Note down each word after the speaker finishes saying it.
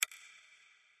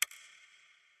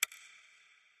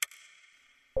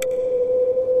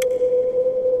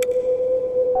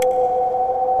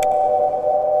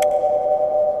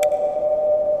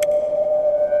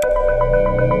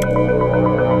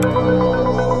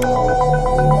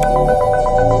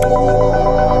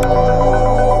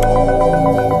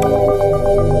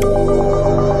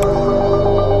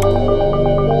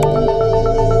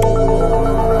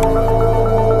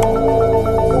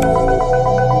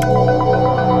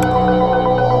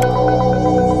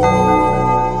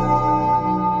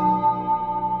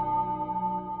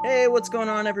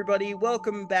everybody.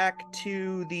 Welcome back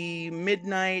to the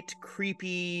Midnight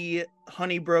Creepy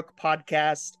Honeybrook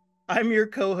podcast. I'm your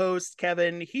co-host,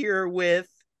 Kevin, here with...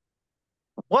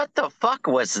 What the fuck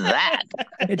was that?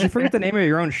 Did you forget the name of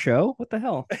your own show? What the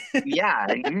hell?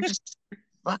 Yeah, you just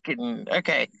fucking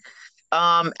okay.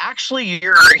 Actually,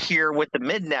 you're here with the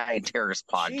Midnight Terrace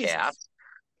Jesus. podcast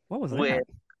What was with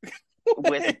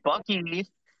that? Bucky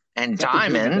and Is that the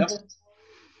Jersey Diamond. Devil?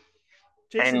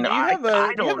 Jason, And do you have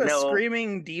a don't know.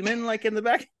 screaming demon like in the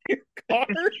back of your car?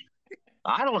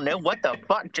 I don't know what the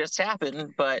fuck just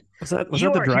happened, but Was that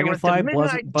you the are here with dragonfly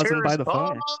Midnight buzzing by Terrace the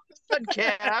phone?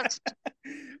 podcast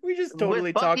We just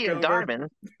totally with talked Bucky and over.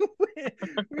 Diamond.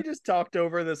 We just talked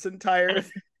over this entire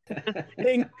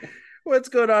thing. What's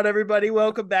going on, everybody?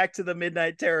 Welcome back to the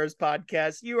Midnight Terrors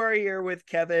podcast. You are here with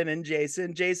Kevin and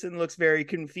Jason. Jason looks very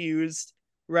confused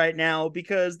right now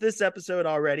because this episode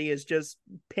already is just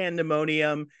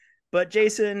pandemonium. But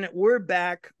Jason, we're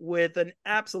back with an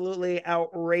absolutely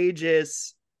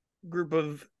outrageous group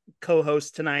of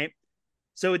co-hosts tonight.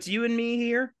 So it's you and me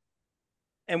here.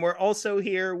 And we're also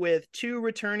here with two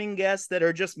returning guests that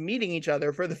are just meeting each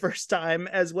other for the first time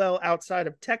as well outside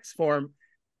of text form.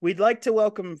 We'd like to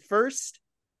welcome first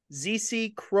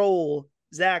ZC Krol.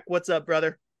 Zach, what's up,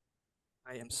 brother?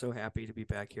 I am so happy to be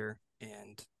back here.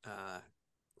 And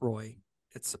Roy,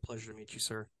 it's a pleasure to meet you,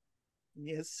 sir.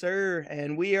 Yes, sir.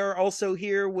 And we are also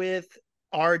here with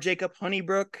our Jacob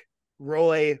Honeybrook,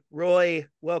 Roy. Roy,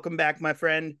 welcome back, my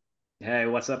friend. Hey,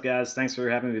 what's up, guys? Thanks for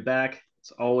having me back.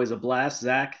 It's always a blast.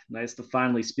 Zach, nice to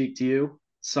finally speak to you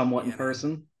somewhat in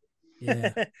person.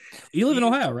 Yeah. You live in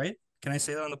Ohio, right? Can I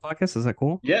say that on the podcast? Is that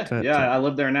cool? Yeah, I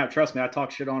live there now. Trust me, I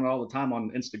talk shit on it all the time on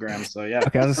Instagram. So yeah.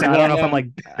 Okay, I was gonna say, I don't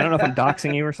know if I'm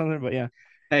doxing you or something, but yeah.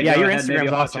 Hey, yeah, your ahead,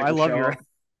 Instagram's awesome. I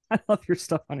love your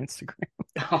stuff on Instagram.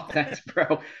 Oh, thanks,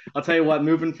 bro. I'll tell you what,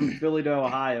 moving from Philly to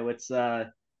Ohio, it's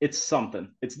something.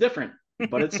 It's different,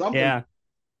 but it's something. Yeah.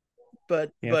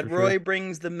 But for Roy sure.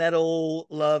 brings the metal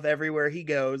love everywhere he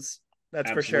goes.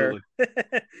 That's Absolutely. for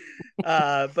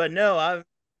sure. But no,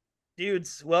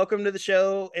 dudes, welcome to the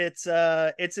show.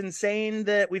 It's insane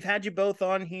that we've had you both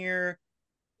on here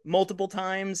multiple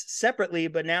times separately,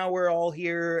 but now we're all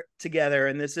here together,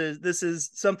 and this is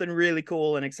something really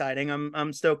cool and exciting.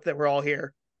 I'm stoked that we're all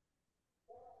here.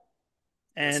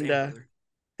 And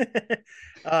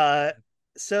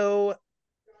so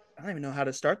I don't even know how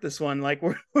to start this one. Like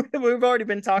we've already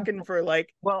been talking for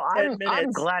like 10 minutes.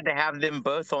 I'm glad to have them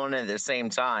both on at the same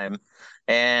time,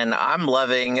 and I'm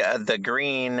loving the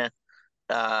green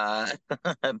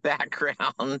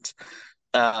background,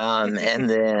 and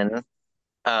then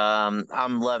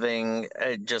I'm loving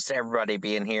just everybody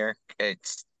being here.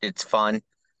 It's fun.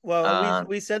 Well,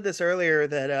 we said this earlier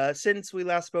that since we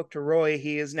last spoke to Roy,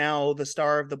 he is now the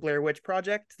star of the Blair Witch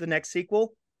Project, the next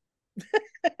sequel.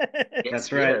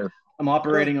 That's right. I'm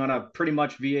operating on a pretty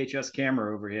much VHS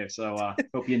camera over here, so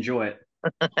hope you enjoy it.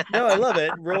 No, I love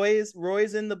it.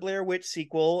 Roy's in the Blair Witch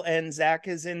sequel, and Zach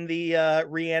is in the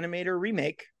Re-Animator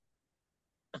remake.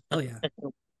 Oh yeah.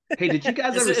 Hey, did you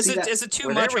guys ever see that? Is it too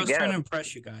Well, much? there I we was trying go. to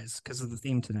impress you guys because of the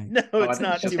theme tonight. No, I it's think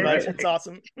not it's just too much. great. It's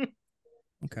awesome.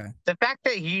 Okay. The fact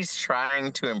that he's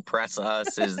trying to impress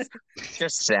us is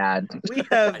just sad. We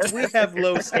have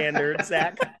low standards,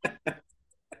 Zach.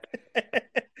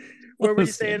 What were you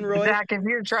saying, Roy? Zach, if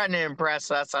you're trying to impress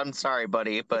us, I'm sorry,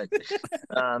 buddy, but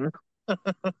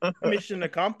Mission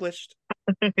accomplished.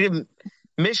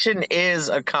 mission is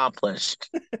accomplished.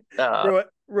 Roy,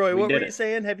 what were did you it.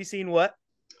 saying? Have you seen what?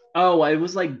 Oh, it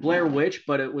was like Blair Witch,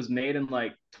 but it was made in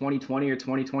like 2020 or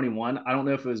 2021. I don't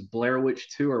know if it was Blair Witch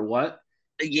 2 or what.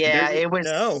 Yeah, There's- it was.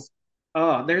 No.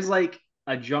 Oh, there's like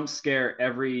a jump scare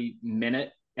every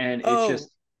minute, and Oh. it just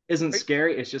isn't Are-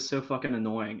 scary. It's just so fucking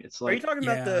annoying. It's Are you like talking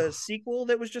about the sequel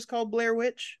that was just called Blair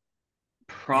Witch?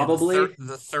 probably. Yeah,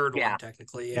 the third Yeah. one,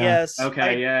 technically. Yeah. Yes.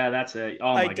 Okay, yeah, that's it.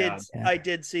 Oh my god. Yeah. I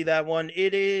did see that one.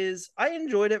 I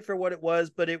enjoyed it for what it was,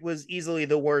 but it was easily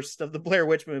the worst of the Blair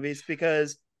Witch movies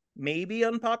because maybe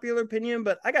unpopular opinion,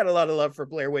 but I got a lot of love for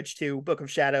Blair Witch 2, Book of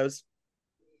Shadows.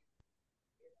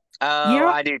 Oh, Yeah.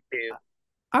 I do too.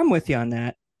 I'm with you on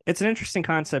that. It's an interesting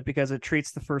concept because it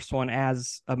treats the first one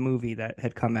as a movie that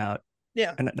had come out.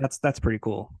 Yeah. And that's pretty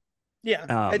cool. Yeah.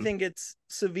 I think it's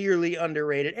severely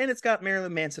underrated, and it's got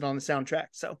Marilyn Manson on the soundtrack.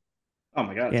 So, Oh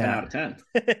my god, 10 Yeah. out of 10.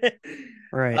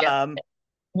 Right. Yeah.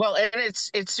 Well, and it's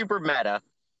super meta.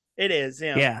 It is.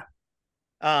 Yeah. Yeah.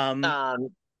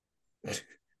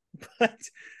 But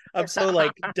I'm so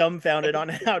like dumbfounded on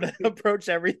how to approach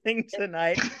everything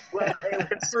tonight. Well,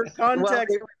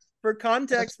 For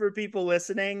context for people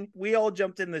listening, we all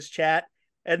jumped in this chat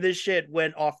and this shit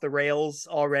went off the rails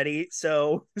already.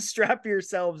 So strap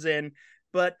yourselves in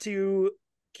but to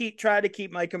try to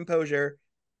keep my composure.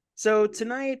 So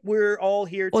tonight we're all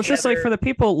here Well, together. it's just like for the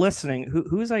people listening,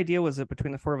 whose idea was it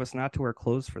between the four of us not to wear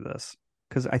clothes for this?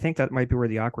 Because I think that might be where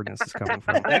the awkwardness is coming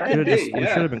from. That could be, We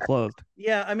should have been clothed.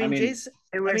 Yeah, I mean, Jason.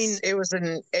 It was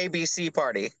an ABC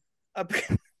party.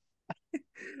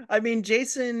 I mean,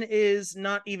 Jason is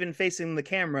not even facing the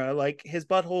camera. Like his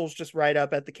butthole's just right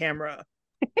up at the camera,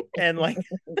 and like.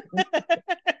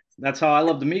 That's how I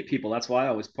love to meet people. That's why I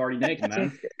always party naked,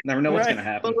 man. Never know what's gonna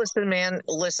happen. But listen, man,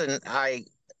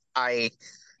 I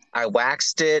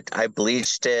waxed it, I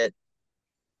bleached it,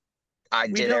 I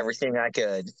did everything I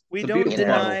could. We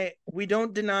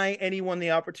don't deny anyone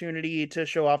the opportunity to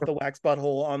show off the wax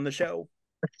butthole on the show.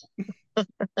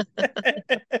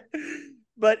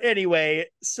 But anyway,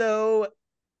 so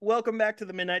welcome back to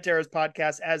the Midnight Terrors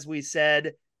podcast, as we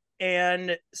said.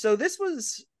 And so this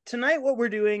was tonight what we're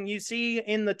doing. You see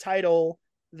in the title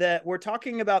that we're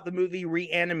talking about the movie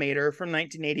Re-Animator from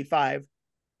 1985.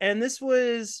 And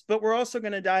but we're also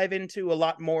going to dive into a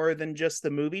lot more than just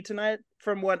the movie tonight,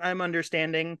 from what I'm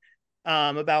understanding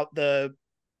about the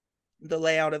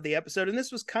layout of the episode. And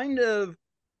this was kind of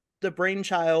the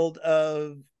brainchild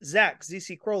of Zach,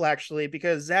 ZC Krol, actually,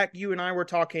 because Zach, you and I were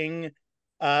talking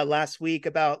last week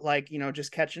about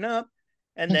just catching up.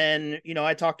 And then,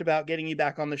 I talked about getting you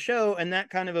back on the show, and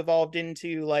that kind of evolved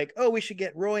into we should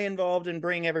get Roy involved and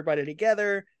bring everybody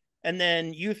together. And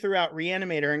then you threw out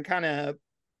Re-Animator and kind of,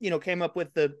 came up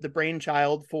with the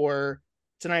brainchild for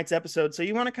tonight's episode. So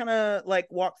you want to kind of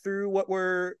walk through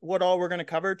what all we're going to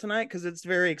cover tonight? Because it's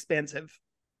very expansive.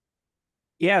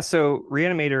 Yeah, so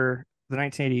Re-Animator, the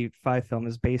 1985 film,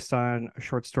 is based on a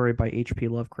short story by H.P.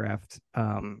 Lovecraft. It's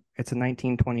a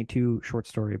 1922 short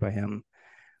story by him.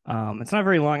 It's not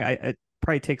very long. It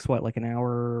probably takes an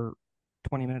hour,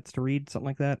 20 minutes to read, something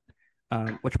like that.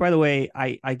 Which, by the way,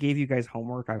 I gave you guys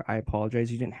homework. I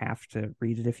apologize. You didn't have to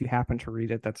read it. If you happen to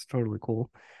read it, that's totally cool.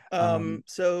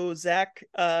 So Zach,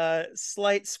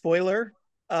 slight spoiler.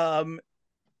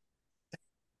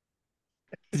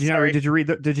 Did you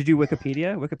read? Did you do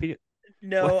Wikipedia?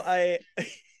 No, what?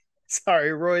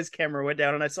 Sorry, Roy's camera went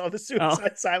down and I saw the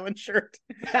Suicide Silence shirt.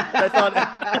 I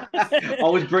thought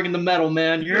always bringing the metal,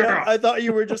 man. Yeah, I thought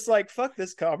you were just fuck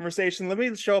this conversation. Let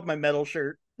me show up my metal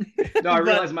shirt. No, I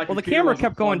realized the camera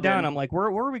kept going down. I'm like, where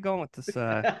are we going with this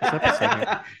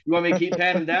episode? You want me to keep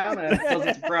panning down? That's a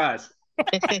pleasant surprise.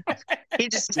 He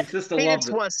just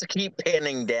wants to keep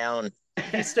panning down.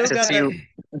 He's still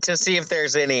to see if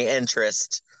there's any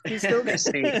interest. He's still to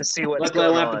see what's Luckily,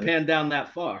 going on. I don't have to pan down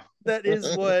that far. That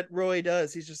is what Roy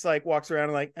does. He's just walks around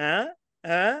You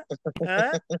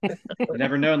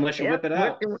never know unless you whip it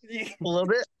out. A little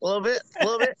bit.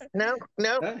 No.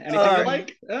 Anything you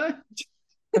like?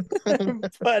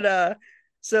 But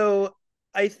so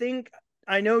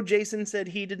I know Jason said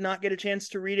he did not get a chance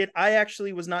to read it. I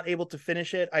actually was not able to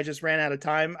finish it. I just ran out of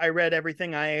time. I read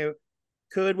everything I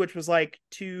could, which was maybe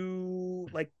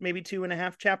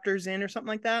 2.5 chapters in or something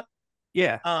like that.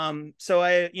 Yeah. So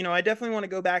I definitely want to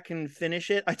go back and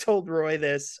finish it. I told Roy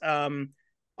this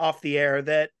off the air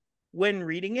that when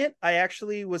reading it, I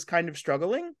actually was kind of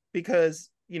struggling because,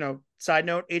 side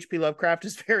note, H.P. Lovecraft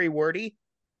is very wordy.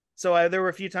 So there were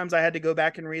a few times I had to go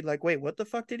back and read wait, what the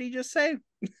fuck did he just say?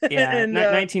 Yeah. And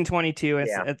 1922.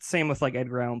 It's same with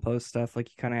Edgar Allan Poe stuff. You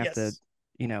kind of have to,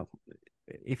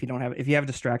 if you have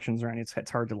distractions around,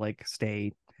 it's hard to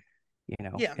stay,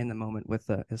 in the moment with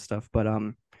his stuff. But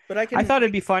I thought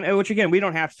it'd be fun, which again, we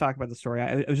don't have to talk about the story.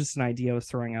 It was just an idea I was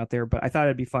throwing out there, but I thought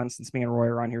it'd be fun since me and Roy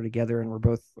are on here together and we're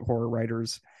both horror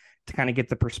writers to kind of get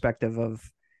the perspective of,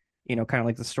 kind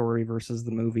of the story versus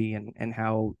the movie and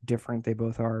how different they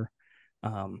both are.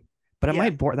 But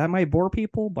that might bore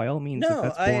people. By all means, no,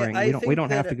 if that's boring, we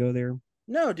don't have to go there.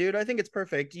 No, dude, I think it's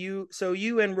perfect. You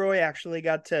and Roy actually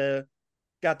got to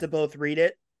both read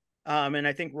it. And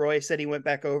I think Roy said he went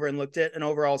back over and looked at an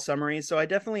overall summary. So I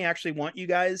definitely actually want you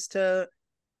guys to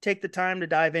take the time to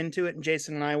dive into it. And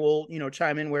Jason and I will,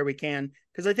 chime in where we can.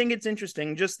 Because I think it's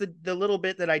interesting. Just the little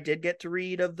bit that I did get to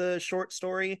read of the short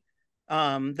story,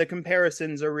 the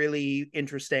comparisons are really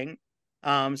interesting.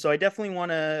 So I definitely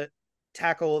want to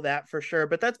tackle that for sure.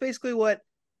 But that's basically what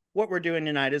we're doing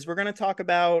tonight is we're going to talk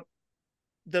about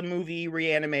the movie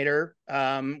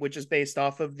Re-Animator, which is based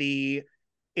off of the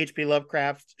H.P.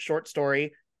 Lovecraft short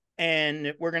story,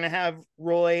 and we're gonna have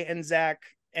Roy and Zach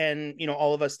and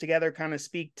all of us together kind of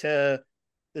speak to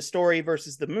the story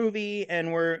versus the movie,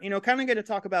 and we're kind of going to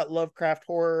talk about Lovecraft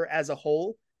horror as a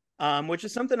whole, which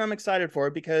is something I'm excited for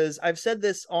because I've said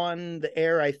this on the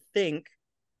air, I think,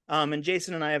 and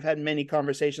Jason and I have had many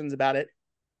conversations about it.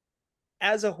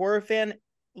 As a horror fan,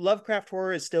 Lovecraft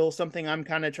horror is still something I'm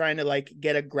kind of trying to like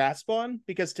get a grasp on,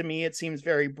 because to me it seems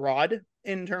very broad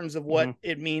in terms of what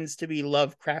it means to be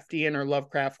Lovecraftian or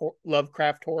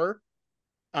Lovecraft horror.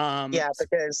 Yeah,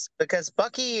 because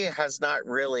Bucky has not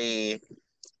really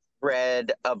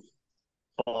read a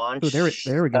bunch. Oh,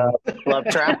 there we go.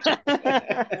 Lovecraft.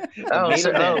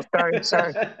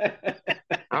 Sorry.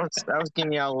 I was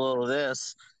giving you all a little of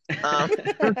this. I have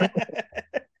to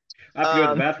go to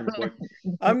the bathroom quick.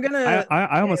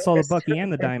 I almost saw the Bucky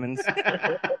and the diamonds.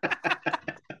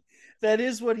 That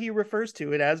is what he refers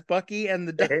to it as, Bucky and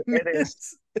the diamonds. It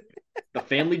is the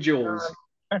family jewels.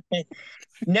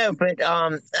 No, but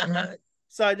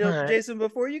so Jason,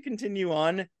 before you continue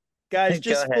on, guys,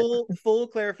 just full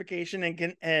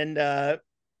clarification and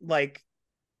like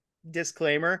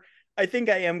disclaimer. I think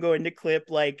I am going to clip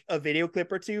like a video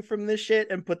clip or two from this shit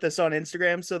and put this on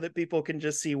Instagram so that people can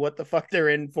just see what the fuck they're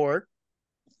in for.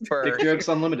 Dick jokes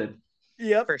unlimited.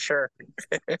 Yep, for sure.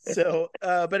 So,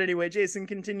 but anyway, Jason,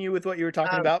 continue with what you were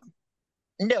talking about.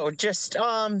 No, just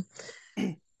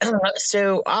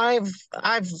so I've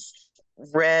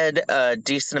read a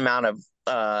decent amount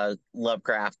of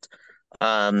Lovecraft.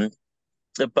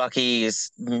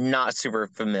 Bucky's not super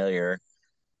familiar.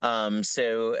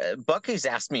 So Bucky's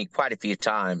asked me quite a few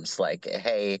times, like,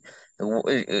 hey,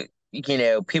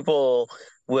 people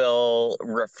will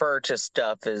refer to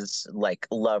stuff as like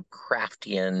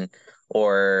Lovecraftian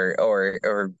or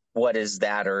what is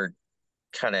that, or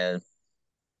kind of,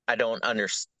 I don't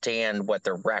understand what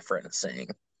they're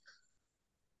referencing.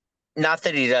 Not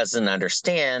that he doesn't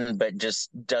understand, but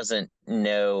just doesn't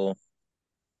know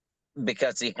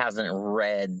because he hasn't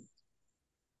read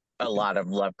a lot of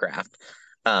Lovecraft.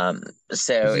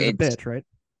 So he's a bitch, right?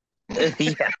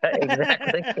 Yeah,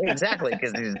 exactly,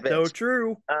 because he's a bitch. So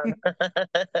true.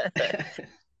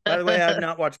 By the way, I have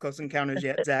not watched Close Encounters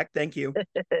yet, Zach. Thank you. All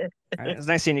right, it's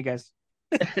nice seeing you guys.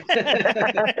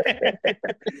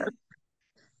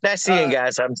 Nice seeing you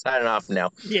guys. I'm signing off now.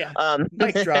 Yeah.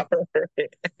 Mic drop.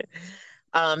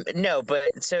 No,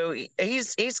 but so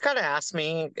he's kind of asked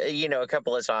me, a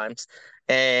couple of times,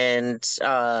 and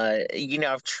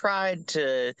I've tried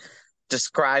to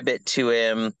describe it to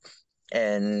him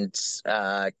and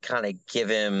kind of give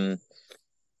him,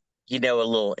 a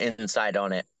little insight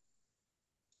on it.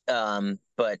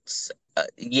 But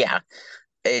yeah,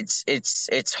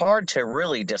 it's hard to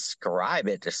really describe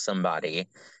it to somebody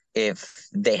if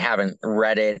they haven't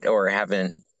read it or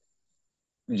haven't,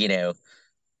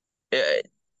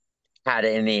 had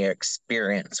any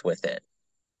experience with it.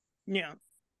 Yeah.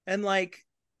 And like,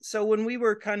 so when we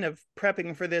were kind of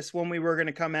prepping for this, when we were going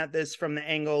to come at this from the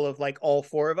angle of like all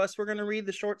four of us were going to read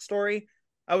the short story,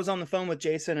 I was on the phone with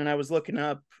Jason and I was looking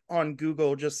up on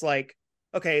Google, just like,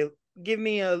 okay, give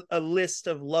me a list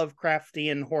of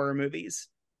Lovecraftian horror movies.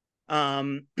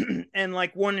 And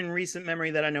like one in recent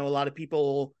memory that I know a lot of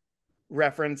people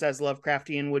reference as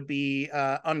Lovecraftian would be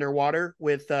Underwater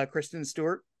with Kristen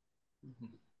Stewart.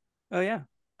 Oh yeah.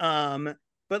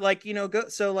 But like,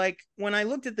 so like when I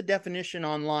looked at the definition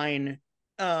online,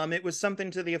 it was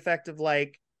something to the effect of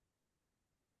like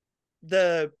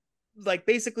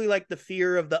basically like the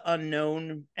fear of the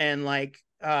unknown, and like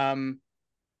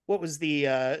what was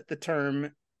the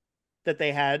term that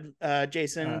they had,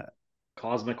 Jason?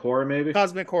 Cosmic horror, maybe?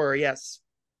 Cosmic horror, yes.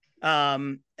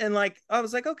 And like I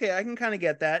was like, okay, I can kind of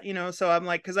get that, so I'm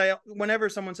like, because whenever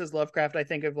someone says Lovecraft, I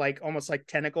think of like almost like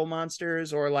tentacle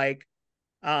monsters, or like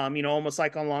almost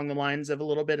like along the lines of a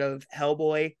little bit of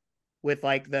Hellboy with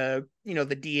like the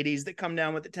the deities that come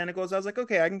down with the tentacles. I was like,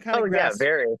 okay, I can kind of grasp.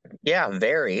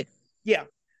 Very. Yeah.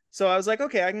 So I was like,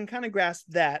 okay, I can kind of grasp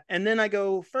that. And then I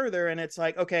go further and it's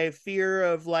like, okay, fear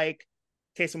of like,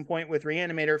 case in point with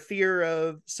Re-Animator, fear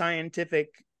of scientific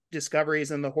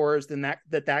discoveries and the horrors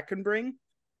that can bring. I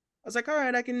was like, all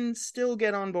right, I can still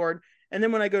get on board. And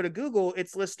then when I go to Google,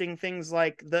 it's listing things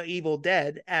like The Evil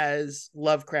Dead as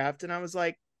Lovecraft. And I was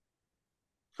like,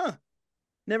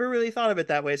 never really thought of it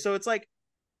that way. So it's like,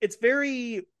 it's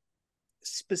very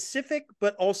specific,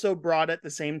 but also broad at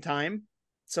the same time.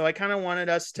 So I kind of wanted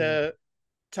us to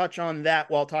touch on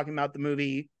that while talking about the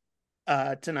movie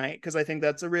tonight, because I think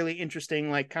that's a really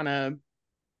interesting, like, kind of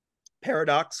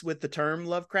paradox with the term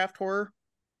Lovecraft horror.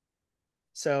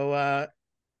 So,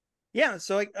 yeah,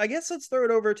 so I guess let's throw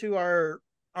it over to our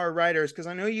writers, because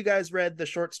I know you guys read the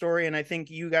short story, and I think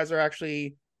you guys are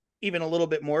actually even a little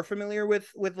bit more familiar with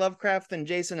Lovecraft than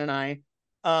Jason and I.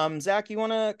 Zach, you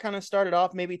want to kind of start it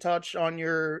off, maybe touch on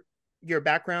your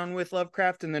background with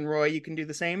Lovecraft, and then Roy, you can do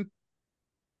the same.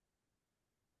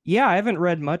 Yeah, I haven't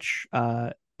read much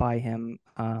by him.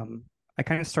 I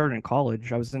kind of started in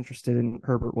college. I was interested in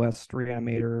Herbert West,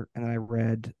 Re-Animator, and then I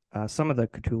read some of the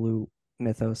Cthulhu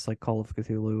mythos, like Call of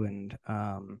Cthulhu, and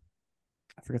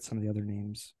I forget some of the other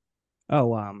names.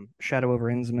 Oh, Shadow over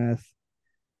Innsmouth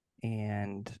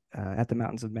and At the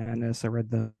Mountains of Madness. I read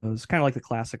those, kind of like the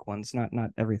classic ones, not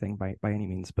everything by any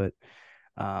means, but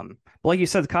like you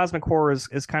said, the cosmic horror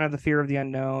is kind of the fear of the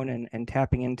unknown and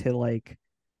tapping into like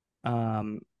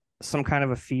some kind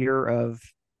of a fear of,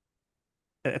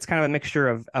 it's kind of a mixture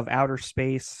of outer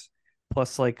space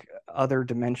plus like other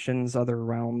dimensions, other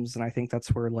realms, and I think that's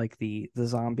where like the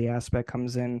zombie aspect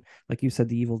comes in. Like you said,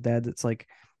 the Evil Dead. It's like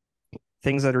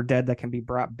things that are dead that can be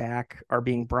brought back are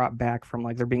being brought back from,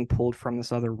 like, they're being pulled from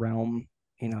this other realm,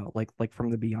 like from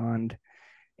the beyond.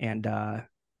 And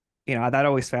that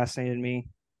always fascinated me.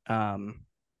 Um,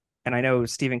 and I know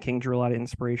Stephen King drew a lot of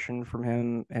inspiration from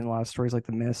him and a lot of stories like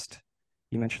The Mist.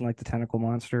 You mentioned like the tentacle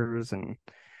monsters and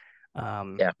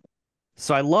yeah.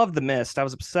 So I love The Mist. I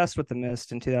was obsessed with The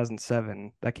Mist in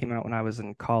 2007. That came out when I was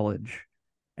in college.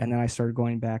 And then I started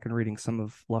going back and reading some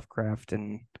of Lovecraft.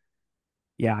 And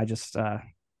yeah, I just,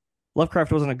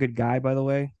 Lovecraft wasn't a good guy, by the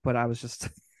way, but I was just,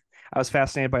 I was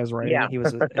fascinated by his writing. Yeah. He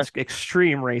was an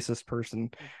extreme racist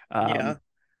person. Yeah.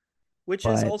 Which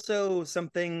is but also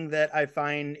something that I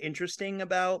find interesting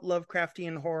about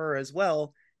Lovecraftian horror as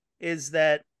well, is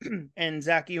that, and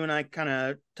Zach, you and I kind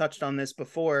of touched on this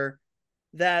before,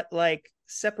 that like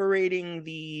separating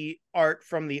the art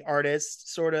from the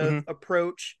artist sort of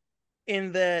approach,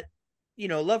 in that,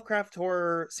 Lovecraft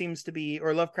horror seems to be,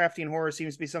 or Lovecraftian horror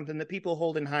seems to be something that people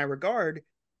hold in high regard,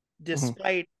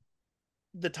 despite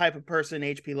the type of person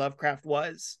H.P. Lovecraft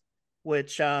was.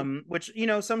 Which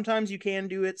sometimes you can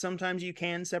do it, sometimes you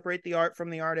can separate the art from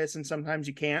the artist, and sometimes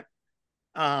you can't.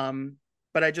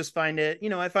 But I just find it,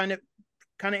 I find it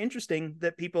kind of interesting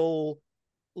that people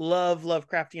love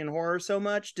Lovecraftian horror so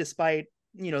much, despite,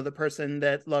 the person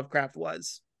that Lovecraft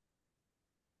was.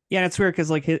 Yeah, and it's weird because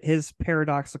like his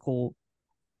paradoxical,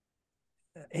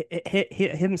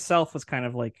 himself was kind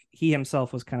of like, he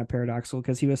himself was kind of paradoxical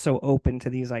because he was so open to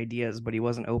these ideas, but he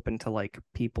wasn't open to like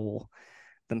people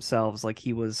themselves. Like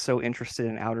he was so interested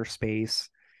in outer space,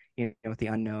 with the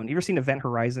unknown. You ever seen Event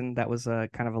Horizon? That was a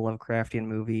kind of a Lovecraftian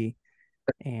movie.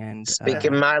 And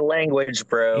speaking my language,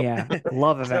 bro. Yeah,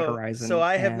 love Event Horizon. So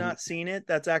I have not seen it.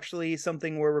 That's actually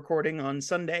something we're recording on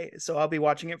Sunday, so I'll be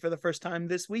watching it for the first time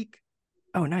this week.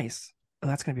 Oh, nice. Oh,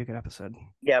 that's gonna be a good episode.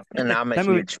 Yep, and I'm a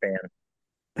huge fan.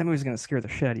 That movie's gonna scare the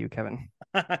shit out of you, Kevin.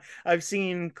 I've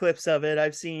seen clips of it.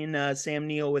 I've seen Sam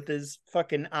Neill with his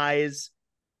fucking eyes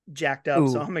jacked up. Ooh,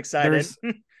 so I'm excited.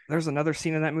 There's another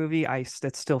scene in that movie.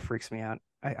 It still freaks me out.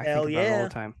 I think about it all the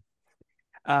time.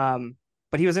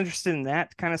 But he was interested in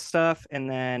that kind of stuff, and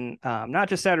then not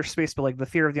just outer space, but like the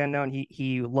fear of the unknown.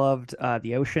 He loved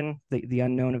the ocean, the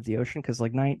unknown of the ocean, because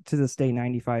like to this day,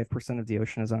 95% of the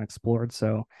ocean is unexplored.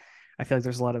 So I feel like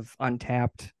there's a lot of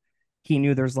untapped. He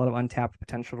knew there's a lot of untapped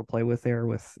potential to play with there,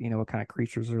 with what kind of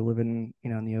creatures are living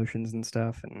in the oceans and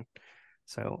stuff, and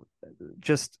so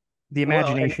just the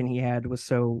imagination he had was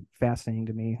so fascinating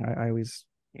to me. I always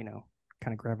kind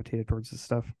of gravitated towards this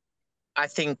stuff. I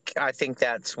think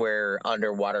that's where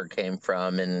Underwater came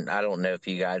from, and I don't know if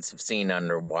you guys have seen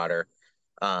Underwater,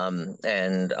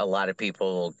 and a lot of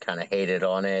people kind of hated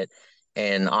on it.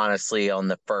 And honestly, on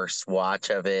the first watch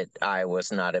of it, I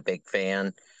was not a big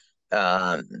fan.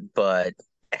 But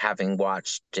having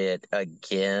watched it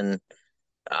again,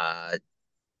 I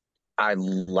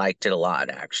liked it a lot,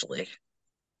 actually.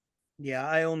 Yeah,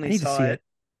 I only saw it.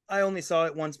 I only saw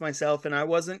it once myself, and I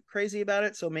wasn't crazy about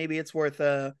it. So maybe it's worth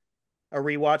a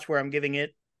rewatch where I'm giving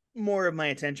it more of my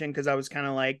attention, because I was kind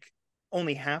of like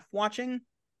only half watching.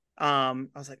 I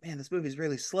was like, man, this movie's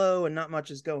really slow and not much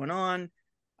is going on.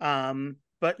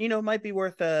 But it might be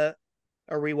worth a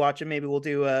rewatch, and maybe we'll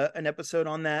do an episode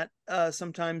on that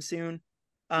sometime soon.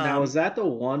 Now, is that the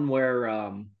one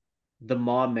where the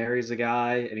mom marries a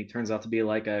guy and he turns out to be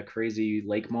like a crazy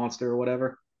lake monster or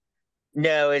whatever?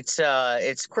 No,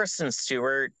 it's Kristen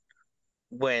Stewart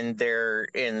when they're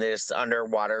in this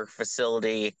underwater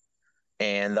facility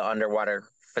and the underwater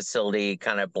facility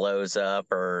kind of blows up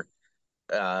or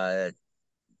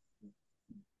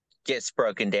gets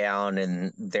broken down,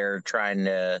 and they're trying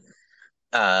to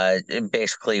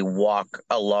basically walk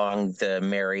along the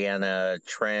Mariana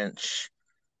Trench.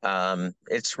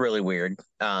 It's really weird,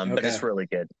 but it's really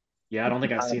good. Yeah, I don't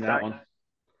think I've seen that one.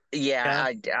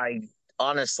 Yeah, I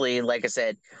honestly, like I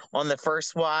said, on the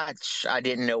first watch, I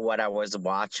didn't know what I was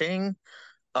watching.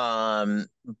 But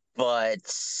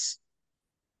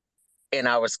and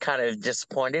I was kind of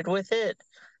disappointed with it.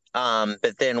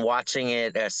 But then watching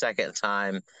it a second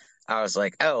time, I was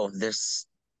like, oh, this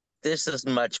this is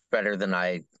much better than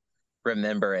I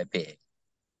remember it being.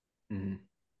 Mm-hmm.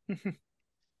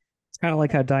 It's kind of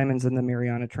like how Diamond's in the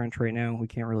Mariana Trench right now. We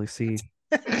can't really see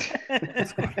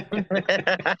what's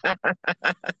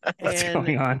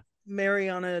going on.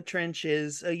 Mariana Trench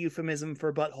is a euphemism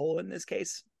for butthole in this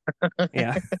case.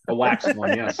 Yeah. A waxed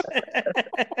one, yes.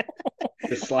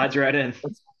 It slides right in.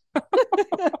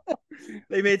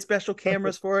 They made special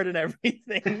cameras for it and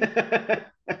everything.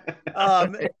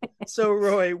 So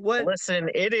Roy, what? Listen,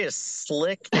 it is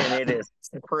slick and it is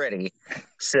pretty.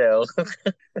 So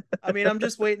I mean, I'm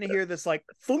just waiting to hear this like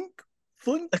thunk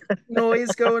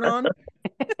noise going on.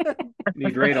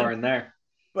 Need radar in there.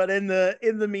 But in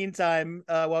the meantime,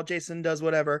 while Jason does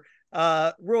whatever,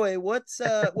 Roy, what's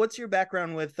your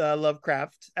background with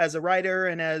Lovecraft as a writer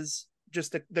and as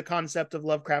just the concept of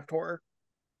Lovecraft horror?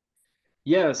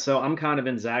 Yeah, so I'm kind of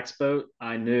in Zach's boat.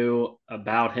 I knew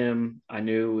about him. I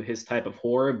knew his type of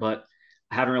horror, but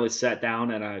I haven't really sat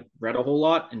down and I read a whole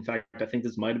lot. In fact, I think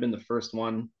this might have been the first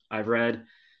one I've read.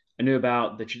 I knew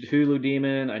about the Cthulhu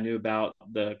demon. I knew about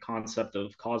the concept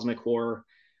of cosmic horror.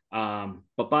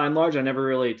 But by and large, I never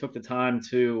really took the time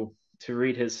to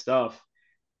read his stuff.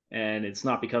 And it's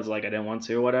not because like I didn't want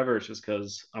to or whatever. It's just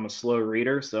because I'm a slow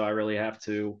reader, so I really have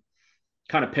to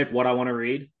kind of pick what I want to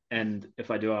read. And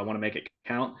if I do, I want to make it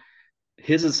count.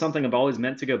 His is something I've always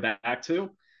meant to go back to.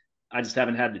 I just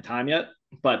haven't had the time yet,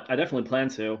 but I definitely plan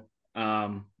to.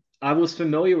 I was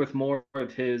familiar with more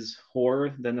of his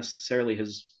horror than necessarily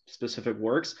his specific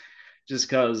works, just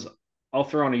because I'll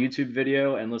throw on a YouTube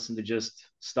video and listen to just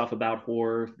stuff about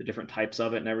horror, the different types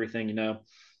of it and everything. You know,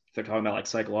 if they're talking about like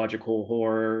psychological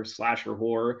horror, slasher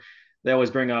horror, they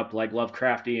always bring up like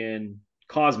Lovecraftian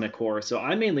cosmic horror. So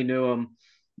I mainly knew him,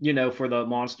 you know, for the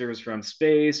monsters from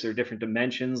space or different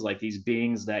dimensions, like these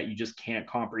beings that you just can't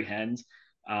comprehend.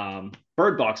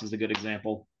 Bird Box is a good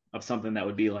example of something that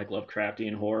would be like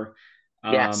Lovecraftian horror.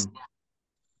 yes.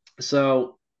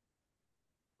 So,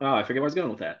 I forget where I was going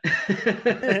with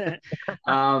that.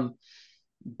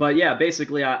 But yeah,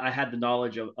 basically, I had the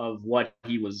knowledge of what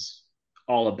he was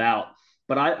all about.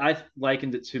 But I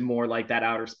likened it to more like that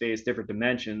outer space, different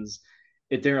dimensions.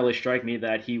 It didn't really strike me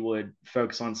that he would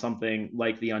focus on something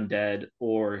like the undead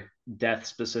or death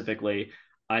specifically.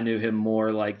 I knew him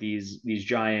more like these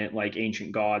giant like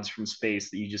ancient gods from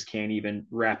space that you just can't even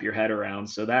wrap your head around.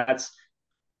 So that's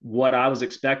what I was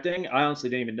expecting. I honestly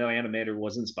didn't even know Animator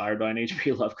was inspired by an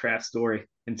H.P. Lovecraft story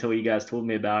until you guys told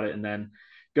me about it. And then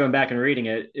going back and reading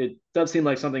it, it does seem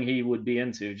like something he would be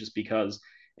into just because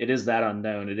it is that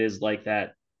unknown. It is like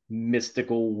that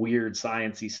mystical, weird,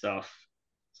 sciencey stuff.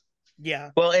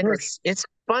 Yeah. Well, and it's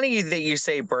funny that you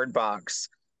say Bird Box,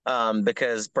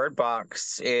 because Bird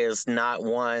Box is not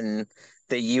one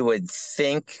that you would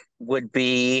think would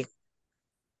be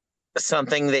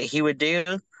something that he would do.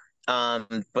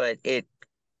 But it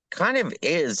kind of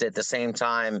is at the same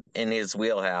time in his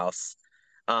wheelhouse.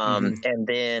 And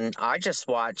then I just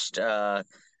watched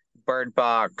Bird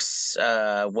Box.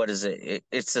 What is it?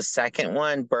 It's the second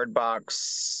one, Bird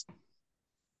Box.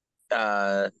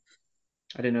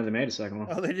 I didn't know they made a second one.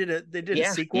 Oh, they did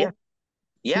a sequel.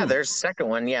 Yeah, there's a second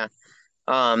one. Yeah.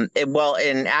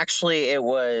 And actually, it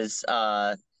was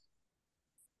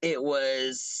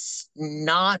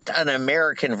not an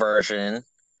American version.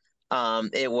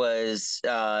 It was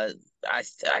I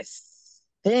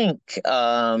think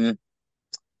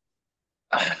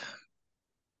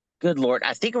good Lord,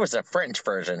 I think it was a French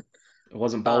version. It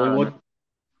wasn't Bollywood.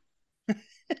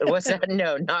 Was that?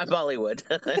 No, not Bollywood.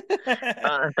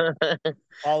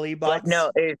 Bollybox.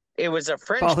 No, it was a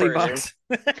French version.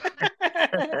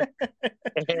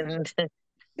 And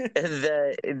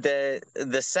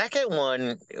the second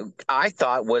one I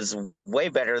thought was way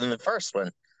better than the first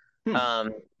one.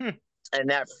 And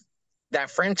that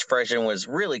French version was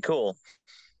really cool.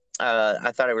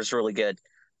 I thought it was really good.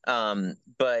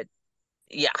 But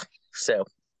yeah, so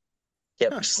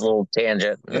yep, just a little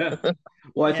tangent. Yeah.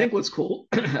 Well, I think what's cool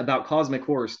about cosmic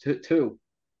horrors too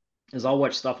is I'll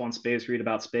watch stuff on space, read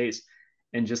about space,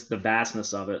 and just the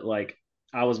vastness of it. Like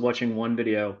I was watching one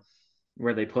video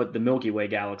where they put the Milky Way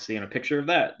galaxy in a picture of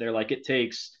that. They're like, it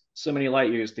takes so many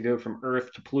light years to go from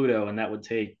Earth to Pluto, and that would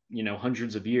take, you know,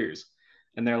 hundreds of years.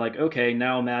 And they're like, okay,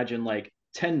 now imagine like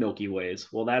 10 Milky Ways.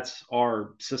 Well, that's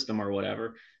our system or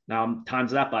whatever. Now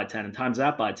times that by 10 and times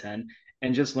that by 10.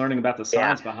 And just learning about the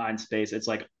science behind space, it's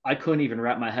like I couldn't even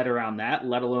wrap my head around that,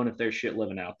 let alone if there's shit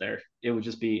living out there. It would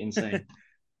just be insane.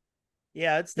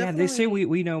 Yeah, it's definitely... Yeah, they say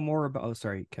we know more about... Oh,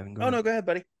 sorry, Kevin. Go ahead. No, go ahead,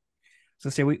 buddy. So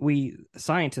say we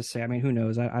scientists say, I mean, who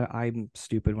knows? I'm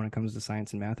stupid when it comes to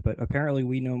science and math, but apparently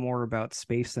we know more about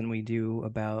space than we do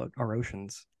about our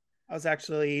oceans. I was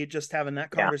actually just having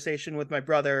that conversation with my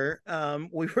brother.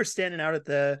 We were standing out at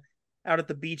the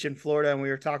beach in Florida, and we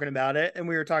were talking about it. And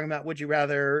we were talking about, would you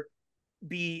rather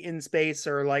be in space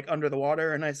or like under the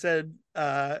water? And I said,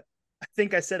 I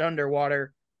think I said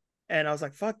underwater. And I was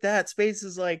like, fuck that. Space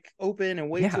is like open and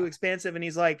way too expansive. And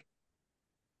he's like,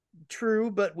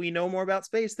 true, but we know more about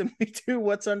space than we do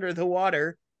what's under the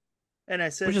water. And I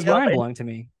said, which is mind-blowing to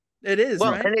me. It is,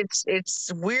 well, right? And it's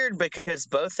weird because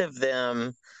both of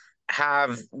them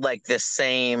have like the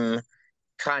same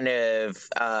kind of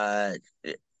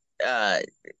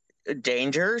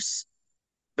dangers,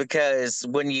 because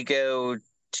when you go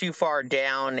too far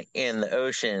down in the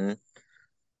ocean,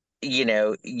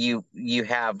 you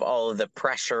have all of the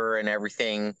pressure and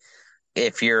everything.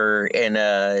 If you're in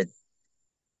a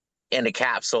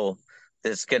capsule,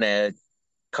 that's gonna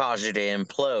cause you to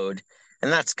implode.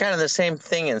 And that's kind of the same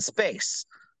thing in space.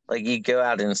 Like, you go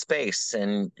out in space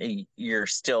and you're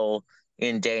still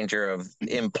in danger of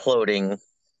imploding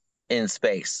in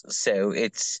space. So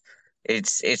it's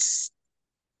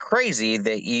crazy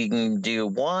that you can do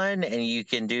one and you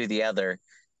can do the other,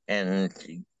 and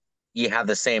you have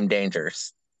the same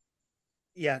dangers.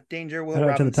 Yeah, danger Will Shout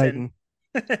out Robinson. To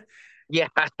the Titan. Yeah.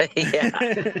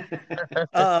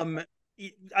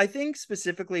 I think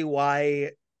specifically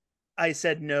why I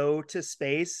said no to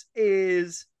space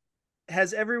is,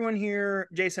 has everyone here,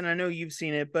 Jason, I know you've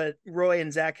seen it, but Roy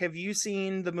and Zach, have you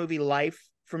seen the movie Life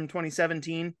from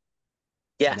 2017?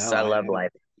 Yes, No, I love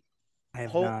Life. I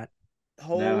have not.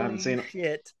 Holy No, I haven't seen it.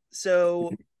 shit.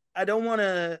 So I don't want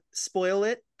to spoil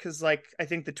it because, like, I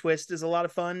think the twist is a lot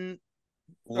of fun.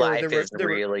 Life is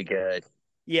really good.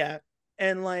 Yeah.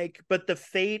 And like, but the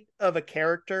fate of a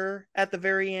character at the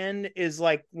very end is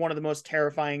like one of the most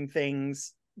terrifying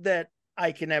things that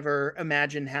I can ever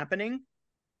imagine happening.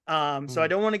 So I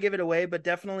don't want to give it away, but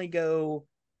definitely go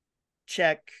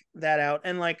check that out.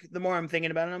 And like, the more I'm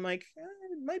thinking about it, I'm like,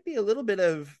 it might be a little bit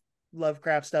of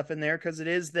Lovecraft stuff in there, because it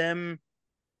is them.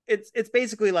 It's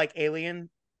basically like Alien.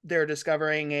 They're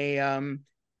discovering a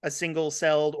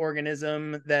single-celled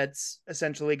organism that's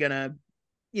essentially gonna,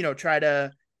 try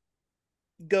to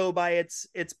go by its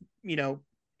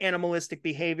animalistic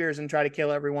behaviors and try to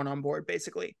kill everyone on board,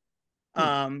 basically.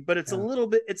 But it's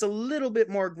a little bit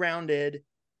more grounded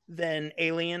than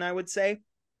Alien, I would say.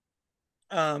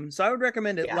 So I would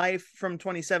recommend it. Life from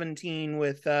 2017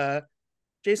 with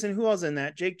Jason, who else in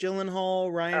that? Jake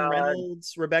Gyllenhaal, Ryan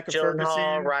Reynolds, Rebecca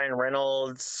Ferguson. Ryan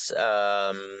Reynolds.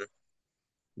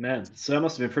 Man, so that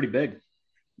must have been pretty big.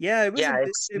 Yeah, it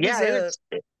was. It was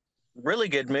a really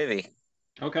good movie.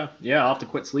 Okay, yeah, I'll have to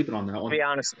quit sleeping on that one. To be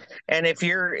honest, and if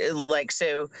you're like,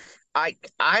 so I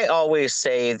always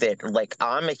say that, like,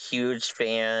 I'm a huge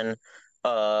fan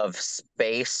of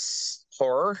space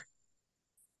horror.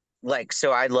 Like,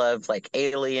 so I love like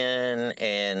Alien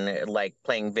and like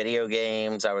playing video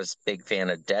games. I was a big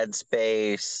fan of Dead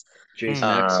Space. Jason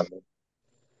X.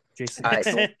 Jason X.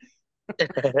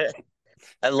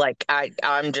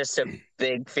 I'm just a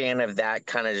big fan of that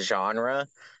kind of genre.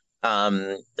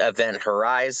 Event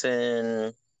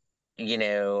Horizon,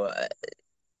 anything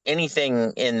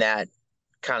in that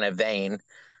kind of vein.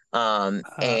 And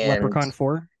Leprechaun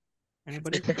 4.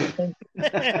 Anybody?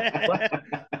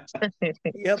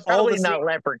 Yep, probably not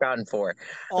Leprechaun 4.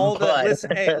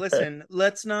 Listen,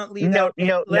 let's not leave out.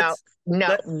 Jason. Let's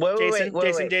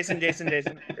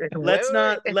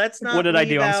not. What did I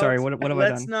do? I'm sorry. What have I done?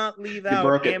 Let's not leave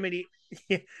out Amity.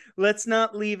 Let's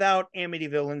not leave out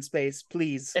Amityville in space,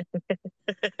 please.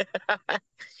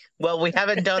 Well, we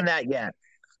haven't done that yet.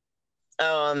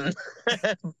 But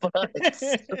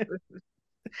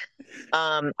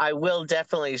I will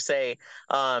definitely say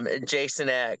Jason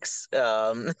X.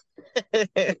 I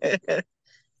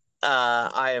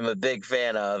am a big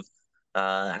fan of.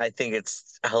 I think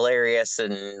it's hilarious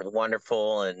and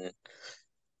wonderful. And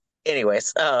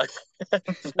anyways,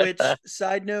 which,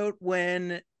 side note,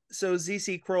 when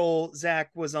ZC Krol, Zach,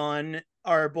 was on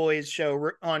our boys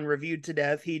show on Reviewed to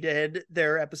Death, he did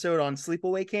their episode on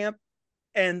Sleepaway Camp,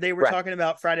 and they were talking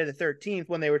about Friday the 13th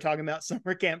when they were talking about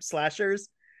summer camp slashers.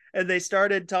 And they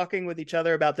started talking with each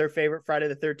other about their favorite Friday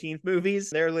the 13th movies.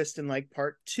 They're listing like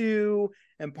part 2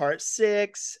 and part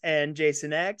 6 and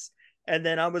Jason X. And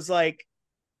then I was like,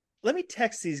 let me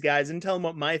text these guys and tell them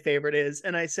what my favorite is.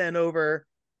 And I sent over,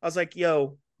 I was like,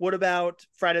 yo, what about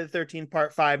Friday the 13th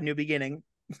part 5, New Beginning?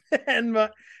 and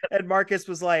Marcus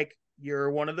was like,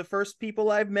 you're one of the first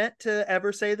people I've met to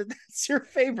ever say that that's your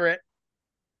favorite.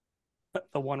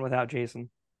 The one without Jason.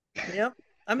 Yep.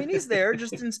 I mean, he's there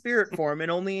just in spirit form and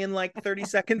only in like 30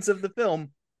 seconds of the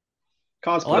film.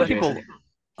 A lot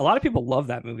A lot of people love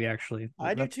that movie, actually.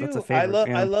 I do too. That's a favorite.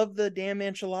 I love the damn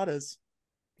enchiladas.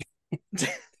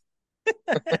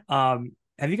 Have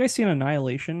you guys seen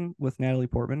Annihilation with Natalie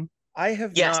Portman? I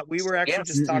have not. We were actually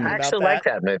just talking about that. I actually like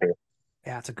that movie.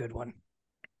 Yeah, it's a good one.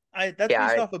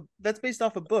 That's based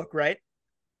off a book, right?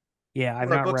 Yeah, I've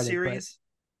not read it. But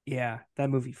yeah,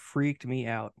 that movie freaked me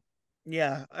out.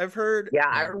 Yeah, I've heard. Yeah,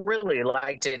 I really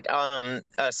liked it.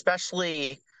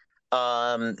 Especially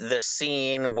the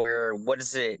scene where what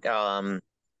is it? I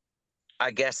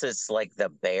guess it's like the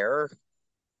bear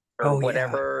or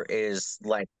whatever is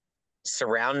like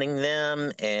surrounding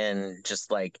them and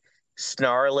just like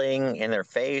snarling in their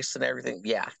face and everything.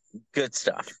 Yeah, good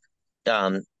stuff.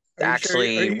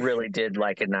 Really did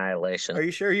like Annihilation. Are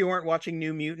you sure you weren't watching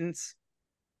New Mutants?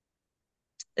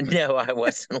 No, I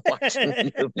wasn't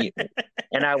watching New Mutants.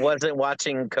 And I wasn't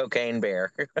watching Cocaine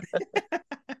Bear.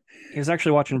 He was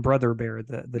actually watching Brother Bear,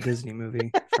 the Disney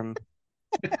movie from.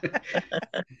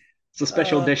 It's a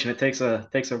special edition. It takes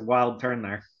a wild turn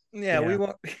there. Yeah, we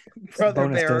want Brother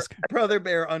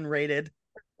Bear unrated.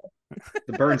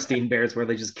 The Bernstein Bears, where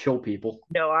they just kill people.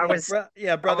 No,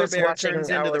 Brother Bear turns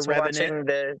into the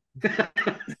Revenant.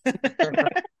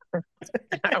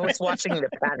 I was watching the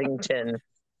Paddington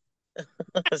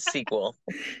sequel.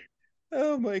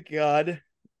 Oh my god!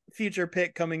 Future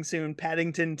pick coming soon.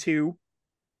 Paddington 2.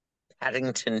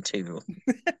 Paddington 2.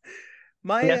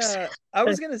 I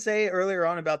was gonna say earlier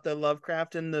on about the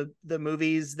Lovecraft and the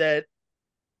movies that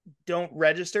don't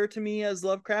register to me as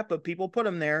Lovecraft, but people put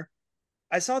them there.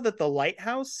 I saw that The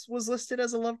Lighthouse was listed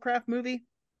as a Lovecraft movie.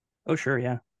 Oh sure,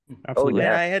 yeah, absolutely.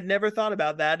 And I had never thought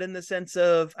about that in the sense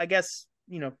of, I guess,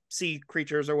 sea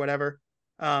creatures or whatever.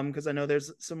 Because I know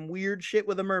there's some weird shit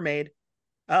with a mermaid.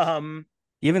 You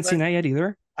haven't seen that yet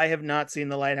either? I have not seen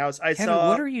The Lighthouse. Kevin,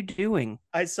 what are you doing?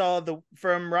 I saw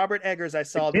from Robert Eggers. I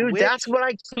saw The Witch. That's what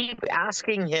I keep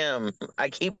asking him. I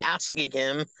keep asking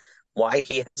him why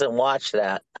he hasn't watched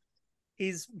that.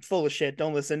 He's full of shit.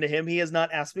 Don't listen to him. He has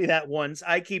not asked me that once.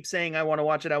 I keep saying I want to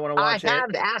watch it. I want to watch it. I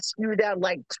have asked you that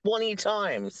like 20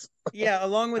 times. Yeah,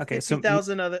 along with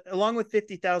 50,000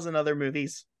 other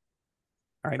movies.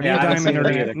 All right, me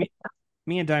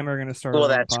and Diamond are going to start a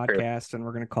podcast, and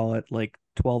we're going to call it like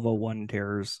 1201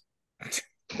 Terrors.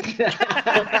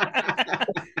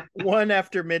 1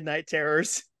 after midnight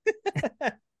terrors.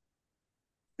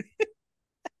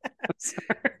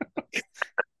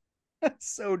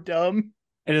 So dumb.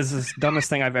 It is the dumbest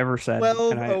thing I've ever said.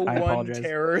 1201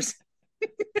 terrors.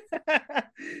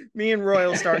 Me and Roy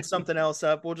will start something else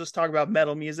up. We'll just talk about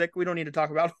metal music. We don't need to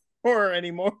talk about horror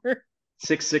anymore.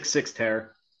 666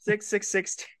 terror.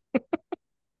 666.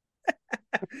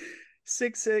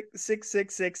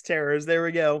 666 terrors. There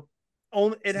we go.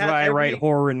 That's why I write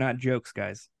horror and not jokes,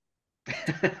 guys.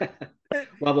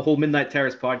 Well, the whole Midnight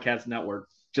Terrace podcast network,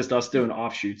 just us doing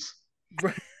offshoots.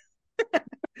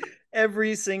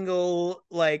 Every single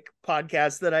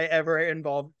podcast that I ever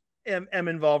am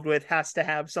involved with has to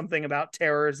have something about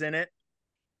terrors in it.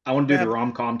 I want to do the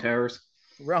rom-com terrors.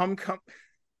 Rom-com.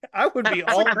 I would be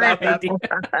all about that.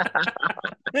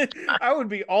 I would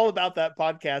be all about that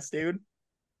podcast, dude.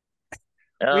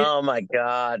 My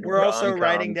God. We're also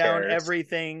writing down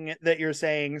everything that you're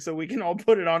saying so we can all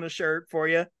put it on a shirt for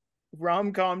you.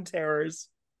 Rom-com terrors.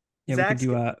 Yeah, we could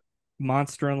do a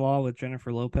Monster-in-Law with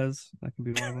Jennifer Lopez. That could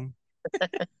be one of them.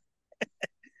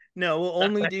 No, we'll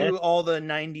only do all the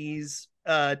 90s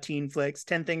teen flicks.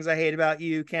 10 Things I Hate About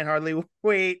You, Can't Hardly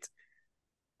Wait,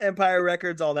 Empire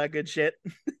Records, all that good shit.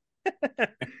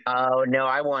 Oh, no,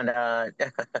 I want a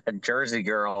Jersey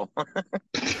Girl.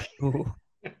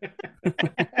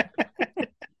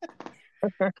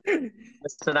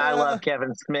 Listen, I love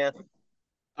Kevin Smith.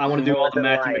 I want to do all the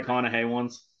Matthew McConaughey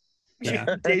ones.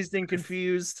 Yeah. Dazed and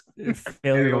Confused.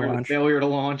 Failure to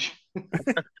launch.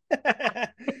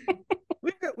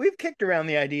 We've kicked around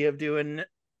the idea of doing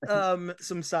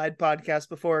some side podcasts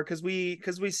before because we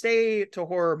stay to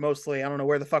horror mostly. I don't know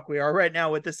where the fuck we are right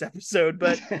now with this episode,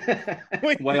 but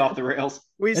way off the rails.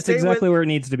 It's exactly where it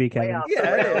needs to be, Kevin.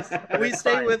 Yeah, it is. We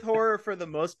stay with horror for the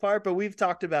most part, but we've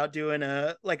talked about doing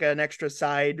an extra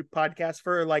side podcast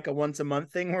for like a once a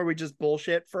month thing where we just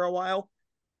bullshit for a while.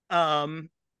 It'd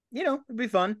be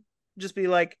fun. Just be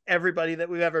like everybody that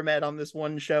we've ever met on this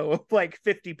one show of like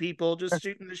 50 people just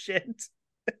shooting the shit.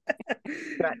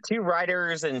 Got 2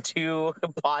 writers and 2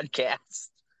 podcasts.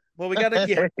 Well, we gotta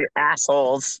get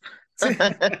assholes. 2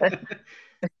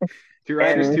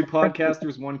 writers, 2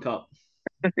 podcasters, 1 cup.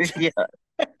 Yeah.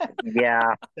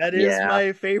 That is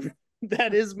my favorite.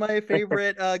 That is my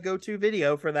favorite go-to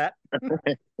video for that.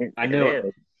 I know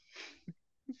it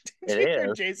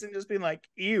is. Jason just being like,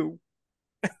 ew.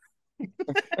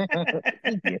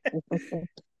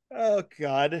 Oh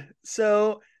God.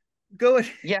 So going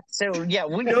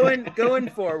going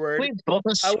forward, we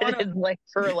bullshitted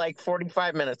for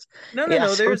 45 minutes. No,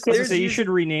 there's so you should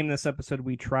rename this episode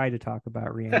 "We Try to Talk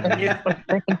About Re-Animator."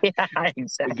 Yeah,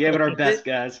 exactly. We gave it our best,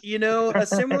 guys. A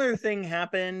similar thing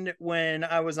happened when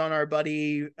I was on our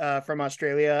buddy from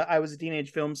Australia. I Was a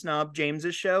Teenage Film Snob,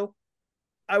 James's show.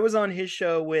 I was on his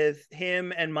show with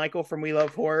him and Michael from We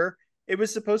Love Horror. It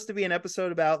was supposed to be an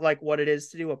episode about like what it is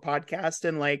to do a podcast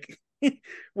and like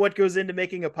what goes into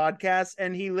making a podcast,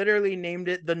 and he literally named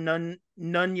it the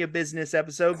none ya business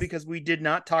episode because we did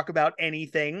not talk about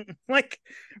anything. Like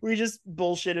we just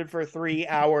bullshitted for 3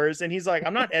 hours, and he's like,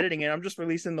 I'm not editing it, I'm just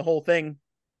releasing the whole thing.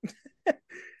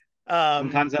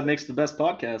 Sometimes that makes the best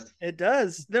podcast. It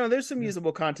does. No, there's some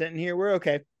usable content in here, we're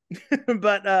okay.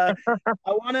 But I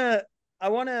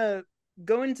want to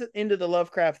go into the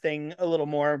Lovecraft thing a little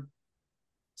more.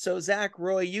 So Zach,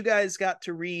 Roy, you guys got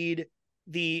to read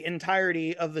the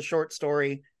entirety of the short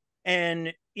story,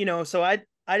 and so I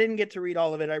didn't get to read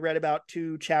all of it. I read about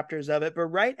 2 chapters of it, but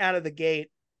right out of the gate,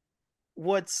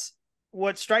 what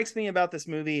strikes me about this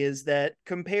movie is that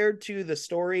compared to the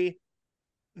story,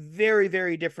 very,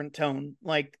 very different tone.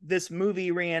 Like this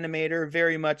movie Re-Animator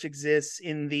very much exists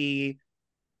in the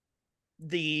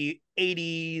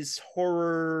 80s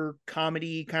horror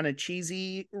comedy kind of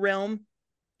cheesy realm,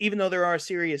 even though there are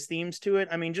serious themes to it.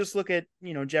 I mean, just look at,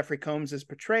 Jeffrey Combs's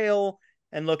portrayal,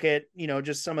 and look at,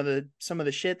 just some of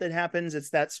the shit that happens. It's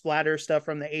that splatter stuff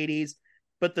from the 80s,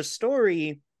 but the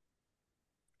story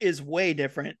is way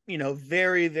different,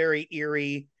 very, very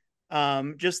eerie.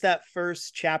 Just that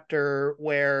first chapter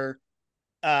where,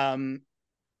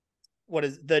 what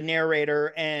is the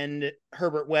narrator and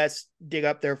Herbert West dig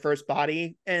up their first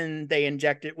body and they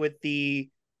inject it with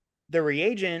the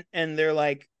reagent, and they're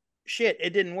like, shit, it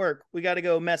didn't work. We got to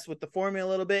go mess with the formula a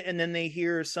little bit. And then they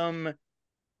hear some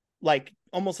like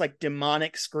almost like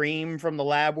demonic scream from the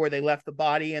lab where they left the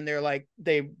body, and they're like,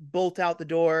 they bolt out the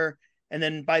door. And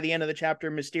then by the end of the chapter,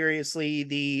 mysteriously,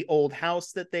 the old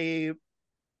house that they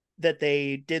did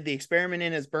the experiment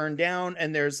in is burned down,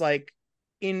 and there's like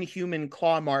inhuman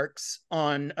claw marks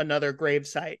on another grave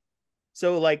site.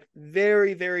 So like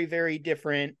very, very, very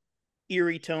different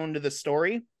eerie tone to the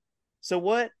story.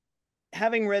 So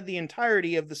having read the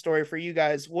entirety of the story for you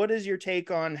guys, what is your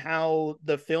take on how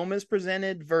the film is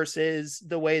presented versus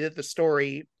the way that the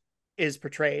story is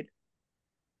portrayed?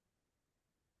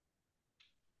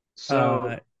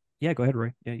 So yeah, go ahead,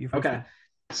 Roy. Yeah, you first. Okay.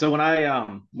 So when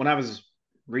I was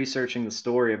researching the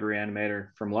story of Re-Animator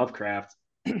from Lovecraft,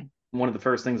 one of the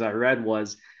first things I read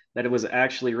was that it was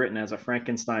actually written as a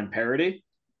Frankenstein parody,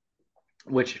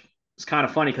 which is kind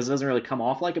of funny because it doesn't really come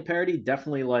off like a parody.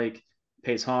 Definitely like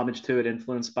pays homage to it,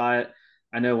 influenced by it.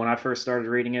 I know when I first started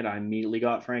reading it, I immediately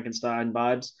got Frankenstein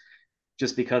vibes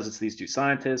just because it's these 2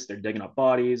 scientists, they're digging up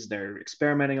bodies, they're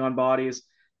experimenting on bodies.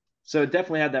 So it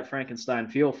definitely had that Frankenstein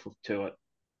feel to it.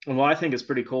 And what I think is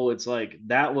pretty cool, it's like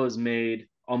that was made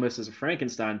almost as a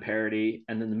Frankenstein parody,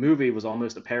 and then the movie was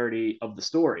almost a parody of the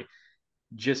story,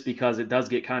 just because it does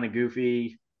get kind of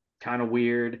goofy, kind of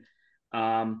weird.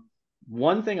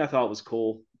 One thing I thought was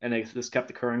cool, and this kept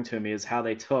occurring to me, is how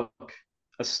they took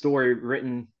a story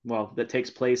written, that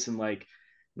takes place in like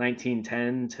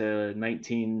 1910 to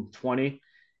 1920,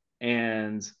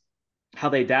 and how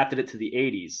they adapted it to the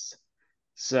 80s.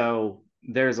 So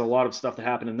there's a lot of stuff that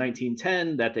happened in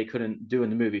 1910 that they couldn't do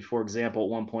in the movie. For example, at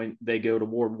one point they go to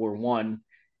World War I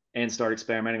and start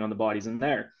experimenting on the bodies in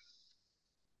there.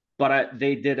 But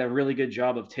they did a really good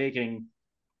job of taking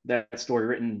that story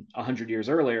written 100 years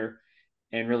earlier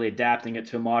and really adapting it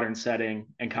to a modern setting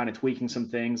and kind of tweaking some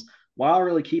things while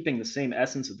really keeping the same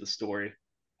essence of the story.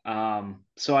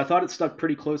 So I thought it stuck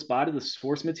pretty close by to the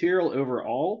source material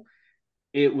overall.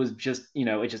 It was just,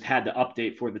 it just had to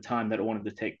update for the time that it wanted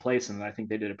to take place. And I think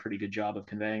they did a pretty good job of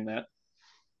conveying that.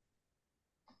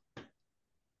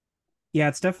 Yeah,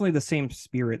 it's definitely the same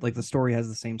spirit. Like the story has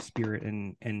the same spirit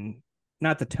and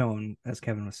not the tone, as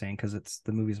Kevin was saying, because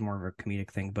the movie's more of a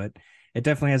comedic thing, but it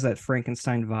definitely has that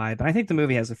Frankenstein vibe. And I think the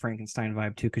movie has a Frankenstein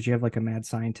vibe too, because you have like a mad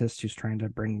scientist who's trying to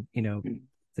bring,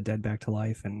 the dead back to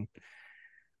life. And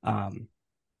I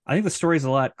think the story's a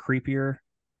lot creepier,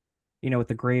 with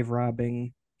the grave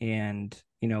robbing and,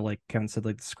 like Kevin said,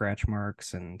 like the scratch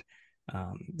marks, and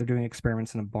they're doing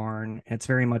experiments in a barn. And it's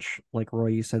very much like Roy,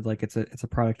 you said, like it's a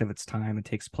product of its time. It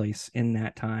takes place in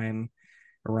that time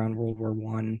around World War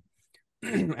I.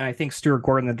 And I think Stuart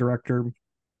Gordon, the director,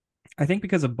 I think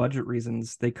because of budget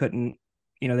reasons, they couldn't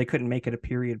make it a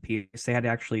period piece. They had to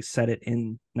actually set it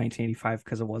in 1985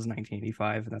 because it was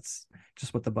 1985. And that's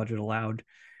just what the budget allowed.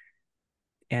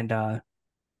 And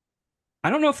I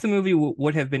don't know if the movie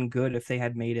would have been good if they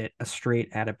had made it a straight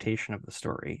adaptation of the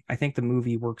story. I think the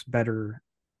movie works better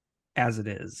as it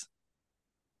is.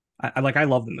 I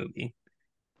love the movie.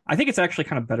 I think it's actually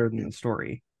kind of better than the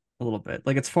story a little bit.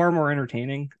 Like, it's far more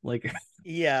entertaining. Like,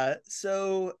 yeah.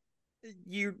 So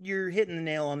you're hitting the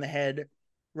nail on the head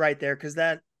right there, because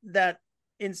that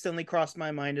instantly crossed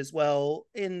my mind as well.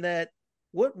 In that,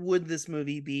 what would this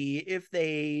movie be if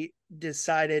they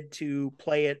decided to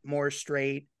play it more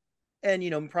straight,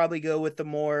 and probably go with the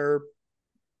more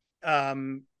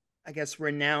I guess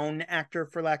renowned actor,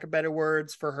 for lack of better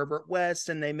words, for Herbert West,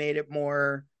 and they made it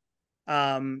more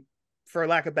for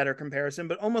lack of better comparison,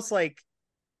 but almost like,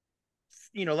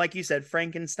 like you said,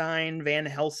 Frankenstein, Van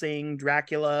Helsing,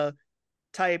 Dracula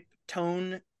type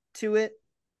tone to it.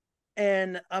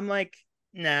 And I'm like,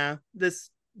 nah,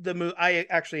 I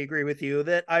actually agree with you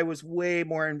that I was way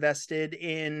more invested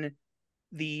in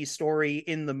the story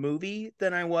in the movie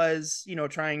than I was,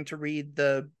 trying to read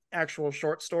the actual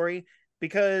short story,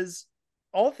 because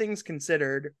all things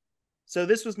considered, so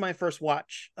this was my first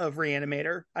watch of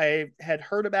Re-Animator. I had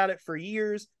heard about it for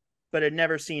years, but had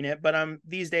never seen it. But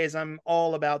these days I'm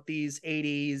all about these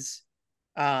 80s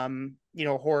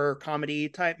horror comedy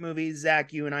type movies.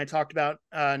 Zach, you and I talked about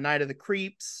Night of the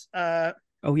Creeps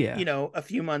oh yeah, a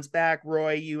few months back.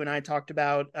 Roy, you and I talked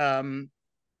about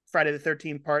Friday the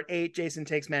 13th Part 8, Jason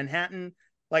Takes Manhattan.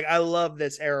 Like, I love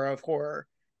this era of horror.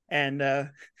 And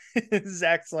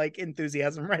Zach's like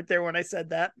enthusiasm right there when I said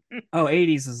that. Oh,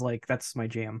 80s is like, that's my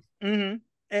jam. Mm-hmm.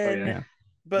 And yeah.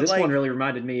 But this one really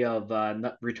reminded me of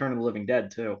Return of the Living Dead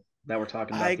too, that we're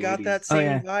talking about. I got 80s. that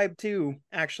same vibe too,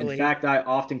 actually. In fact, I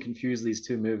often confuse these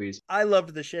two movies. I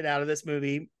loved the shit out of this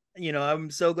movie. I'm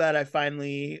so glad I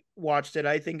finally watched it.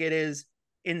 I think it is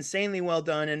insanely well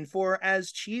done, and for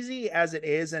as cheesy as it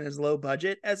is and as low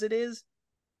budget as it is,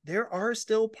 there are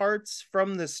still parts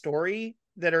from the story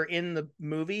that are in the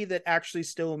movie that actually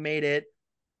still made it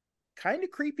kind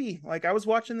of creepy. Like, I was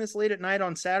watching this late at night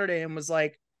on Saturday and was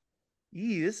like,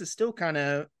 this is still kind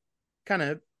of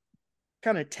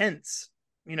tense,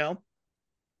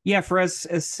 Yeah, for as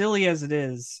silly as it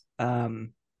is,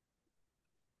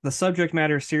 the subject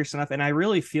matter is serious enough, and I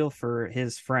really feel for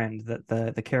his friend,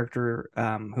 that the character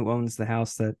who owns the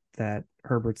house that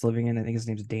Herbert's living in. I think his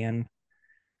name's Dan.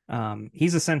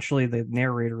 He's essentially the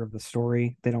narrator of the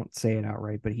story. They don't say it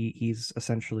outright, but he's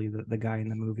essentially the guy in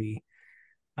the movie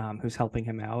who's helping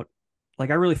him out. Like,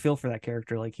 I really feel for that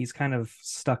character. Like, he's kind of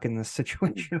stuck in this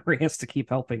situation where he has to keep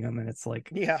helping him, and it's like,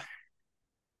 yeah,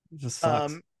 it just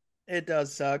sucks. It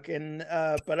does suck. And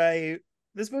but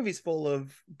this movie's full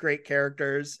of great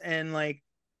characters, and like,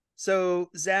 so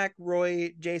Zach,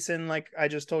 Roy, Jason, like I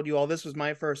just told you all, this was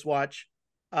my first watch.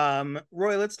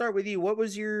 Roy, let's start with you. What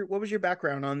was your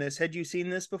background on this? Had you seen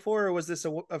this before, or was this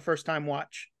a first time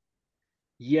watch?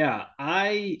 Yeah,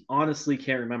 I honestly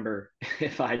can't remember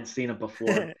if I'd seen it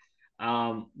before.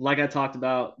 Like I talked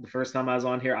about the first time I was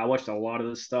on here, I watched a lot of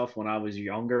this stuff when I was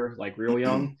younger, like real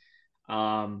young.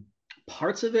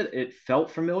 Parts of it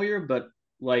felt familiar, but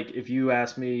like if you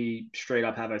ask me straight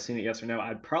up, have I seen it, yes or no,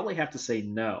 I'd probably have to say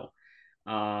no.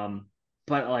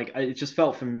 But like it just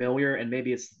felt familiar, and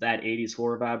maybe it's that 80s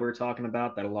horror vibe we are talking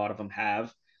about that a lot of them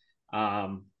have.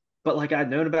 But like I'd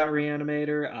known about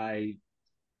Re-Animator, I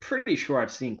pretty sure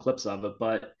I've seen clips of it,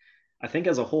 but I think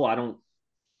as a whole,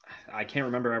 I can't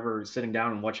remember ever sitting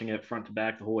down and watching it front to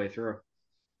back the whole way through.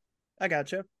 I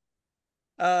gotcha.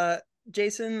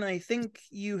 Jason, I think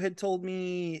you had told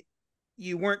me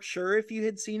you weren't sure if you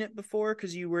had seen it before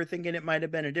because you were thinking it might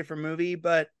have been a different movie,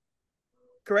 but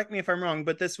correct me if I'm wrong,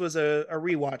 but this was a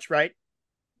rewatch, right?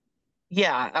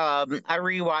 Yeah, I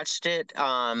rewatched it,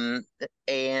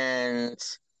 and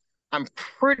I'm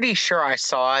pretty sure I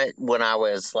saw it when I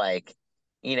was like,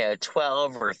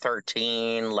 12 or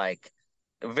 13, like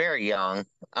very young.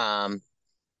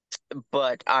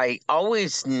 But I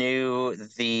always knew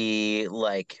the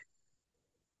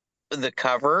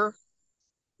cover,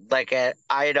 like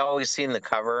I had always seen the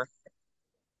cover,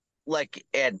 like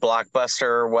at Blockbuster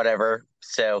or whatever.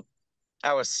 So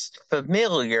I was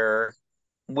familiar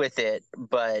with it,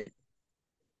 but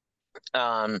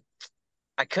um,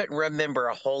 I couldn't remember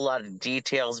a whole lot of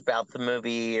details about the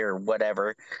movie or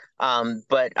whatever.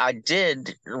 But I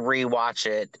did rewatch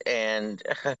it, and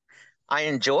I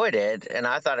enjoyed it, and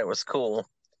I thought it was cool.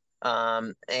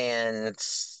 And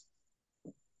it's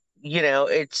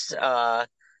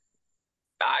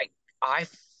I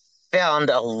found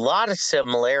a lot of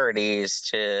similarities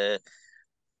to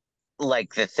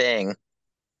like The Thing,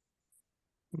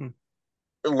 Hmm.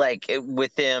 like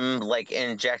with them like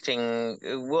injecting,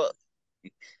 well,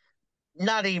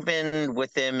 not even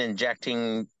with them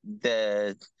injecting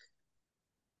the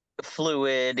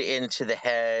fluid into the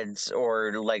heads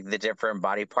or like the different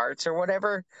body parts or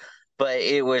whatever, but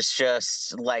it was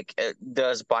just like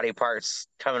those body parts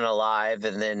coming alive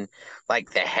and then like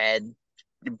the head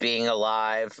being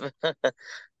alive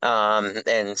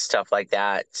and stuff like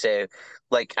that. So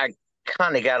like I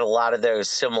kind of got a lot of those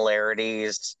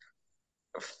similarities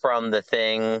from the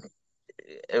thing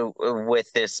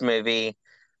with this movie.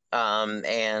 And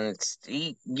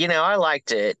I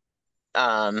liked it.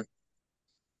 um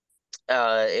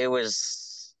it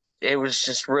was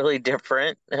just really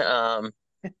different. And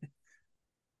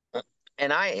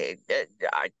I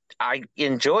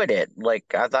enjoyed it. Like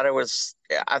I thought it was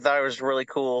really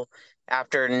cool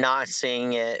after not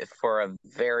seeing it for a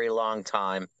very long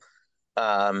time.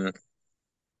 um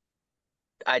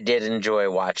I did enjoy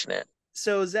watching it.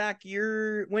 So Zach,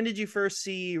 when did you first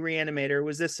see Re-Animator?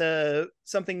 Was this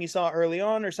something you saw early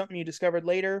on or something you discovered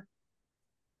later?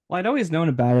 Well, I'd always known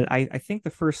about it. I think the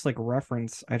first like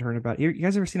reference I'd heard about, you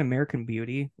guys ever seen American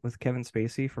Beauty with Kevin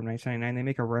Spacey from 1999? They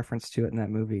make a reference to it in that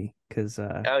movie because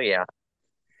Oh yeah.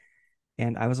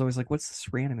 and I was always like, what's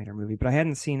this Re-Animator movie? But I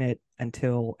hadn't seen it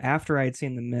until after I had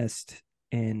seen The Mist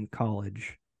in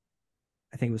college.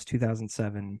 I think it was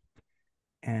 2007.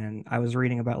 And I was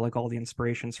reading about like all the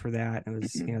inspirations for that. It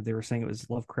was, they were saying it was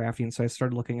Lovecraftian. So I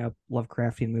started looking up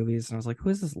Lovecraftian movies and I was like, who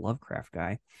is this Lovecraft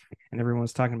guy? And everyone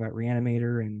was talking about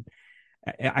Re-Animator. And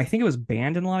I think it was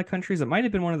banned in a lot of countries. It might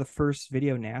have been one of the first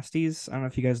video nasties. I don't know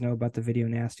if you guys know about the video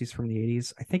nasties from the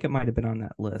 80s. I think it might have been on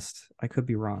that list. I could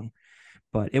be wrong.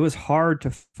 But it was hard to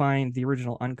find the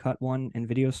original uncut one in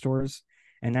video stores.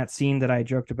 And that scene that I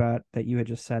joked about that you had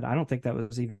just said, I don't think that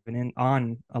was even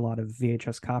on a lot of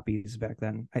VHS copies back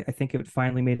then. I think it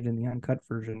finally made it in the uncut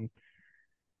version,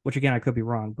 which again, I could be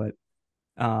wrong, but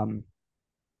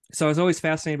so I was always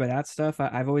fascinated by that stuff.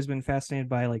 I've always been fascinated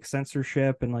by like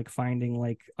censorship and like finding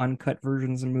like uncut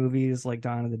versions of movies like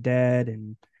Dawn of the Dead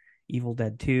and Evil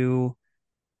Dead 2.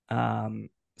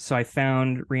 So I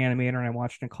found Re-Animator and I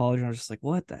watched it in college and I was just like,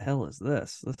 what the hell is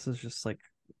this? This is just like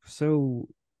so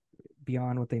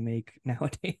beyond what they make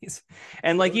nowadays.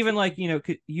 And like even like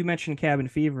you mentioned Cabin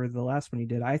Fever, the last one you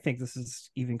did. I think this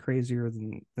is even crazier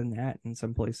than that in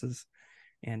some places.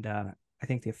 And I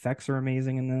think the effects are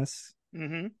amazing in this.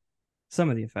 Mm-hmm. Some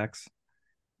of the effects,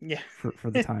 yeah, for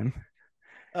the time.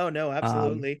 Oh no,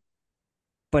 absolutely.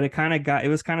 But it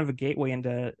was kind of a gateway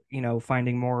into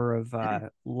finding more of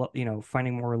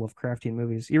finding more Lovecraftian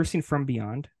movies. You ever seen From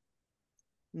Beyond?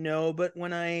 No, but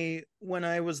when I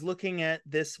was looking at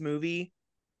this movie,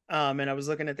 and I was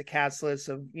looking at the cast list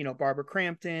of Barbara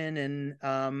Crampton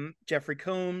and Jeffrey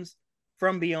Combs,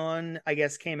 From Beyond, I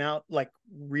guess, came out like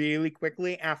really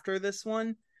quickly after this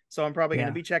one. So I'm probably going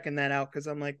to be checking that out because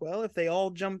I'm like, well, if they all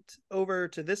jumped over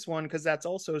to this one, because that's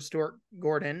also Stuart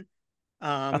Gordon.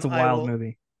 That's a wild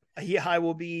movie. Yeah, I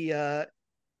will be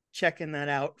checking that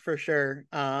out for sure.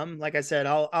 Like I said,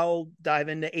 I'll dive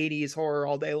into 80s horror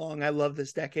all day long. I love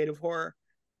this decade of horror.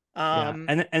 And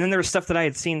then there was stuff that I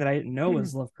had seen that I didn't know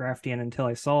was Lovecraftian until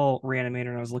I saw Re-Animator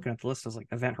and I was looking at the list. I was like,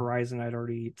 Event Horizon I'd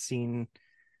already seen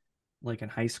like in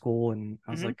high school, and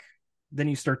I was like, then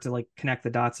you start to like connect the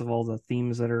dots of all the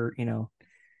themes that are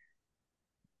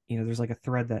there's like a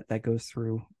thread that goes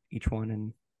through each one.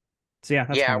 And so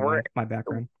that's kind of my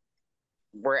background.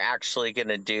 We're actually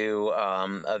gonna do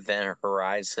Event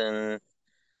Horizon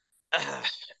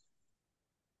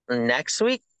next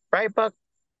week, right, Buck?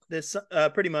 This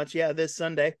pretty much, yeah, this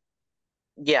Sunday.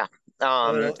 Yeah.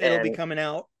 So it'll be coming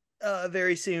out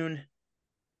very soon.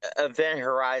 Event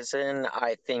Horizon,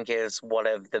 I think, is one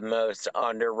of the most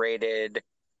underrated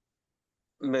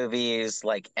movies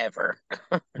like ever.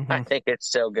 I think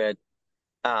it's so good.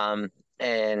 And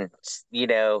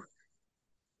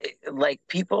like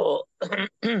people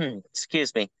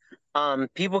excuse me,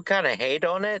 people kind of hate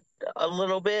on it a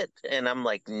little bit, and I'm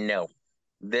like, no,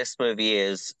 this movie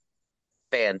is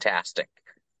fantastic.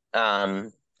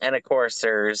 And of course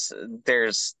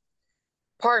there's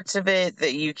parts of it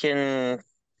that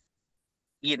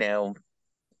you know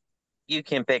you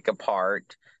can pick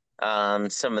apart.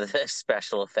 Some of the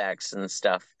special effects and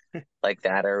stuff like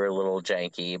that are a little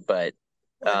janky, but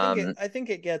well, I think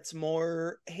it gets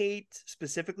more hate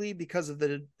specifically because of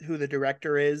who the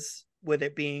director is, with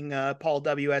it being Paul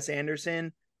W.S.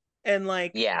 Anderson. And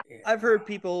like, I've heard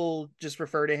people just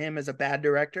refer to him as a bad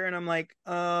director, and I'm like,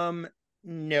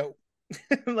 no.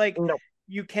 Like, no.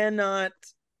 You cannot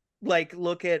like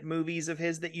look at movies of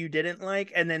his that you didn't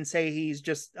like and then say he's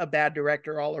just a bad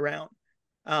director all around.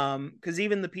 Because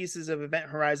even the pieces of Event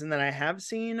Horizon that I have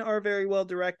seen are very well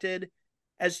directed.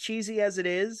 as cheesy as it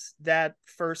is, that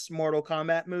first Mortal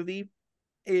Kombat movie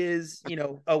is, you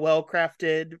know, a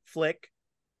well-crafted flick.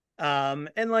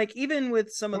 And like, even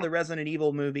with some of the Resident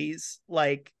Evil movies,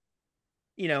 like,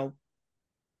 you know,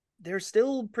 they're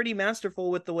still pretty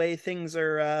masterful with the way things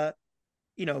are,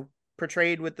 you know,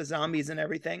 portrayed with the zombies and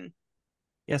everything.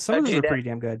 Yeah, some of those are pretty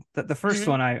damn good. The first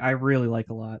one I really like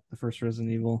a lot. The first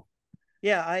Resident Evil.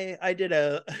 Yeah, I did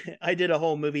a I did a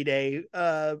whole movie day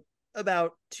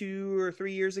about 2 or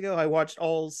 3 years ago. I watched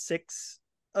all 6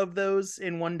 of those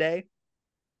in one day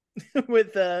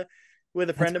with a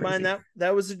friend of mine.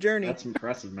 That was a journey. That's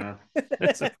impressive, man.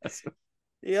 That's impressive.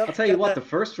 Yep. I'll tell you what, the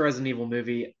first Resident Evil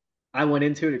movie, I went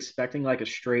into it expecting like a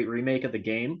straight remake of the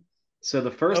game. So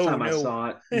the first time I saw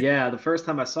it,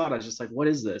 I was just like, what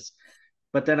is this?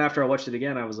 But then after I watched it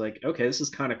again, I was like, okay, this is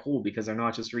kind of cool because they're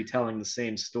not just retelling the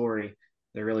same story.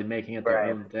 They're really making it their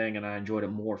own thing, and I enjoyed it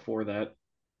more for that.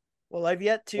 Well, I've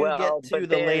yet to get to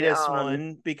the latest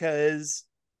one because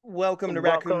Welcome to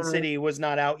Raccoon City was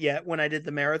not out yet when I did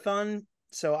the marathon.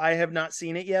 So I have not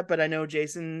seen it yet, but I know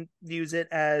Jason views it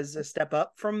as a step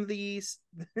up from the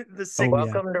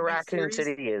Welcome to Raccoon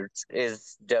City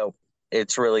is dope.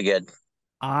 It's really good.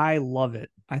 I love it.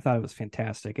 I thought it was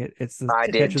fantastic. It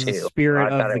catches the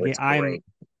spirit of the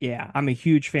game. I'm a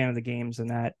huge fan of the games, and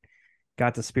that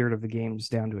got the spirit of the games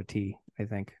down to a T, I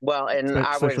think. Well, and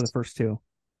especially the first 2.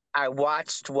 I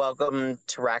watched Welcome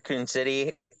to Raccoon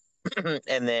City,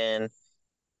 and then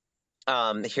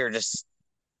here just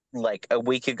like a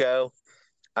week ago,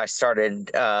 I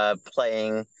started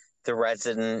playing the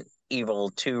Resident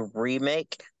Evil 2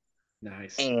 remake.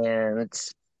 Nice. And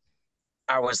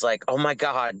I was like, oh my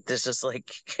God, this is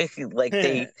like like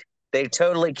they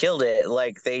totally killed it.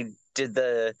 Like they did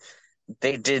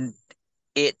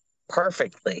it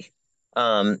perfectly.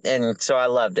 And so I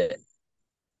loved it.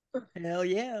 Hell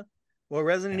yeah. Well,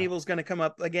 Resident Evil's going to come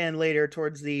up again later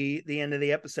towards the end of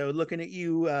the episode. Looking at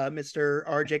you, Mr.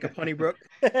 R. Jacob Honeybrook.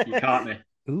 You caught me.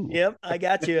 Ooh. Yep, I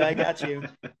got you.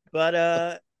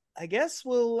 But I guess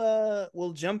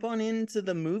we'll jump on into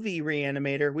the movie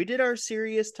Re-Animator. We did our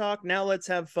serious talk. Now let's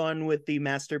have fun with the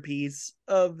masterpiece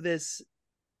of this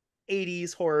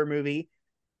 80s horror movie.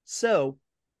 So,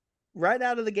 right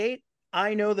out of the gate,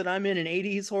 I know that I'm in an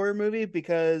 80s horror movie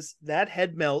because that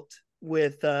head melt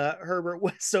with Herbert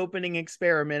West's opening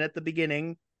experiment at the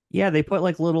beginning. Yeah, they put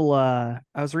like little I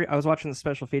was watching the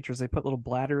special features. They put little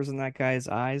bladders in that guy's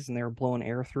eyes and they were blowing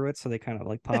air through it, so they kind of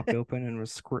like popped open and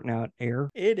was squirting out air.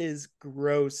 It is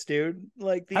gross, dude.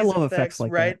 Like these I love effects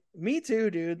like right? That. Me too,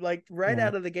 dude. Like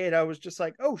out of the gate, I was just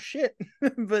like, oh shit.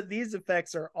 But these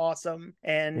effects are awesome.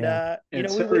 And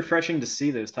it's so refreshing to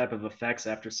see those type of effects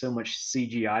after so much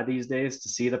CGI these days, to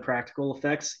see the practical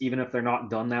effects, even if they're not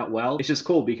done that well. It's just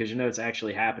cool because you know it's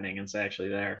actually happening and it's actually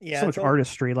there. Yeah, so much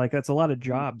artistry. Like that's a lot of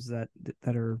jobs that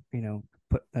are, you know,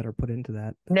 put into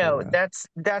that. No,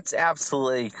 that's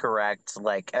absolutely correct.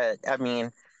 Like I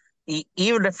mean,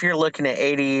 even if you're looking at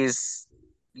 80s,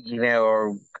 you know,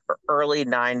 or early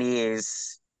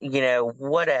 90s, you know,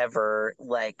 whatever,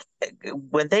 like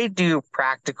when they do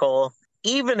practical,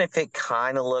 even if it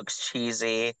kind of looks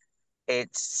cheesy,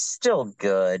 it's still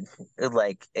good.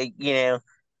 Like, you know,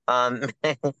 and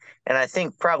I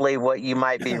think probably what you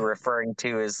might be referring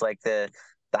to is like the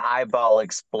eyeball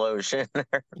explosion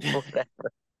or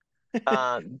whatever.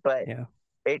 But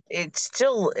it's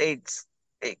still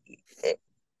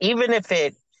even if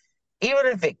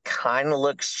it kind of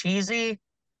looks cheesy,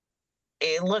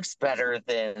 it looks better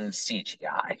than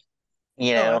CGI.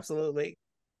 You know, absolutely.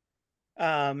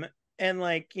 And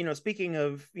like, you know, speaking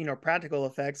of, you know, practical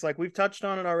effects, like we've touched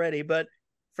on it already, but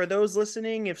for those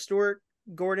listening, if Stuart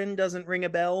Gordon doesn't ring a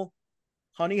bell,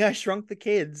 Honey, I Shrunk the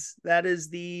Kids. That is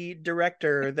the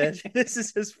director. That this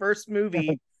is his first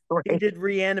movie. He did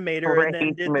Re-Animator and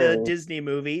then did the Disney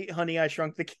movie Honey, I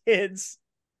Shrunk the Kids.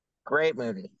 Great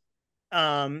movie.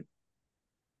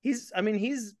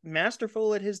 He's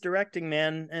masterful at his directing,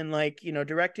 man, and like, you know,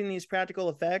 directing these practical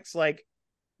effects. Like,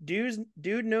 dude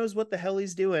knows what the hell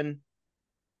he's doing.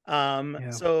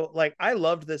 So like, I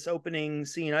loved this opening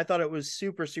scene. I thought it was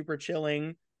super, super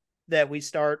chilling that we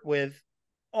start with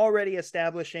already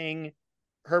establishing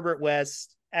Herbert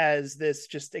West as this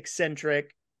just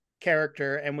eccentric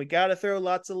character, and we got to throw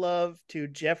lots of love to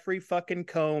Jeffrey fucking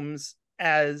Combs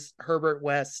as Herbert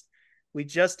West. We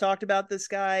just talked about this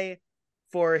guy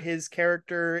for his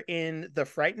character in The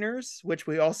Frighteners, which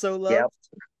we also loved.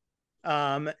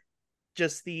 Yep.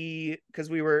 Just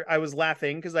because I was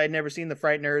laughing because I had never seen The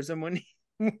Frighteners, and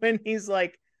when he's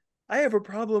like, I have a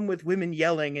problem with women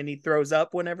yelling, and he throws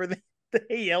up whenever they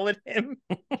yell at him.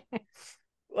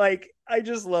 Like, I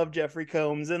just love Jeffrey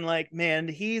Combs, and like, man,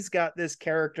 he's got this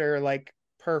character like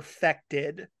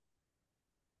perfected.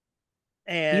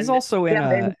 And he's also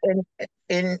in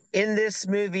in this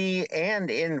movie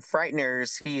and in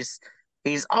Frighteners,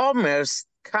 he's almost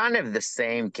kind of the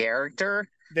same character.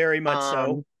 Very much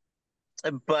so.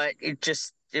 But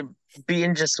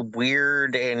being just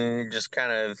weird and just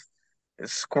kind of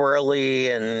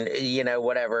squirrely and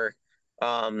whatever.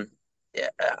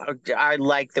 I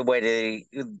like the way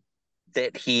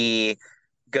that he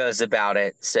goes about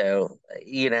it. So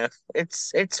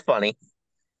it's funny.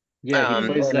 Yeah, he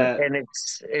plays that, and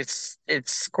it's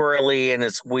squirrely and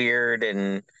it's weird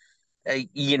and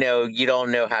you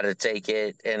don't know how to take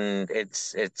it, and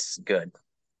it's good.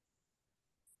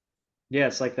 Yeah,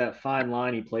 it's like that fine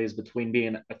line he plays between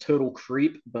being a total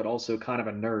creep, but also kind of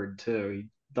a nerd too. He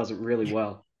does it really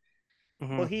well.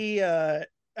 Well, he, I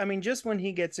mean, just when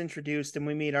he gets introduced and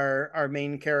we meet our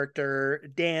main character,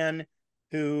 Dan,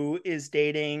 who is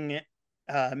dating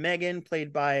Megan,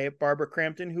 played by Barbara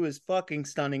Crampton, who is fucking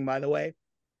stunning, by the way.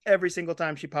 Every single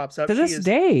time she pops up, to this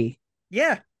day.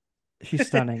 Yeah. She's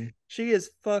stunning. She is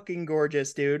fucking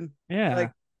gorgeous, dude.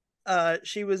 Yeah. Like,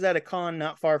 she was at a con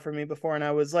not far from me before, and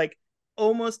I was like,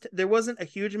 almost, there wasn't a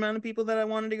huge amount of people that I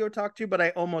wanted to go talk to, but I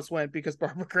almost went because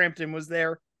Barbara Crampton was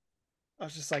there. I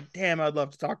was just like, damn, I'd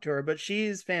love to talk to her, but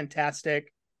she's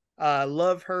fantastic.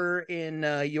 Love her in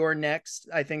You're Next.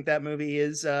 I think that movie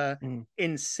is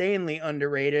insanely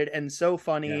underrated and so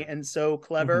funny and so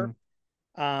clever.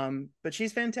 But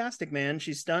she's fantastic, man.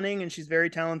 She's stunning and she's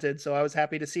very talented. So I was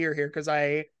happy to see her here because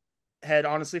I had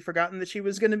honestly forgotten that she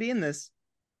was going to be in this.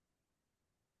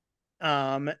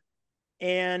 And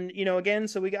again,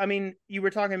 so I mean, you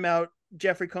were talking about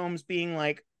Jeffrey Combs being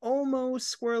like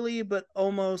almost squirrely, but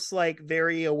almost like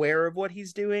very aware of what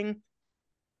he's doing.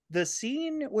 The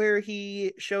scene where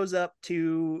he shows up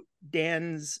to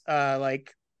Dan's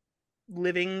like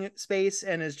living space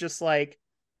and is just like,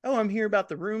 oh, I'm here about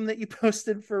the room that you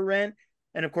posted for rent.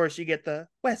 And of course you get the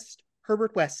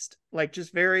Herbert West, like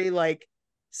just very like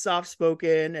soft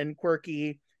spoken and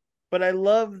quirky. But I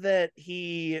love that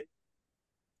he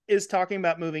is talking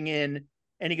about moving in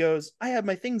and he goes, I have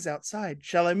my things outside.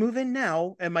 Shall I move in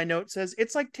now? And my note says,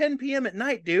 it's like 10 p.m. at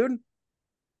night, dude.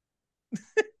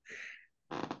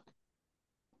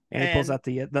 And he pulls out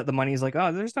the money. He's like,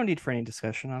 oh, there's no need for any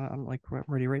discussion. I'm like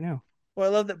ready right now. Well,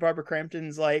 I love that Barbara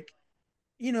Crampton's like,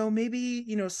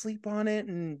 maybe, sleep on it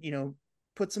and,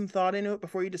 put some thought into it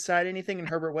before you decide anything. And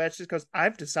Herbert West just goes,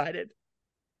 I've decided.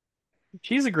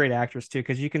 She's a great actress too,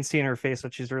 because you can see in her face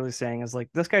what she's really saying is like,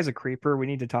 this guy's a creeper. We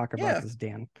need to talk about this,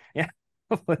 Dan. Yeah.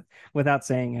 Without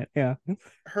saying it. Yeah.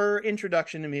 Her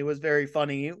introduction to me was very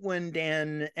funny when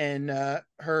Dan and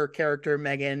her character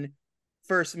Megan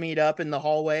first meet up in the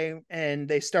hallway and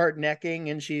they start necking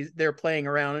and they're playing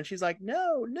around and she's like,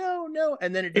 no,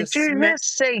 and then it just did you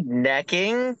just say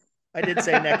necking? I did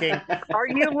say necking. Are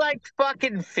you like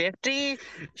fucking 50?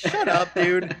 Shut up,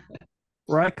 dude.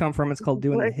 Where I come from, it's called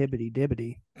doing the hibbity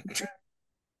dibbity.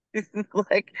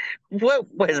 Like, what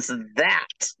was that?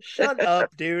 Shut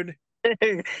up, dude.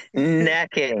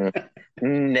 Necking.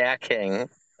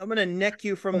 I'm gonna neck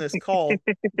you from this call,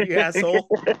 you asshole.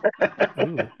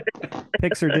 Ooh.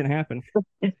 Pixar didn't happen.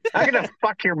 I'm gonna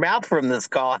fuck your mouth from this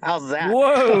call. How's that?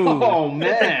 Whoa! Oh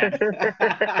man.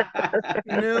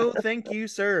 No, thank you,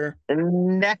 sir.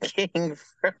 Necking.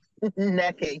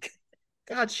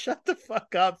 God, shut the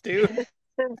fuck up, dude.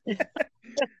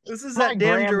 This is My that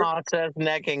damn grandma says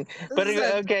necking. But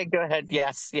okay, go ahead.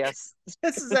 Yes.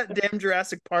 This is that damn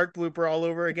Jurassic Park blooper all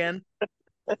over again.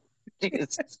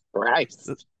 Jesus Christ.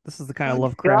 This is the kind of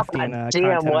Lovecraftian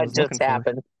content what I was just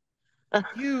happened?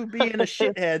 You being a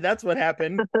shithead, that's what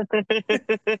happened.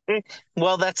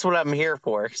 Well, that's what I'm here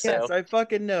for. So. Yes, I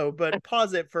fucking know, but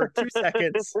pause it for 2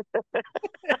 seconds.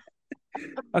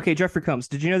 Okay, Jeffrey Combs,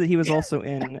 did you know that he was also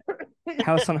in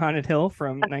House on Haunted Hill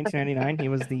from 1999? He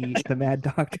was the Mad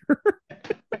Doctor.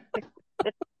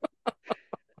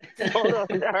 Hold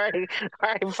on. All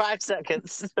right, 5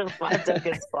 seconds. 5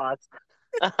 seconds pause.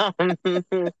 Have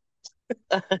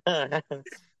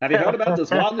you heard about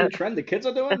this wild new trend the kids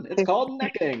are doing? It's called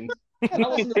necking. And I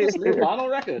listen to this new vinyl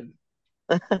record.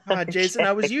 Jason,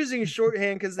 I was using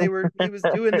shorthand because he was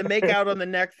doing the make out on the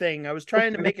neck thing. I was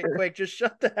trying to make it quick. Just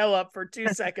shut the hell up for 2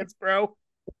 seconds, bro.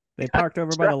 They parked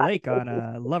over by the lake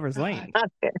on Lover's Lane.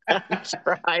 I'm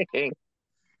trying.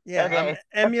 Yeah, okay. I'm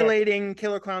emulating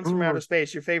Killer Clowns from Outer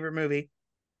Space, your favorite movie.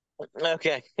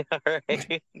 Okay, all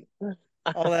right.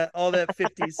 all that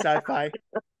 50s sci-fi.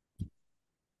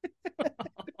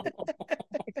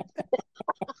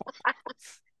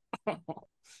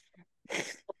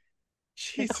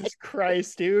 Jesus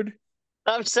Christ, dude.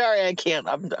 I'm sorry, I can't.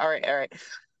 I'm all right. All right.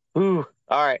 Ooh.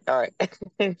 All right. All right.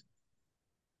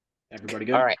 Everybody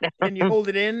good? All right. Can you hold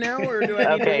it in now, or do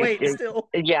I need to wait still?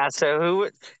 Yeah. So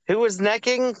who was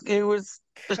necking? Who was?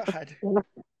 God.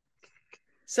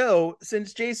 So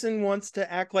since Jason wants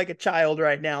to act like a child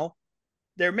right now,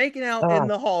 they're making out in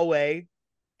the hallway,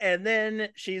 and then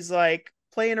she's like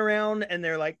playing around, and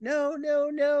they're like, no, no,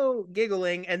 no,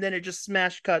 giggling, and then it just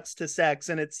smash cuts to sex,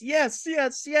 and it's yes,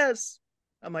 yes, yes.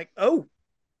 I'm like, oh,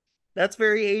 that's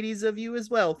very 80s of you as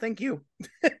well. Thank you.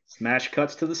 Smash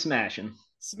cuts to the smashing.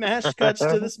 Smash cuts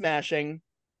to the smashing.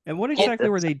 And what exactly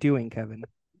were they doing, Kevin?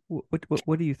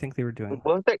 What do you think they were doing?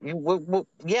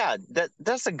 Yeah,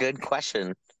 that's a good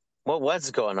question. What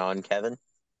was going on, Kevin?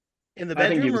 In the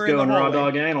bedroom, I think he was or in going the raw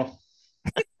hallway? dog anal.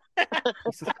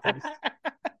 Jesus Christ.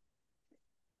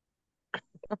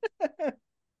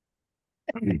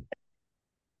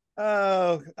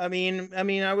 Oh, I mean,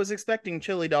 I was expecting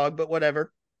chili dog, but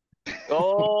whatever.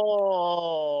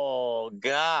 Oh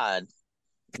God!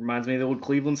 Reminds me of the old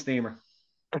Cleveland steamer.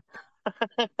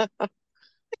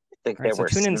 Think All right, so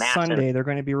tune in smashing. Sunday. They're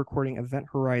going to be recording Event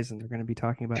Horizon. They're going to be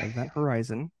talking about Event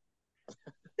Horizon.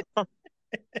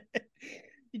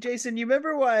 Jason, you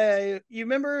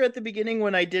remember at the beginning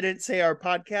when I didn't say our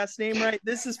podcast name right?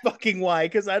 This is fucking why,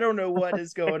 because I don't know what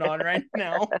is going on right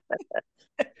now.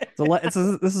 This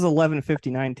is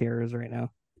 11:59 Terrors right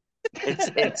now.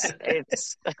 It's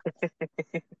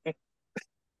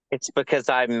it's because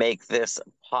I make this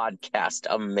podcast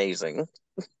amazing.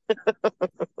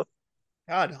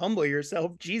 God, humble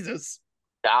yourself, Jesus.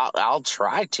 I'll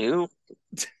try to.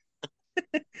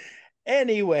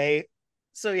 Anyway,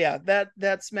 so yeah,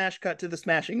 that smash cut to the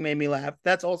smashing made me laugh.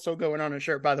 That's also going on a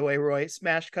shirt, by the way, Roy.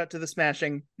 Smash cut to the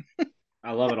smashing.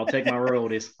 I love it. I'll take my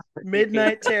royalties.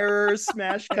 Midnight Terror,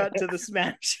 smash cut to the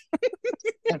smash.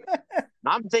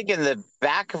 I'm thinking the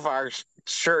back of our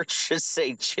shirt should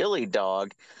say chili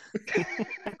dog.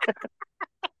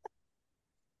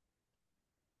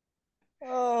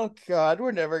 Oh God,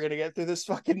 we're never gonna get through this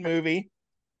fucking movie.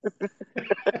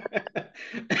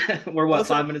 We're what,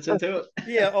 5 minutes into it?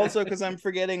 Yeah, also because I'm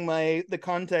forgetting the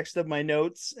context of my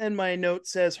notes, and my note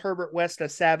says Herbert West a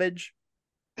savage.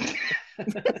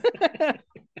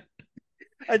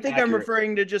 I think I'm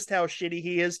referring to just how shitty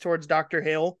he is towards Dr.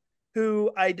 Hill,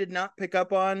 who I did not pick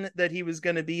up on that he was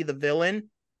going to be the villain.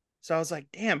 So I was like,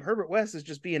 damn, Herbert West is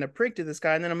just being a prick to this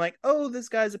guy. And then I'm like, oh, this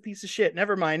guy's a piece of shit.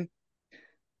 Never mind.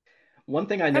 One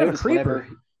thing I noticed whenever...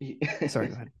 Sorry,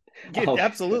 go ahead. Dude,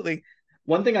 absolutely.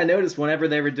 One thing I noticed whenever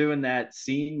they were doing that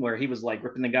scene where he was like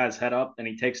ripping the guy's head up and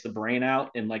he takes the brain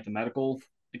out in like the medical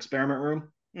experiment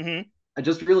room, I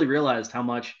just really realized how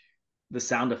much the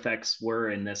sound effects were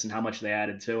in this and how much they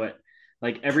added to it.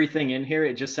 Like everything in here,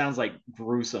 it just sounds like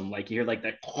gruesome. Like you hear like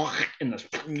that in this.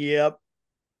 Yep.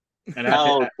 And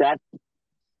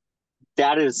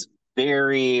that is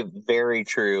very, very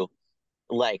true.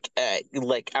 Like I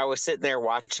was sitting there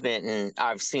watching it, and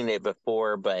I've seen it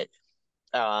before, but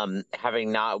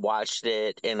having not watched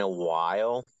it in a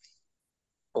while,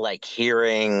 like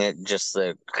hearing just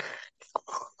the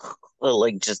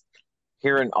like just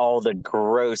hearing all the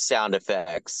gross sound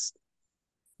effects.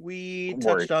 We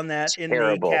touched on that in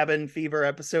the Cabin Fever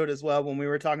episode as well when we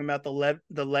were talking about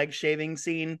the leg shaving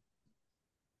scene.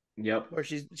 Yep. Where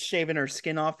she's shaving her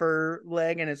skin off her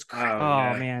leg, and it's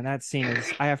man, that scene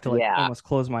is, I have to almost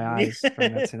close my eyes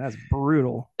from that scene. That's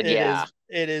brutal. It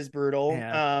is brutal.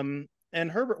 Yeah. And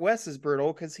Herbert West is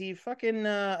brutal because he fucking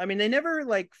I mean, they never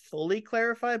like fully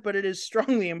clarify, but it is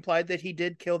strongly implied that he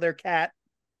did kill their cat.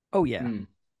 Oh yeah.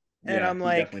 And I'm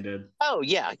like, definitely did. Oh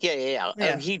yeah.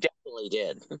 He definitely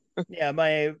did. Yeah,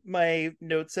 my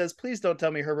note says, please don't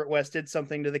tell me Herbert West did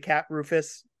something to the cat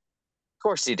Rufus. Of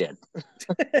course he did.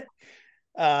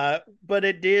 But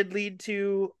it did lead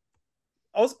to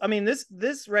also, I mean,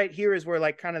 this right here is where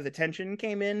like kind of the tension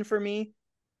came in for me,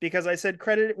 because I said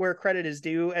credit where credit is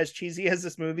due. As cheesy as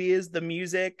this movie is, the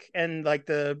music and like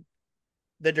the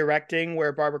directing,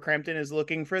 where Barbara Crampton is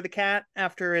looking for the cat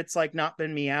after it's like not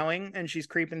been meowing, and she's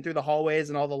creeping through the hallways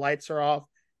and all the lights are off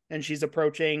and she's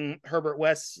approaching Herbert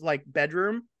West's like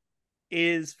bedroom,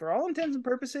 is for all intents and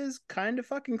purposes kind of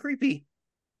fucking creepy.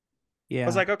 Yeah. I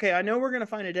was like, okay, I know we're going to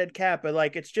find a dead cat, but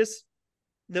like, it's just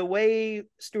the way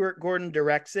Stuart Gordon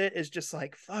directs it is just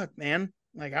like, fuck, man.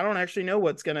 Like, I don't actually know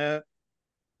what's going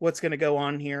to go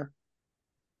on here.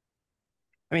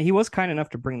 I mean, he was kind enough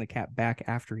to bring the cat back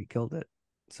after he killed it.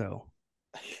 So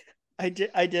I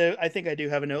think I do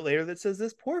have a note later that says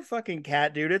this poor fucking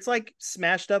cat, dude. It's like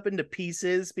smashed up into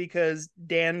pieces because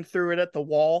Dan threw it at the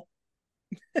wall.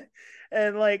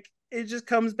 And like, it just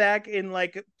comes back in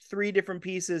like 3 different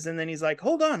pieces, and then he's like,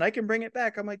 hold on, I can bring it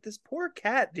back. I'm like, this poor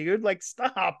cat, dude, like,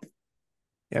 stop.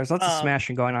 Yeah, there's lots of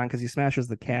smashing going on because he smashes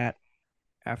the cat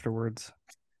afterwards.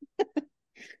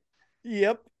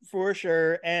 Yep, for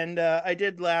sure. And I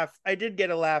did get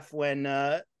a laugh when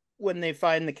they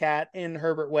find the cat in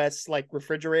Herbert West's like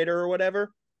refrigerator or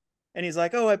whatever, and he's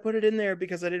like, oh, I put it in there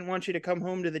because I didn't want you to come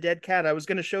home to the dead cat. I was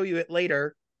going to show you it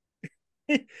later.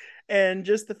 And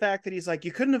just the fact that he's like,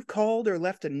 you couldn't have called or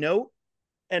left a note.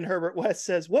 And Herbert West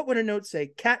says, what would a note say?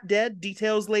 Cat dead,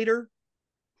 details later.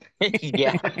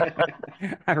 Yeah.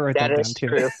 I wrote that down too.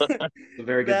 True. A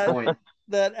very good point.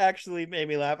 That actually made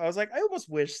me laugh. I was like, I almost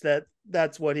wish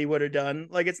that's what he would have done.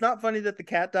 Like, it's not funny that the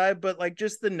cat died, but like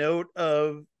just the note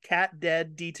of cat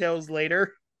dead, details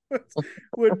later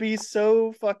would be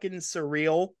so fucking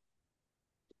surreal.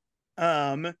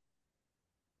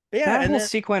 Yeah, that whole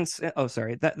sequence. Oh,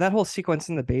 sorry. That whole sequence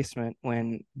in the basement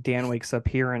when Dan wakes up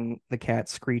hearing the cat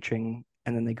screeching,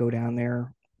 and then they go down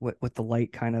there with the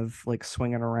light kind of like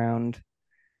swinging around.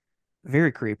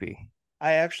 Very creepy.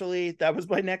 That was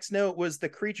my next note, was the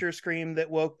creature scream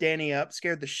that woke Danny up,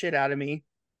 scared the shit out of me.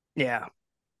 Yeah.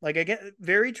 Like, I get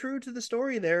very true to the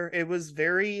story there. It was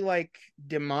very like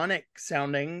demonic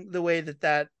sounding, the way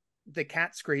that the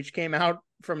cat screech came out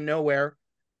from nowhere.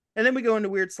 And then we go into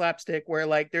weird slapstick where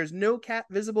like there's no cat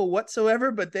visible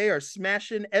whatsoever, but they are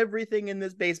smashing everything in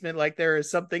this basement like there is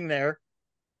something there.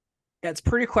 Yeah, it's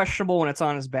pretty questionable when it's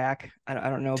on his back. I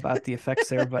don't know about the effects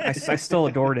there, but I still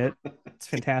adored it. It's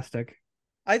fantastic.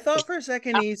 I thought for a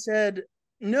second he said,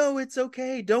 no, it's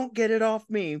okay, don't get it off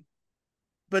me.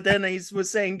 But then he was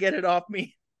saying, get it off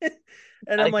me.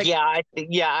 And I'm like, I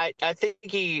think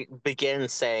he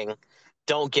begins saying,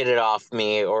 don't get it off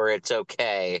me or it's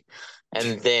okay.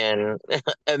 And then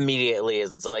immediately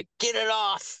it's like, get it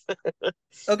off.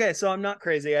 Okay, so I'm not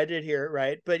crazy. I did hear it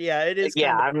right. But yeah, it is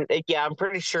I'm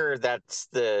pretty sure that's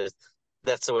the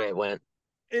way it went.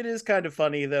 It is kind of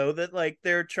funny though that like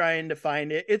they're trying to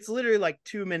find it. It's literally like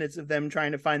 2 minutes of them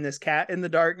trying to find this cat in the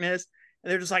darkness,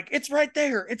 and they're just like, it's right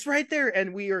there,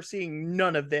 and we are seeing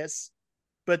none of this.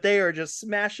 But they are just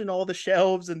smashing all the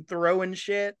shelves and throwing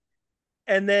shit.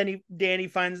 And then Danny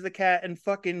finds the cat and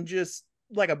fucking just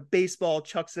like a baseball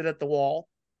chucks it at the wall.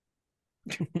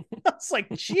 I was like,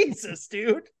 Jesus,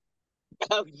 dude.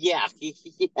 Oh yeah.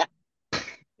 Yeah.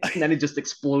 And then it just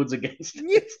explodes against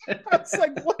it. I was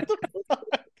like, what the fuck?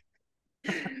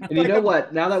 And you know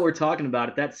what? Now that we're talking about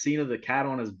it, that scene of the cat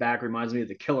on his back reminds me of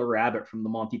the killer rabbit from the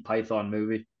Monty Python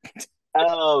movie.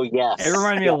 Oh yes. It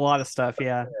reminded me of a lot of stuff.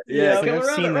 Yeah. Yeah. Like I've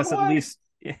seen this at least.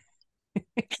 Yeah.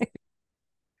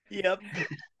 Yep.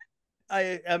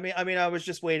 I mean, I was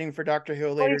just waiting for Dr.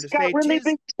 Hill later to say, really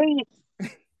big teeth.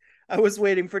 I was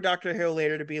waiting for Dr. Hill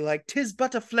later to be like, 'tis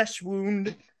but a flesh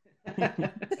wound.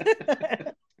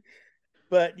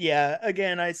 But yeah,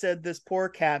 again, I said this poor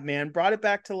cat, man, brought it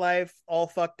back to life, all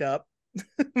fucked up.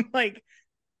 Like,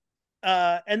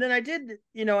 and then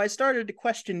I started to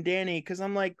question Danny because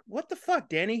I'm like, what the fuck,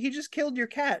 Danny? He just killed your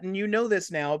cat, and you know this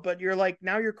now, but you're like,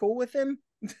 now you're cool with him?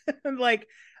 Like,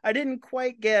 I didn't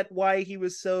quite get why he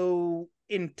was so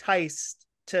enticed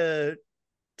to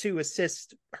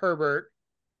assist Herbert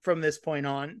from this point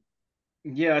on.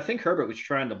 Yeah, I think Herbert was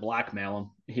trying to blackmail him.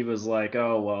 He was like,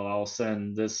 oh, well, I'll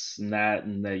send this and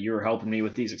that you're helping me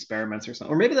with these experiments or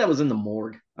something. Or maybe that was in the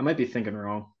morgue. I might be thinking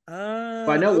wrong. But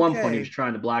I know at one point he was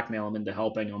trying to blackmail him into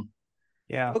helping him.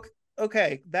 Yeah.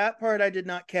 Okay. That part I did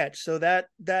not catch. So that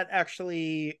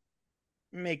actually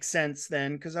makes sense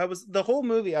then, because the whole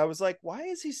movie I was like, why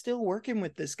is he still working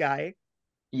with this guy?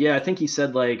 Yeah, I think he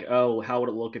said like, oh, how would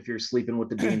it look if you're sleeping with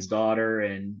the dean's daughter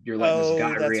and you're letting this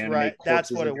guy reanimate right. corpses? That's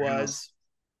what it was. House.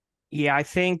 Yeah, I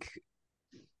think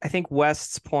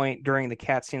West's point during the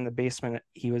cat scene in the basement,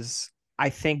 I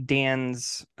think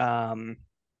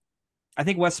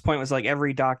West's point was like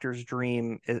every doctor's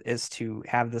dream is to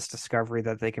have this discovery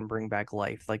that they can bring back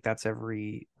life. Like that's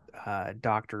every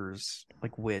doctor's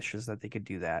like wish, is that they could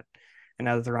do that. And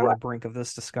now that they're on the brink of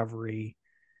this discovery,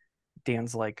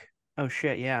 Dan's like, oh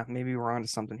shit, yeah, maybe we're onto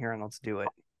something here and let's do it.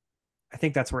 I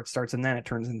think that's where it starts, and then it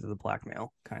turns into the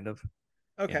blackmail kind of.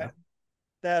 Okay.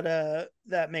 Yeah.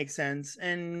 That makes sense.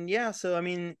 And yeah, so I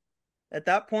mean, at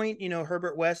that point,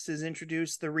 Herbert West has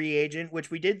introduced the reagent,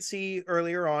 which we did see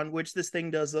earlier on, which this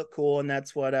thing does look cool, and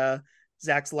that's what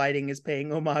Zach's lighting is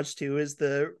paying homage to, is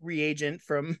the reagent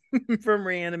from from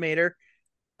Re-Animator.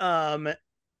 But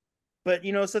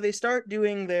so they start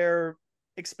doing their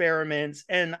experiments,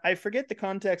 and I forget the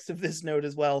context of this note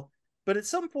as well, but at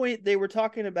some point they were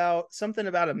talking about something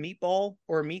about a meatball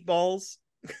or meatballs.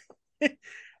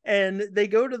 And they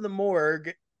go to the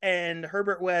morgue, and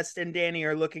Herbert West and Danny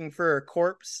are looking for a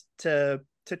corpse to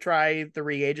try the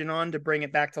reagent on to bring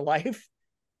it back to life.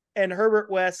 And Herbert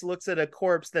West looks at a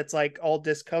corpse that's like all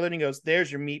discolored and he goes,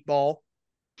 "There's your meatball."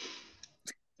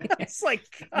 It's like,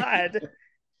 God.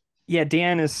 Yeah,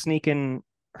 Dan is sneaking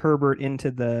Herbert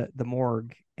into the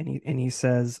morgue, and he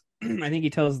says, I think he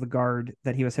tells the guard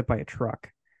that he was hit by a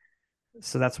truck,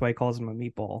 so that's why he calls him a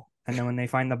meatball. And then when they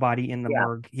find the body in the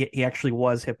morgue, he actually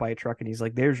was hit by a truck, and he's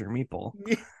like, "There's your meatball."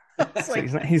 So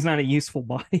like... he's not a useful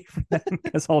body for them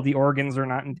because all the organs are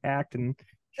not intact and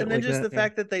then like just the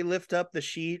fact that they lift up the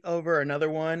sheet over another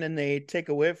one and they take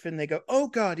a whiff and they go, "Oh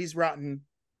God, he's rotten,"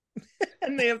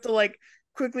 and they have to like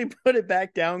quickly put it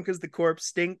back down because the corpse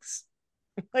stinks.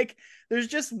 Like, there's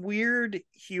just weird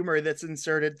humor that's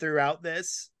inserted throughout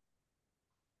this.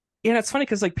 Yeah, it's funny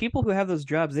because like people who have those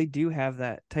jobs, they do have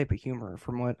that type of humor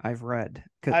from what I've read.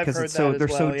 Because they're so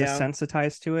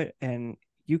desensitized to it, and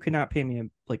you could not pay me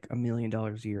like $1 million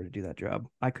a year to do that job.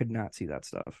 I could not see that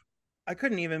stuff. I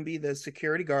couldn't even be the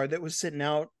security guard that was sitting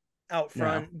out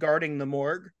front guarding the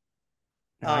morgue.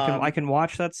 No, I can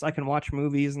watch I can watch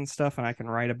movies and stuff, and I can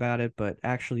write about it, but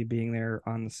actually being there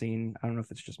on the scene, I don't know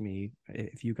if it's just me,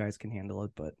 if you guys can handle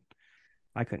it, but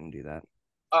I couldn't do that.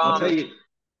 I'll tell you.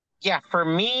 Yeah, for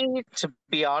me, to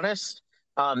be honest,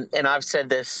 and I've said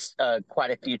this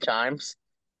quite a few times,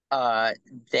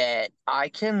 that I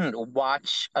can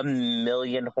watch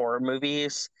 1,000,000 horror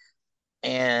movies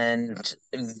and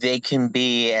they can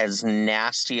be as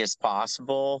nasty as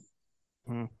possible.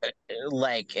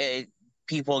 Like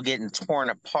people getting torn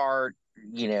apart,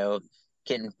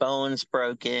 getting bones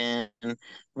broken,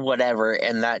 whatever.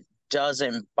 And that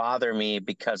doesn't bother me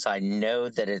because I know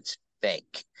that it's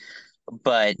fake.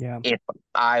 But if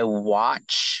I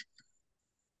watch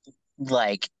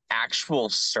like actual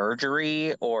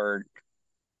surgery or,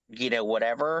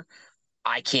 whatever,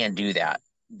 I can't do that.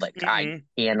 Like, I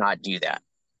cannot do that.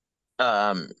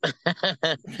 And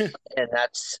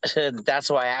that's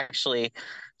why actually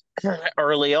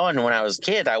early on when I was a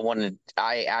kid,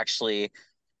 I actually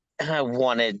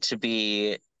wanted to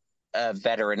be a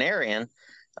veterinarian.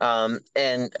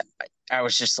 And I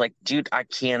was just like, dude, I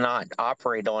cannot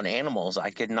operate on animals.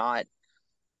 I could not,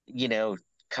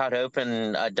 cut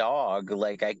open a dog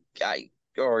like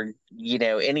or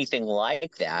anything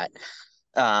like that.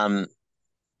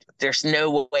 There's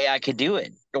no way I could do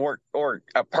it, or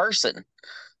a person.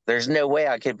 There's no way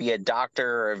I could be a doctor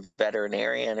or a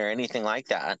veterinarian or anything like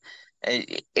that.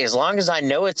 As long as I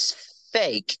know it's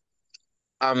fake,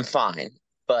 I'm fine.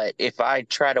 But if I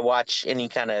try to watch any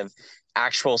kind of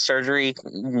actual surgery,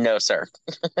 no, sir.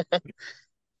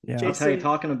 Yeah, I'll tell you,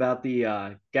 talking about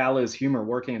the gallows humor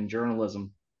working in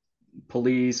journalism,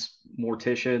 police,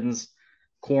 morticians,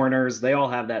 coroners, they all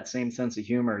have that same sense of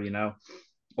humor, A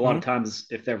lot of times,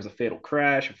 if there was a fatal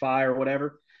crash, a fire, or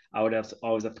whatever, I would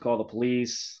always have to call the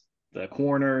police, the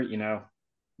coroner.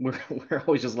 We're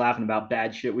always just laughing about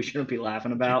bad shit we shouldn't be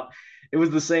laughing about. It was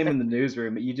the same in the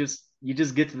newsroom. You just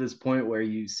get to this point where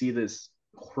you see this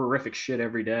horrific shit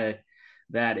every day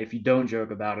that if you don't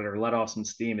joke about it or let off some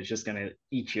steam, it's just gonna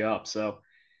eat you up. So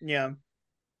yeah.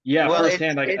 Well,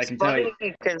 firsthand, I can tell you.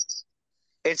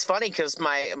 It's funny because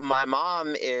my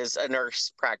mom is a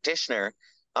nurse practitioner.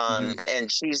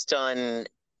 And she's done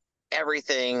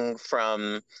everything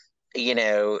from,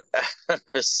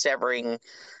 severing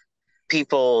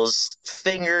people's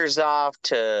fingers off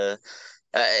to,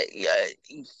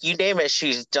 you name it,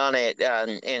 she's done it.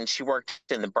 And she worked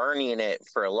in the burn unit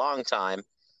for a long time,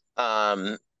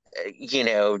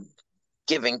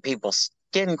 giving people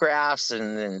skin grafts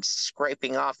and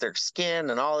scraping off their skin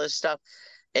and all this stuff.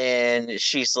 And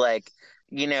she's like,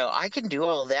 I can do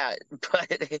all that,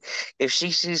 but if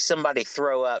she sees somebody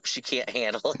throw up, she can't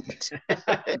handle it.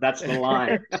 That's the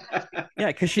line. Yeah,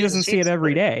 because she doesn't see it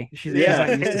every day. She's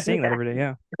not used to seeing that every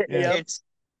day.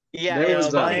 Yeah.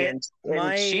 And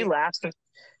she laughs.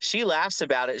 She laughs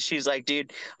about it. She's like,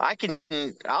 dude,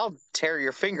 I'll tear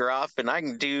your finger off and I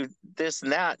can do this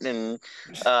and that and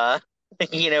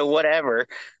whatever.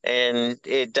 And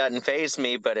it doesn't faze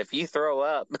me. But if you throw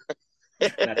up,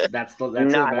 that's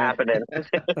not happening.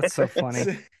 That's so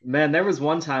funny. Man, there was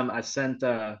one time I sent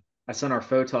our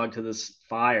photog to this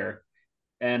fire,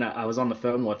 and I was on the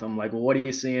phone with him, like, well, what are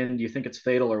you seeing? Do you think it's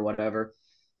fatal or whatever?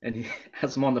 And he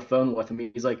has him on the phone with him.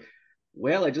 He's like,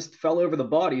 well, I just fell over the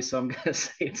body, so I'm gonna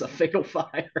say it's a fatal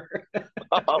fire.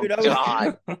 Oh,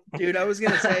 God. Dude, I was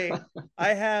gonna say,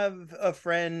 I have a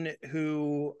friend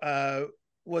who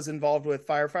was involved with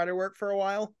firefighter work for a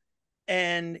while.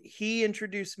 And he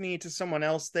introduced me to someone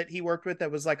else that he worked with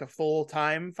that was like a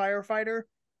full-time firefighter.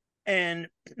 And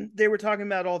they were talking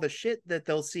about all the shit that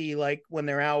they'll see like when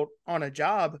they're out on a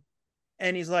job.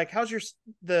 And he's like, how's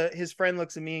his friend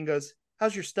looks at me and goes,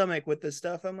 how's your stomach with this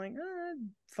stuff? I'm like,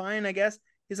 fine, I guess.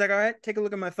 He's like, all right, take a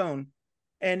look at my phone.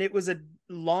 And it was a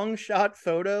long shot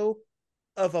photo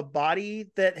of a body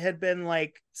that had been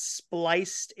like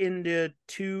spliced into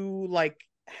two like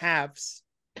halves,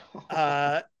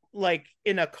 like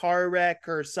in a car wreck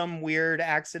or some weird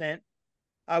accident.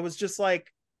 I was just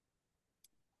like,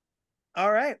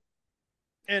 all right.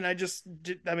 And I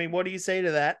mean, what do you say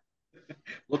to that?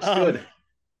 Looks good.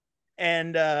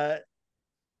 And I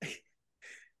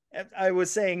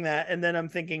was saying that, and then I'm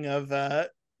thinking of a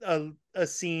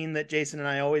scene that Jason and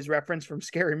I always reference from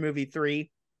Scary Movie 3,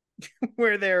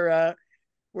 where they're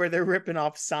ripping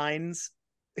off signs,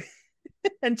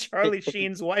 and Charlie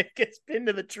Sheen's wife gets pinned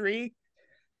to the tree,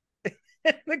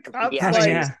 and the cop's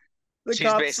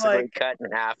she's basically cut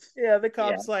in half. Yeah, the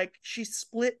cop's like, she's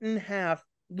split in half.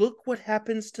 Look what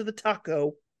happens to the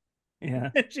taco. Yeah,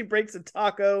 and she breaks a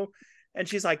taco. And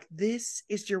she's like, this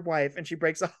is your wife. And she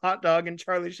breaks a hot dog. And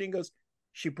Charlie Sheen goes,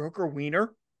 she broke her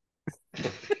wiener?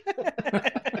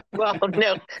 Well,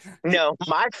 no.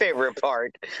 My favorite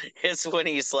part is when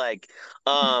he's like,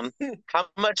 how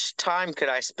much time could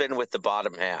I spend with the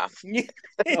bottom half? He's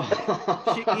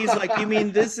like, you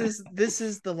mean this is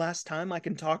the last time I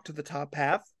can talk to the top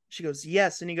half? She goes,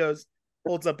 yes. And he goes,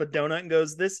 holds up a donut and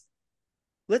goes,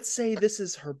 let's say this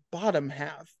is her bottom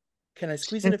half. Can I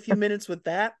squeeze in a few minutes with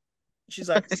that? She's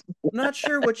like, I'm not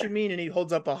sure what you mean. And he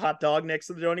holds up a hot dog next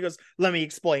to the door and he goes, let me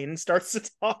explain, and starts to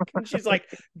talk. And she's like,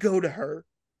 go to her.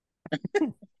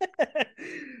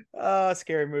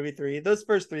 Scary Movie 3. Those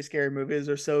first 3 Scary Movies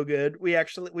are so good. We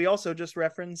also just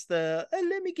referenced the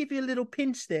let me give you a little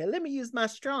pinch there. Let me use my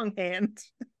strong hand.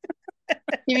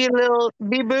 Give you a little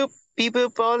beep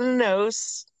boop on the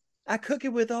nose. I cook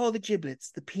it with all the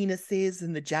giblets, the penises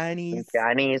and the ginies.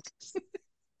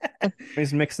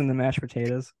 He's mixing the mashed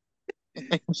potatoes.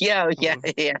 Yeah.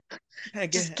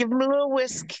 Just give them a little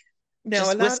whisk.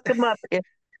 Whisk them up.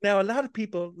 Now, a lot of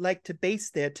people like to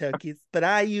baste their turkeys, but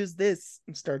I use this,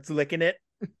 and starts licking it.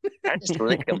 I just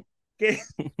lick them. Get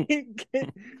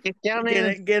down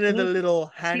there. Get in the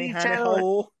little honey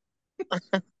hole.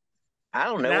 I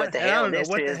don't know what the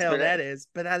hell that is,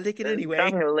 but I lick it anyway.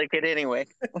 I'm going to lick it anyway.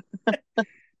 And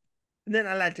then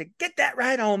I like to get that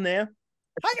right on there.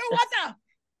 What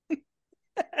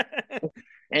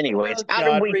Anyways, how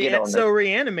did we get on this? So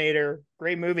Re-Animator,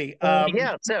 great movie.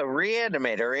 So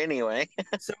Re-Animator anyway.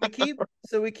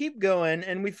 so we keep going,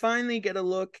 and we finally get a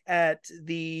look at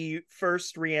the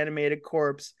first reanimated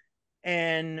corpse.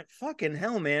 And fucking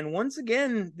hell, man, once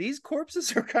again, these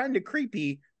corpses are kind of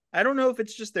creepy. I don't know if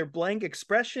it's just their blank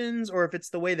expressions or if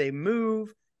it's the way they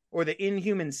move or the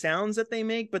inhuman sounds that they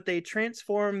make, but they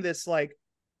transform this like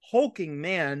hulking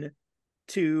man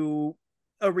to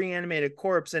a reanimated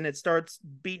corpse, and it starts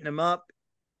beating him up,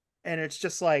 and it's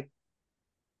just like,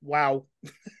 wow.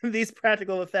 These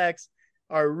practical effects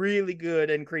are really good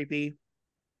and creepy.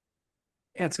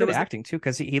 Yeah, it's good acting too,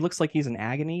 because he looks like he's in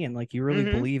agony, and like you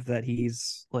really believe that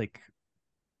he's like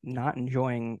not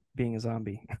enjoying being a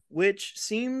zombie, which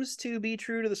seems to be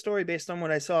true to the story based on what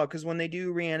I saw, because when they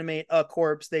do reanimate a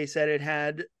corpse, they said it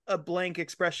had a blank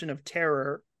expression of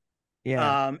terror.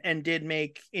 And did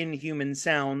make inhuman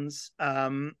sounds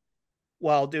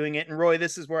while doing it. And Roy,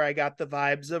 this is where I got the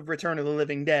vibes of Return of the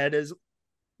Living Dead,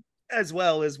 as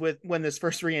well as with when this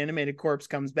first reanimated corpse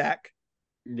comes back.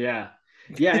 Yeah,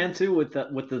 and too with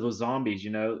the zombies,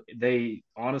 they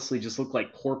honestly just look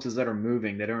like corpses that are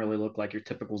moving. They don't really look like your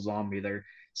typical zombie. Their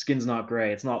skin's not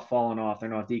gray, it's not falling off, they're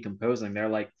not decomposing. They're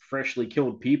like freshly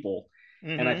killed people.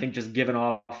 And I think just giving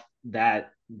off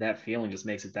that feeling just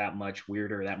makes it that much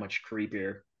weirder, that much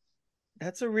creepier.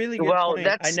 That's a really good point.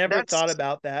 I never thought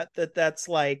about that. That's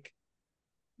like,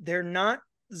 they're not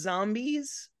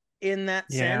zombies in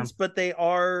that sense, but they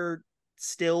are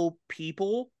still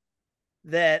people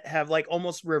that have like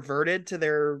almost reverted to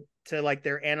their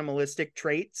animalistic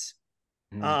traits.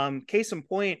 Case in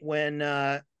point,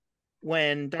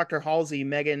 when Dr. Halsey,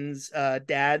 Megan's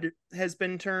dad, has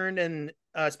been turned, and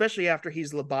especially after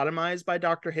he's lobotomized by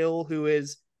Dr. Hill, who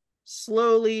is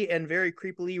slowly and very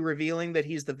creepily revealing that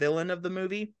he's the villain of the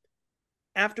movie.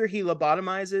 After he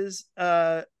lobotomizes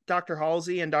Dr.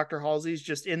 Halsey, and Dr. Halsey's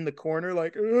just in the corner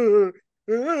like,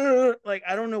 like,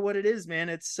 I don't know what it is, man.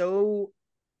 It's so...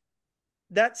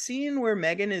 That scene where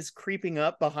Megan is creeping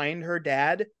up behind her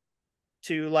dad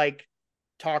to like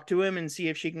talk to him and see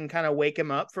if she can kind of wake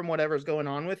him up from whatever's going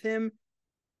on with him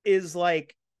is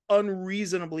like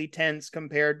unreasonably tense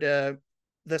compared to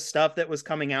the stuff that was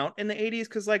coming out in the 80s,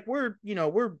 because like we're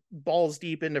balls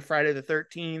deep into Friday the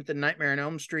 13th and Nightmare on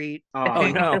Elm Street. Oh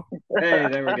no. Hey,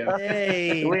 there we go.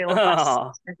 Hey, we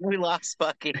lost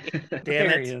Bucky. Damn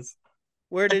There it. he is.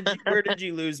 Where did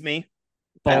you lose me?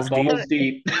 Balls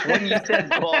deep. When you said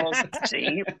balls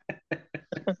deep.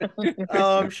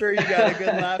 Oh, I'm sure you got a good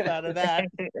laugh out of that.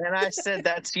 And I said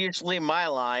that's usually my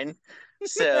line.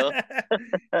 So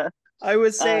I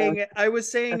was saying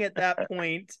at that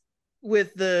point,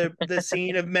 with the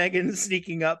scene of Megan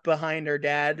sneaking up behind her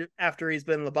dad after he's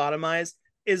been lobotomized,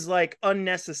 is like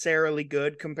unnecessarily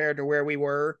good compared to where we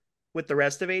were with the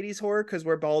rest of 80s horror, because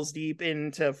we're balls deep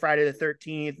into Friday the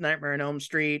 13th, Nightmare on Elm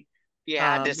Street. You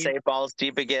had to say balls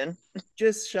deep again.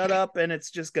 Just shut up and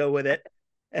it's just go with it.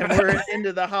 And we're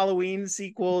into the Halloween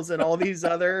sequels and all these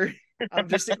other, I'm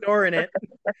just ignoring it.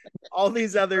 All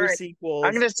these other sequels.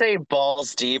 I'm going to say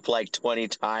balls deep like 20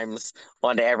 times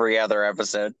on every other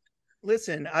episode.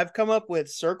 Listen, I've come up with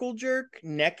circle jerk,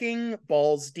 necking,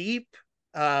 balls deep,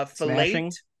 fillet.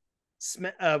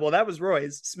 Well, that was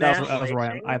Roy's. Smash. That was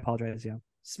Roy. I apologize. Yeah.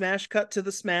 Smash cut to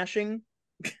the smashing.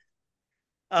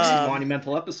 It's a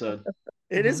monumental episode.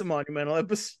 It is a monumental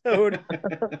episode.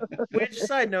 Which,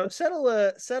 side note, settle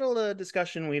a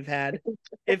discussion we've had.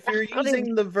 If you're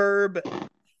using the verb,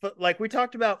 like we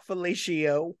talked about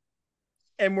fellatio,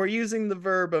 and we're using the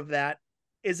verb of that,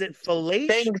 is it fellate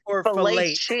or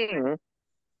fellate?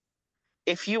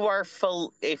 If you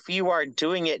are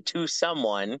doing it to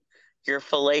someone, you're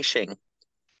fellating.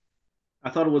 I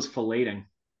thought it was fellating.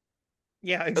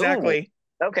 Yeah, exactly.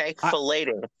 Ooh, okay,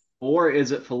 fellating. Or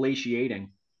is it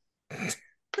fellatiating?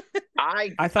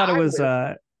 I thought it was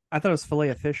fillet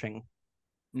of fishing.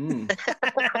 We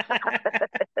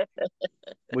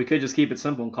could just keep it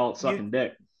simple and call it sucking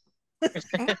dick.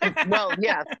 Well,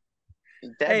 yeah.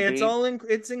 Hey,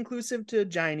 it's inclusive to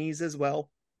Chinese as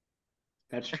well.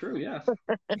 That's true, yeah.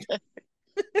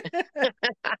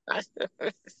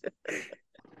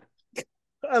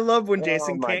 I love when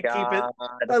Jason can't keep it.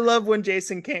 I love when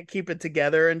Jason can't keep it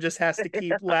together and just has to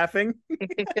keep laughing.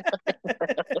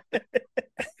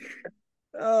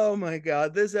 Oh my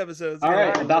god, this episode's all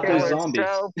right about those zombies.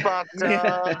 So fucked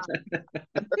up.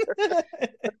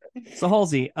 So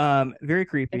Halsey, very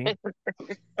creepy.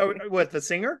 Oh, what, the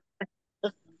singer?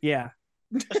 Yeah.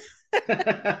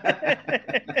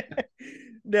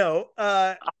 No.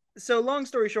 So long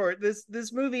story short,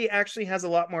 this movie actually has a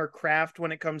lot more craft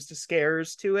when it comes to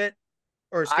scares to it.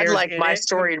 Or scares. I'd like my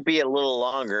story to be a little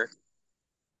longer.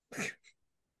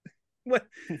 What?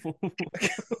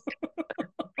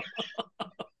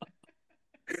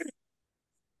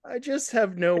 I just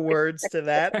have no words to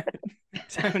that.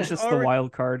 It's just the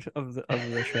wild card of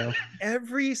the show.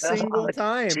 Every single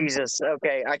time. Jesus.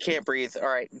 Okay, I can't breathe. All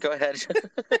right, go ahead.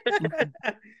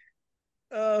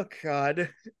 Oh God.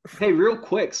 Hey, real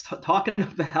quick, talking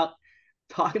about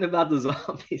the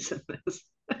zombies in this.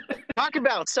 Talk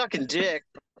about sucking dick.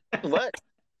 What?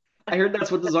 I heard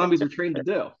that's what the zombies are trained to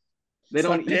do. They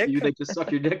don't eat you; they just suck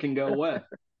your dick and go away.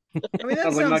 I mean, that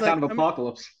sounds like my kind of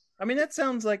apocalypse. I mean, that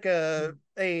sounds like a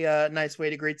nice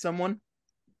way to greet someone.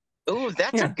 Ooh,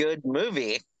 that's a good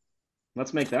movie.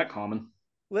 Let's make that common.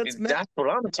 That's what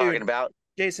I'm talking about.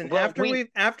 Jason, well,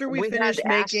 after we finish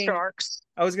making sharks.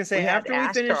 I was gonna say after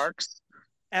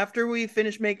we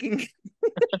finish making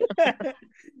we're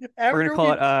gonna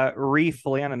call it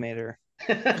Re-Animator.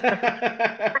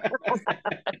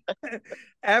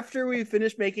 After we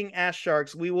finish making ass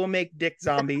sharks, we will make dick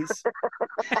zombies.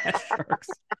 Ass sharks.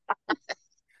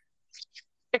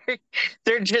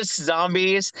 They're just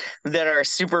zombies that are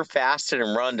super fast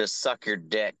and run to suck your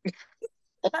dick.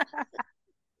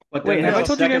 But then have I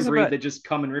told you guys breed that just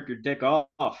come and rip your dick off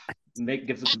and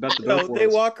gives us the best of both worlds. They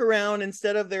walk around,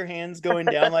 instead of their hands going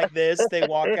down like this, they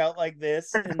walk out like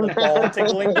this in the ball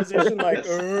tickling position, like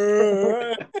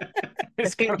they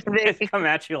come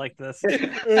at you like this.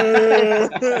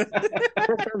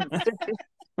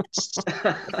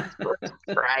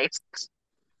 Christ.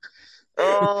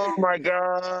 Oh my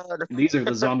god. These are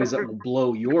the zombies that will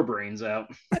blow your brains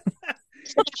out.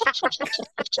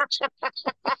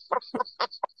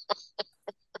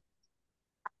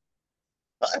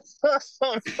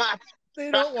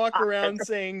 They don't walk around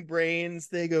saying brains,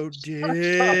 they go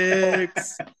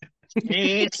dicks.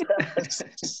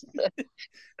 Jesus.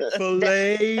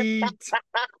 Fillet.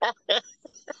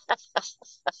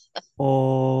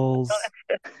 Balls.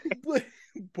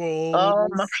 Balls. Oh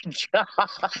my god.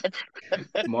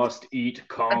 Must eat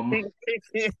cum.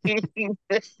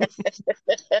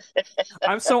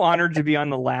 I'm so honored to be on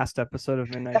the last episode of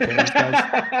Midnight Terrors, guys.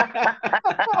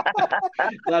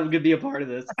 Glad we could be a part of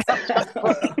this.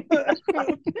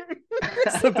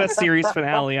 It's the best series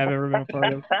finale I've ever been a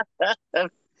part of.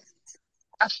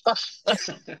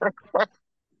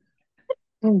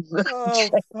 Oh,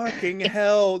 fucking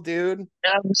hell, dude.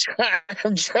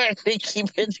 I'm trying to keep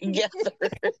it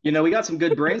together. We got some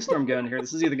good brainstorm going here.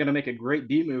 This is either going to make a great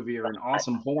B movie or an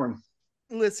awesome porn.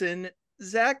 Listen,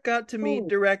 Zach got to meet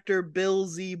director Bill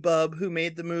Z. Bub, who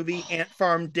made the movie Ant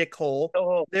Farm Dickhole.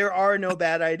 Oh. There are no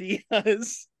bad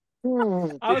ideas.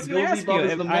 I was going to ask you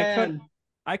if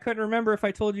I couldn't remember if I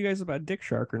told you guys about Dick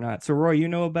Shark or not. So, Roy, you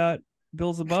know about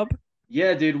Bill Z. Bub?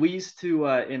 Yeah, dude. We used to,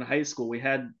 in high school, we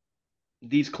had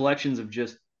these collections of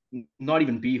just not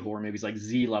even B horror movies, like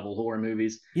Z level horror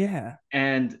movies. Yeah.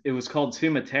 And it was called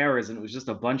Tomb of Terrors, and it was just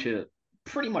a bunch of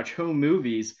pretty much home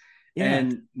movies. Yeah.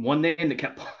 And one name that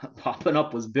kept popping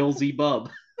up was Bill Z. Bub.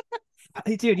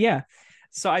 Dude, yeah.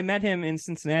 So I met him in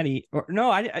Cincinnati. Or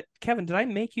no, Kevin, did I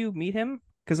make you meet him?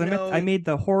 Because I made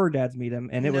the horror dads meet him,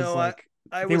 and it was like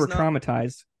they were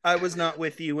traumatized. I was not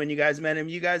with you when you guys met him.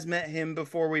 You guys met him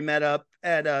before we met up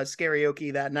at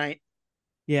Karaoke that night.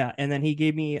 Yeah, and then he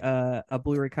gave me a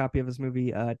Blu-ray copy of his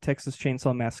movie Texas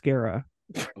Chainsaw Mascara.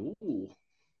 Ooh.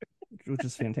 Which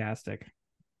is fantastic.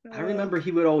 I remember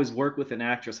he would always work with an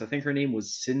actress. I think her name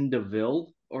was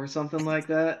Cindeville or something like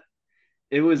that.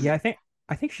 It was. Yeah,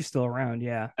 I think she's still around.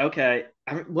 Yeah. Okay.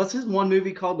 What's his one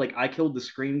movie called? Like I Killed the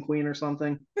Scream Queen or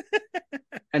something.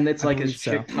 And it's like his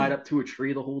chick tied up to a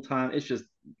tree the whole time. It's just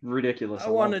ridiculous. I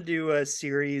want to do a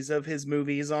series of his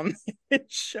movies on his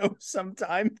show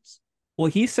sometimes. Well,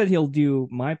 he said he'll do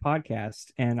my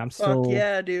podcast, and I'm still. Fuck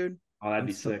yeah, dude. Oh, that'd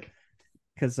be sick.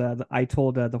 Because I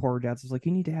told the horror dads, I was like,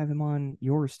 you need to have him on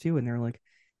yours too, and they're like,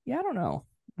 yeah, I don't know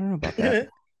about that.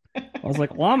 I was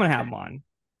like, well, I'm gonna have him on.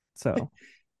 So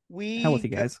hell with you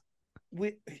guys.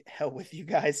 Hell with you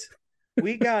guys.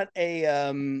 We got a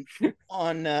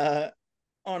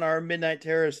on our Midnight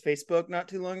Terrors Facebook not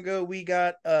too long ago. We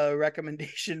got a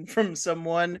recommendation from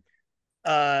someone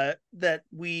that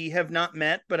we have not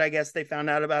met, but I guess they found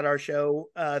out about our show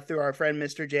through our friend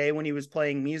Mr. J when he was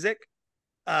playing music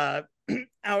out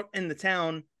in the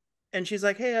town. And she's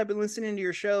like, hey, I've been listening to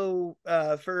your show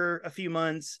for a few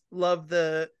months.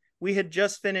 We had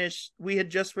just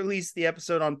released the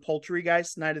episode on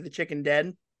Poultrygeist, Night of the Chicken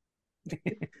Dead.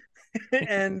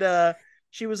 And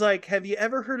she was like, have you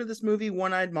ever heard of this movie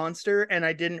One-Eyed Monster? And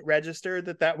I didn't register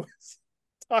that was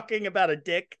talking about a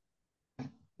dick.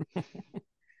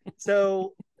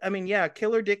 So, I mean, yeah,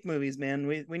 killer dick movies, man.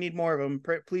 We need more of them.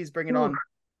 Please bring it on.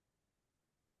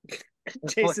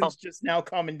 Jason's just now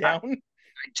calming down.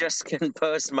 I just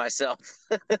composed myself.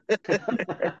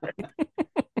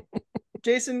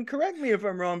 Jason, correct me if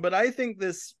I'm wrong, but I think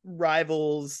this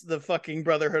rivals the fucking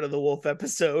Brotherhood of the Wolf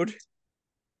episode.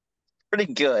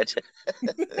 Pretty good.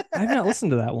 I've not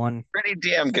listened to that one. Pretty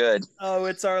damn good. Oh,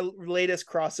 it's our latest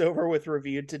crossover with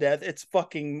Reviewed to Death. It's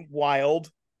fucking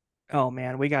wild. Oh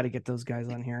man, we got to get those guys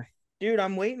on here. Dude,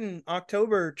 I'm waiting.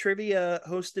 October trivia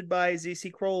hosted by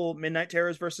ZC Krol, Midnight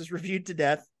Terrors versus Reviewed to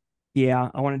Death. Yeah,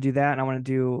 I want to do that,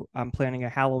 and I'm planning a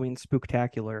Halloween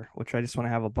spooktacular, which I just want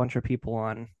to have a bunch of people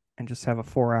on and just have a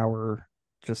 4-hour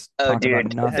talk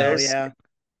about nothing.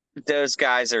 Those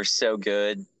guys are so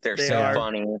good. They're so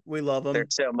funny. We love them. They're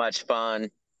so much fun.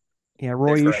 Yeah,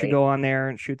 Roy, you should go on there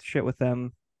and shoot the shit with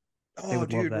them. Oh,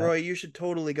 dude, Roy, you should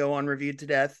totally go on Reviewed to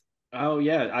Death. Oh,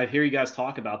 yeah. I hear you guys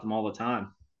talk about them all the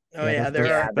time. Oh, yeah.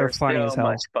 They're funny so as hell.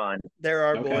 Much fun. They're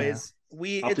our boys.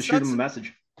 I'll have to shoot them a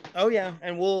message. Oh, yeah.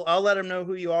 And I'll let them know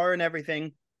who you are and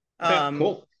everything.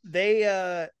 Cool.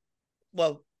 They,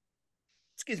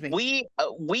 excuse me. We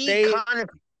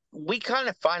kind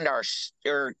of found our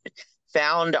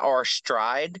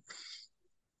stride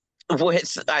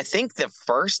with, I think, the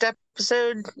first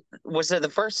episode. Was it the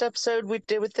first episode we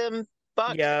did with them,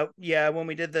 Buck? Yeah, when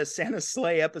we did the Santa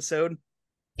Sleigh episode.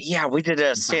 Yeah, we did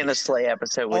a Santa Sleigh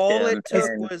episode with all them. It took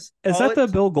was... Is that the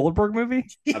Bill Goldberg movie?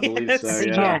 I believe so,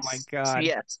 yeah. Oh my god.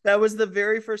 Yes. That was the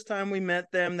very first time we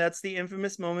met them. That's the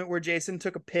infamous moment where Jason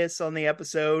took a piss on the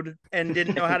episode and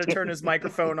didn't know how to turn his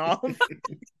microphone off.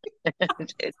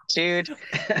 Dude,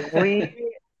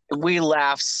 we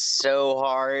laughed so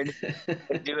hard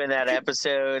doing that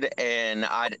episode, and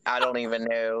I don't even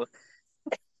know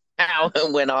how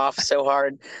it went off so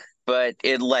hard, but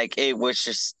it was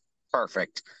just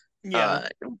perfect. Yeah.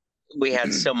 We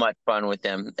had so much fun with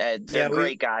them. They're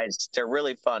great guys. They're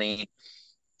really funny.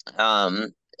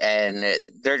 And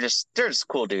they're just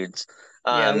cool dudes.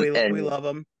 We love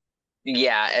them.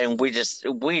 Yeah, and we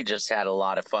just had a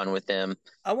lot of fun with them.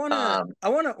 I want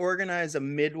to organize a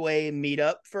midway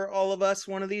meetup for all of us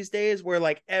one of these days where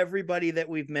like everybody that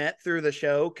we've met through the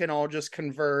show can all just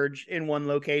converge in one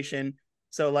location.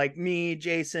 So like me,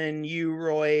 Jason, you,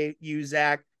 Roy, you,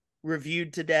 Zach,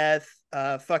 reviewed to death.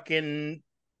 Fucking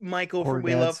Michael Horror from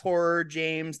We Dads. Love Horror,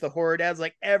 James, the Horror Dads.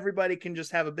 Like everybody can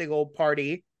just have a big old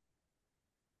party.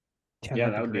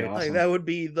 Yeah, that would be awesome. Like that would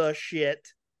be the shit.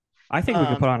 I think we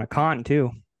could put on a con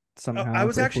too somehow. I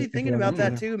was actually thinking about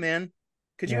that too, man.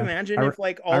 Could you imagine if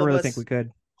like all of us think we could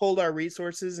hold our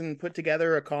resources and put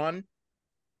together a con?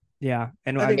 Yeah,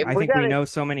 and I think we know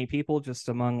so many people just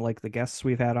among like the guests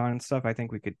we've had on and stuff. I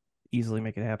think we could easily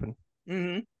make it happen.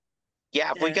 Mm-hmm.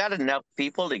 Yeah, if we got enough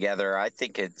people together, I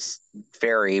think it's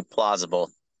very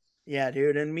plausible. Yeah,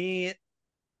 dude. And me,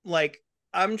 like,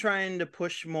 I'm trying to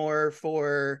push more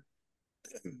for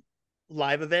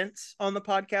live events on the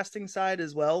podcasting side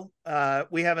as well.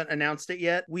 We haven't announced it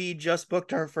yet. We just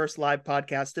booked our first live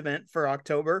podcast event for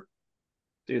October.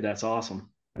 Dude, that's awesome.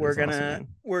 We're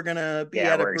gonna be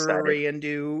at a brewery and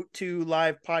do 2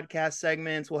 live podcast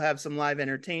segments. We'll have some live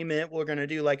entertainment. We're gonna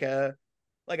do like a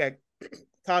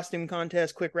costume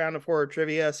contest, quick round of horror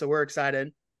trivia. So we're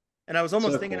excited. And I was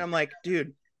almost thinking, cool. I'm like,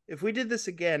 dude, if we did this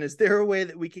again, is there a way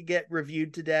that we could get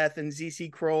Reviewed to Death and ZC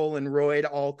Krol and Roy to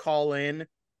all call in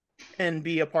and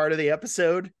be a part of the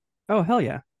episode? Oh, hell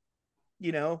yeah.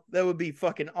 You know, that would be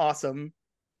fucking awesome.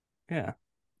 Yeah.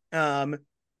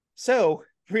 So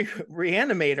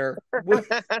Re-Animator.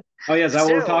 Oh yeah, is that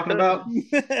what we're talking about?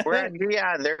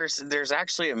 Yeah, there's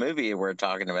actually a movie we're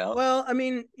talking about. Well, I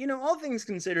mean, you know, all things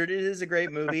considered, it is a great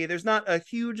movie. There's not a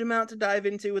huge amount to dive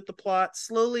into with the plot.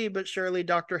 Slowly but surely,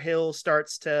 Dr. Hill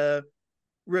starts to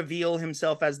reveal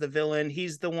himself as the villain.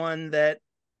 He's the one that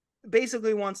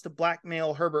basically wants to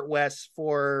blackmail Herbert West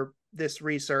for this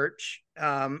research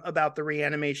about the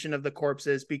reanimation of the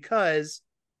corpses, because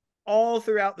all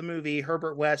throughout the movie,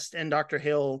 Herbert West and Dr.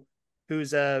 Hill,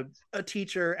 who's a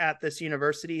teacher at this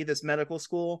university, this medical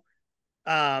school,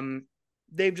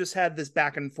 they've just had this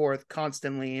back and forth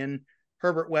constantly. And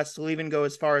Herbert West will even go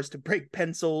as far as to break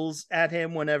pencils at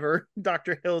him whenever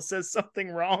Dr. Hill says something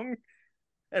wrong.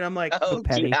 And I'm like, oh,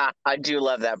 yeah, I do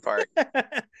love that part.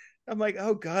 I'm like,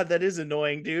 oh God, that is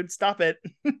annoying, dude. Stop it.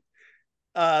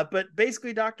 But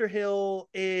basically Dr. Hill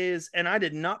is, and I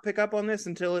did not pick up on this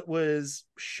until it was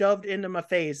shoved into my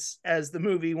face as the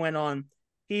movie went on.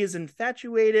 He is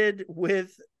infatuated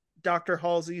with Dr.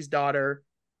 Halsey's daughter,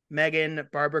 Megan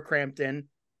Barbara Crampton.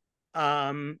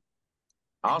 I'll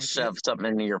shove something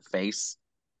into your face.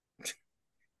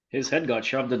 His head got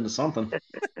shoved into something.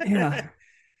 Yeah.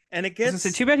 And it gets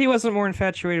too bad he wasn't more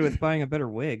infatuated with buying a better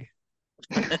wig.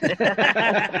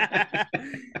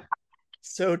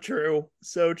 So true.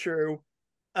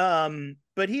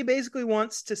 But he basically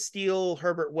wants to steal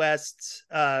Herbert West's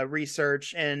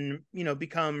research and, you know,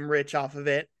 become rich off of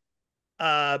it.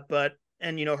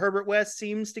 And you know, Herbert West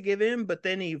seems to give in, but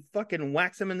then he fucking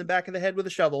whacks him in the back of the head with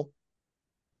a shovel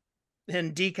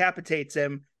and decapitates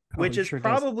him, which is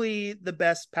probably the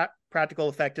best practical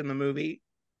effect in the movie,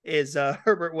 is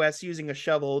Herbert West using a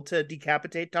shovel to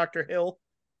decapitate Dr. Hill.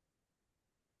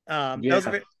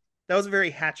 That was a very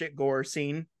Hatchet gore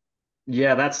scene.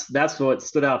 Yeah, that's what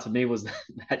stood out to me, was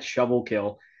that shovel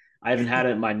kill. I even had it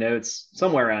in my notes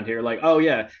somewhere around here. Like, oh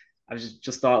yeah, I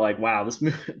just thought like, wow, this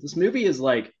movie is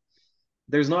like,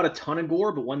 there's not a ton of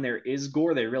gore, but when there is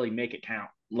gore, they really make it count.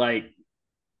 Like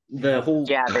the whole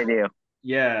they do.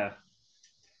 Yeah,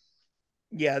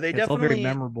 they definitely. It's all very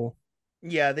memorable.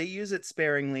 Yeah, they use it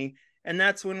sparingly, and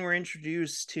that's when we're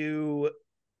introduced to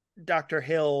Dr.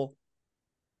 Hill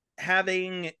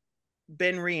having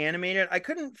been reanimated. I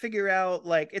couldn't figure out,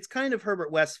 like, it's kind of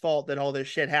Herbert West's fault that all this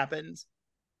shit happens,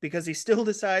 because he still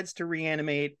decides to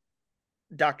reanimate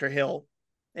Dr. Hill,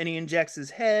 and he injects his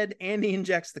head and he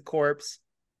injects the corpse,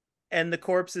 and the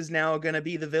corpse is now going to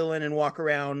be the villain and walk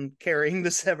around carrying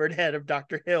the severed head of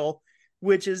Dr. Hill,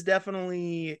 which is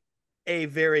definitely a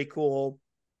very cool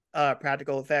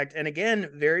practical effect. And again,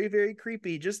 very, very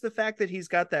creepy. Just the fact that he's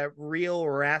got that real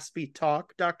raspy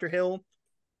talk, Dr. Hill,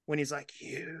 when he's like,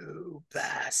 "You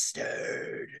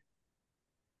bastard."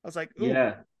 I was like, ooh.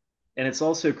 Yeah. And it's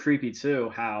also creepy too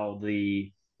how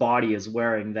the body is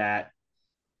wearing that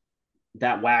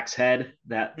wax head,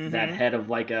 that head of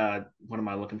like what am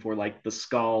I looking for? Like the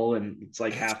skull, and it's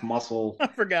like half muscle. I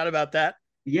forgot about that.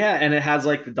 Yeah, and it has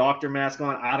like the doctor mask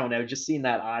on. I don't know, just seeing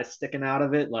that eye sticking out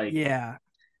of it, like, yeah,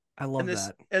 I love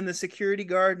that. And the security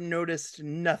guard noticed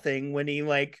nothing when he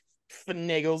like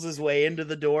finagles his way into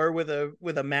the door with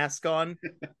a mask on.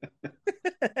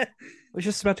 It was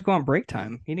just about to go on break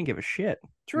time. He didn't give a shit.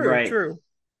 True.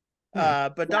 Yeah.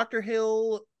 But Dr.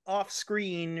 Hill off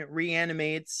screen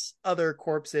reanimates other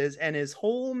corpses, and his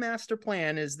whole master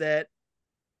plan is that.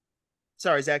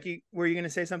 Sorry, Zach, were you going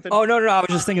to say something? Oh, no. I was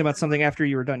just thinking about something after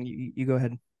you were done. You go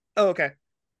ahead. Oh, okay.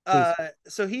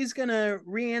 So he's gonna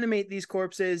reanimate these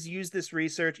corpses, use this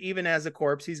research, even as a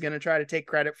corpse. He's gonna try to take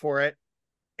credit for it,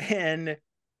 and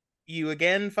you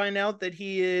again find out that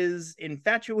he is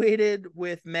infatuated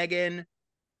with Megan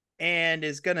and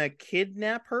is gonna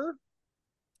kidnap her.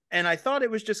 And I thought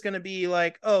it was just gonna be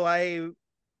like, oh, I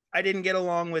didn't get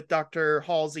along with Dr.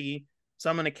 Halsey, so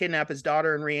I'm gonna kidnap his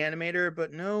daughter and reanimate her.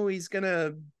 But no, he's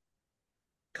gonna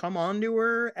come onto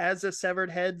her as a severed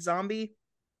head zombie.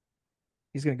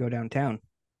 He's gonna go downtown.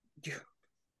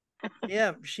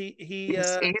 Yeah, he's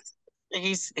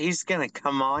gonna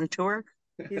come on to her.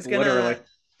 He's gonna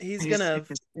he's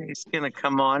gonna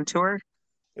come on to her.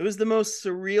 It was the most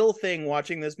surreal thing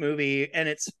watching this movie, and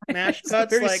it's smash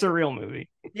cuts. It's a very surreal movie.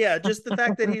 Yeah, just the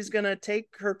fact that he's gonna take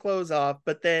her clothes off,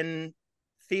 but then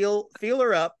feel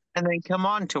her up, and then come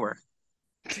on to her.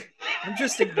 I'm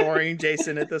just ignoring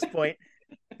Jason at this point.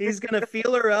 He's gonna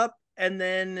feel her up, and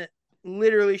then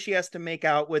literally she has to make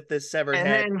out with this severed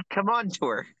head. And then come on to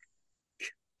her.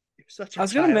 I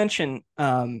was going to mention,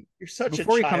 you're such a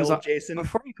child, Jason.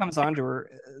 Before he comes on to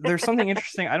her, there's something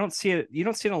interesting. I don't see it. You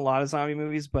don't see it in a lot of zombie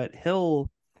movies, but they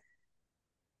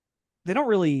don't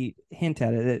really hint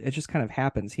at it. It just kind of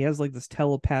happens. He has like this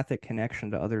telepathic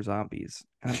connection to other zombies.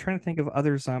 And I'm trying to think of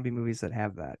other zombie movies that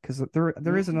have that, because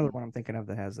there is another one I'm thinking of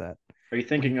that has that. Are you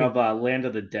thinking of Land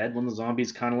of the Dead, when the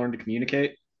zombies kind of learn to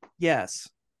communicate? Yes,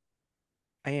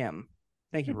 I am.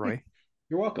 Thank you, Roy.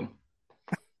 You're welcome.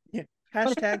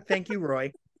 Hashtag thank you,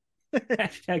 Roy.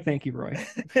 Hashtag thank you, Roy.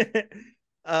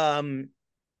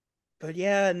 But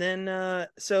yeah, and then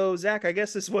so Zach, I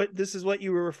guess this is what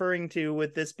you were referring to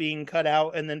with this being cut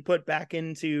out and then put back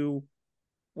into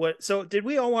what? So did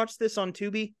we all watch this on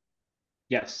Tubi?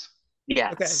 Yes.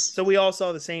 Yes. Okay, so we all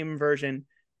saw the same version.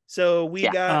 So we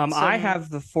got. I have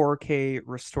the 4K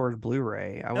restored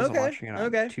Blu-ray. I wasn't watching it on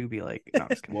Tubi. Like, no,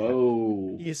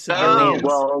 whoa! You saw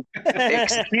well,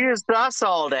 excuse us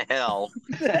all to hell.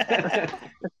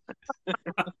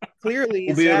 Clearly,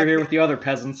 we'll be over here with the other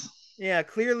peasants. Yeah,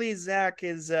 clearly Zach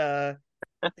has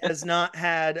not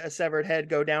had a severed head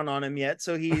go down on him yet,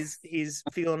 so he's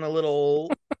feeling a little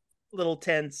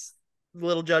tense, a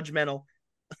little judgmental.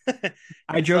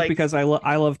 I joke because I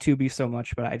love Tubi so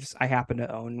much, but I happen to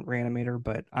own Re-Animator,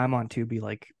 but I'm on Tubi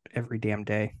like every damn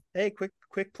day. Hey, quick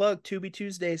plug, Tubi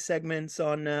Tuesday segments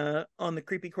on the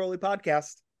Creepy Crowley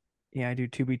podcast. Yeah, I do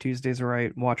Tubi Tuesdays where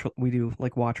we do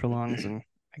like watch alongs and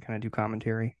I kind of do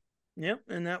commentary. Yep,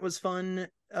 and that was fun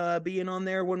being on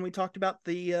there when we talked about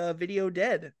the Video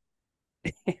Dead.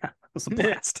 Yeah, it was a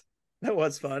blast. That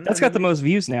was fun. That's got the most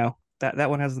views now. That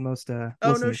one has the most oh,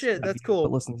 no shit, that's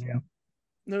cool. Listens, yeah.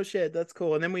 No shit, that's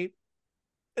cool. And then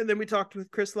we talked with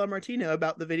Chris LaMartina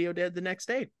about the Video Dead the next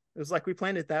day. It was like we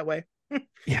planned it that way.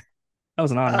 Yeah, that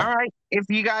was an honor. All right, if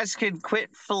you guys could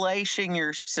quit filleting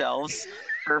yourselves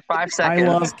for 5 seconds. I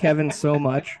love Kevin so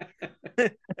much,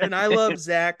 and I love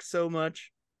Zach so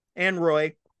much, and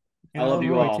Roy. I love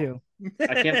you Roy all too.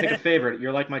 I can't pick a favorite.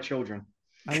 You're like my children.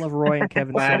 I love Roy and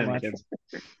Kevin so much. Kids.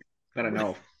 That I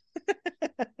know.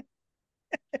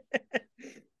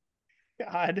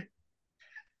 God.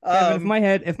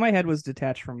 Kevin, if my head was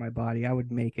detached from my body, I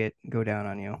would make it go down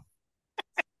on you.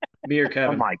 Me or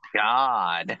Kevin? Oh my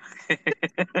God.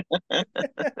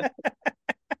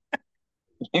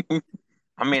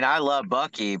 I mean, I love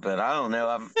Bucky, but I don't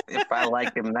know if I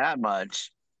like him that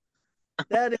much.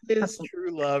 That is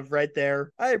true love right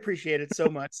there. I appreciate it so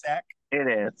much, Zach. It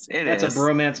is. That's a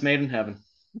bromance made in heaven.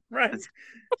 Right.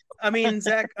 I mean,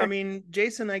 Zach,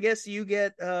 Jason, I guess you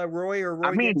get Roy or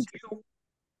Roy gets you.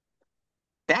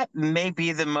 That may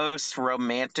be the most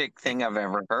romantic thing I've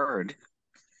ever heard.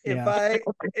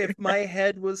 If my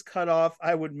head was cut off,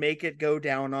 I would make it go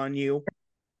down on you.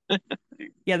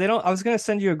 Yeah, they don't. I was gonna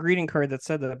send you a greeting card that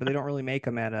said that, but they don't really make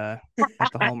them at the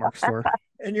Hallmark store.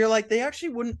 And you're like, they actually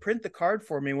wouldn't print the card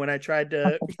for me when I tried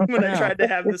to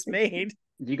have this made.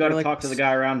 You got to talk to the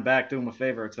guy around back, do him a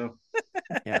favor too.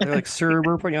 Yeah, they're like, sir,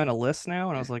 we're putting you on a list now,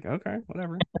 and I was like, okay,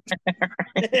 whatever.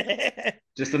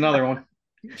 Just another one.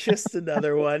 Just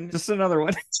another one. Just another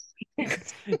one.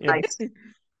 Nice.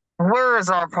 Where is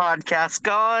our podcast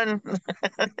gone?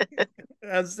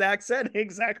 As Zach said,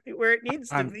 exactly where it needs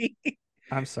to be.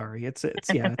 I'm sorry. It's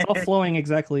all flowing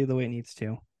exactly the way it needs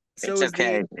to. So it's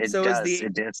okay.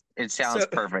 It sounds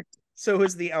perfect. So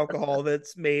is the alcohol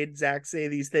that's made Zach say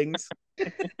these things. Yeah,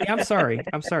 I'm sorry.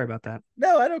 I'm sorry about that.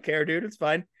 No, I don't care, dude. It's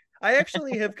fine. I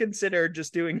actually have considered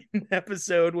just doing an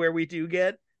episode where we do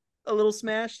get a little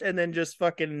smashed and then just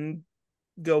fucking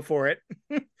go for it.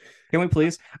 Can we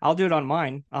please? I'll do it on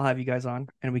mine. I'll have you guys on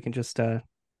and we can just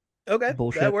okay,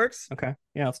 bullshit. That works. Okay.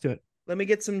 Yeah, let's do it. Let me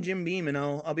get some Jim Beam and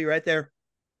I'll be right there.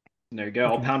 There you go.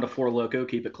 I'll pound a Four Loko,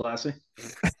 keep it classy.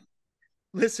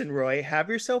 Listen, Roy, have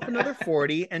yourself another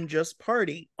 40 and just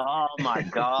party. Oh my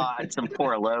God, some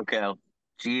Four Loko.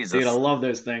 Jesus. Dude, I love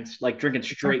those things. Like drinking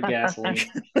straight gasoline.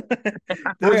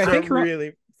 Those are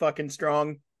really fucking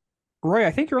strong. Roy,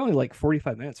 I think you're only like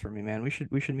 45 minutes from me, man. We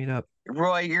should meet up.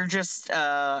 Roy, you're just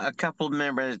a couple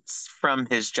minutes from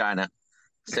his China.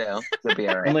 So you'll be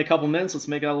all right. Only a couple minutes, let's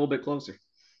make it a little bit closer.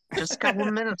 Just a couple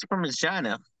minutes from his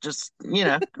China. Just,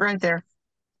 right there.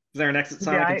 Is there an exit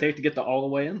sign I can take to get all the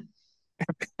way in?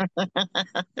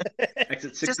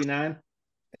 Exit 69?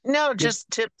 Just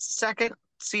tip second.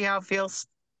 See how it feels.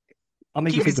 I'll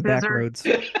make you take the back roads.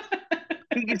 You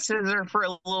can scissor for a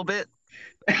little bit.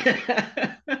 I'll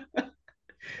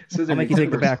make you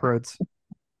take the back roads.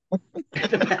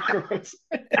 The back roads.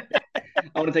 I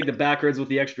want to take the back roads with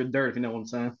the extra dirt, if you know what I'm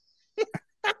saying.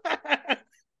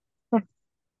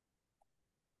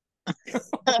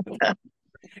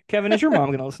 Kevin, is your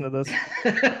mom gonna listen to this?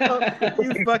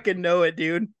 You fucking know it,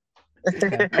 dude.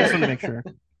 Okay. I just want to make sure.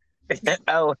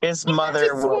 Oh, his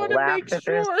mother will laugh at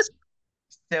this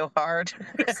so hard.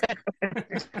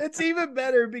 It's even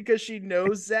better because she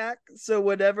knows Zach. So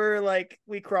whenever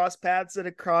we cross paths at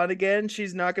a con again,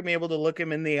 she's not gonna be able to look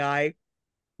him in the eye.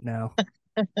 No.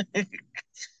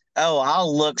 Oh,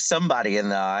 I'll look somebody in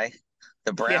the eye.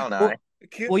 The brown eye.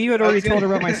 Well, you had already told her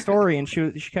about my story, and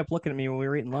she kept looking at me when we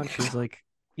were eating lunch. She was like,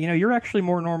 you're actually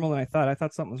more normal than I thought. I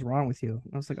thought something was wrong with you.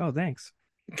 And I was like, oh, thanks.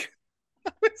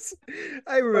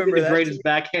 I remember the greatest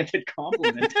backhanded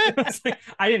compliment.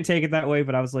 I didn't take it that way,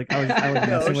 but I was like, I was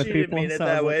messing with people. She didn't mean it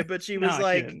that way, but she was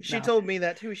she told me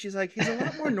that too. She's like, he's a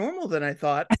lot more normal than I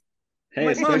thought. Hey,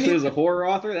 especially as a horror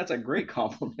author, that's a great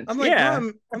compliment. I'm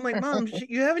like, Mom,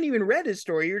 you haven't even read his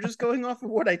story. You're just going off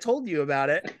of what I told you about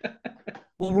it.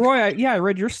 Well, Roy, I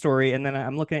read your story, and then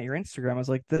I'm looking at your Instagram. I was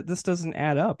like, this doesn't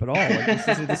add up at all. Like, this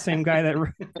isn't the same guy that.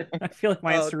 I feel like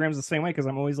my Instagram's the same way because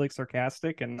I'm always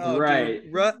sarcastic and right.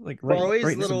 Roy's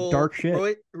right little dark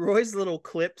shit. Roy's little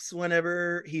clips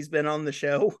whenever he's been on the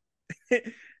show,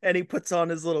 and he puts on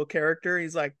his little character.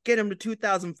 He's like, "Get him to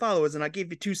 2,000 followers, and I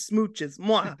give you 2 smooches."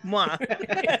 Mwah, mwah.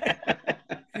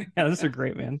 Yeah, those are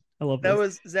great, man. I love that.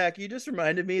 Was Zach? You just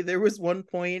reminded me. There was one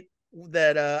point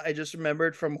that I just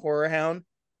remembered from Horror Hound.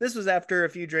 This was after a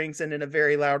few drinks and in a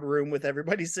very loud room with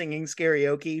everybody singing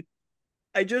karaoke.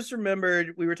 I just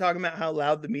remembered we were talking about how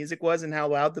loud the music was and how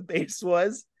loud the bass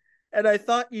was. And I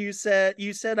thought you said,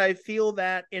 I feel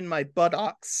that in my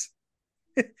buttocks.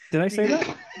 Did I say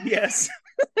that? Yes.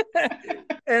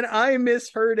 And I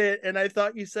misheard it. And I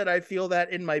thought you said, I feel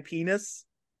that in my penis.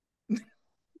 That's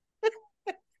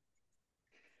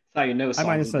how you know. I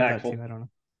might have said that too. I don't know.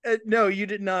 No, you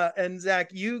did not. And Zach,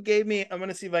 you gave me, I'm going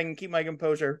to see if I can keep my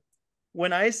composure.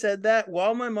 When I said that,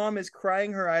 while my mom is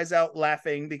crying her eyes out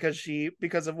laughing because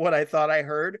of what I thought I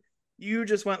heard, you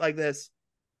just went like this.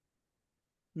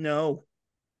 No.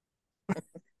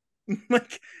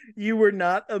 Like, you were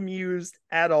not amused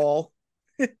at all.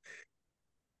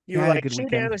 You were like,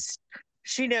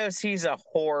 she knows he's a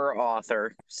horror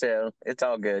author, so it's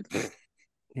all good.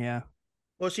 Yeah.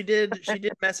 Well, she did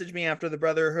message me after the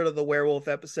Brotherhood of the Werewolf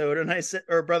episode, and I said,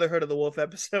 or Brotherhood of the Wolf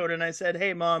episode, and I said,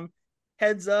 "Hey, Mom,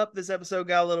 heads up, this episode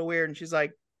got a little weird." And she's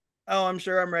like, "Oh, I'm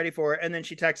sure I'm ready for it." And then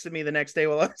she texted me the next day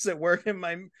while I was at work, and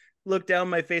I looked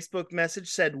down, my Facebook message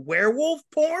said, "Werewolf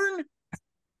porn?"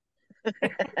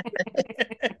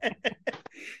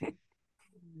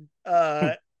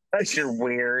 That's your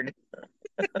weird.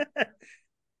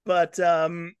 But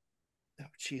oh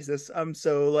Jesus, I'm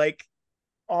so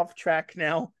off track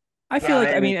now. I feel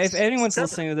like, I mean, if anyone's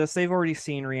listening to this, they've already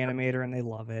seen Re-Animator and they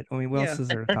love it. I mean, what else is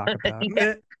there to talk about?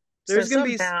 There's gonna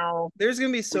be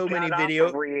so many video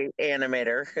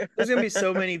Re-Animator. There's gonna be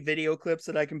so many video clips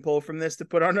that I can pull from this to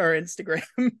put on our Instagram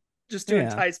just to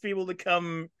entice people to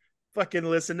come fucking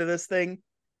listen to this thing.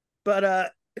 But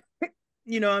I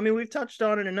mean, we've touched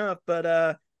on it enough,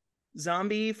 but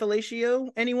zombie fellatio,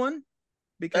 anyone?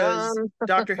 Because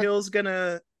Dr. Hill's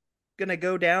gonna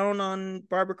go down on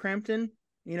Barbara Crampton.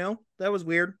 That was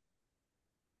weird.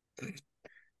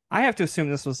 I have to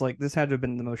assume this had to have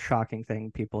been the most shocking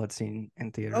thing people had seen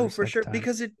in theaters. Oh, for sure,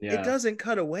 because it doesn't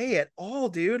cut away at all,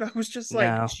 dude. I was just like,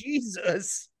 no.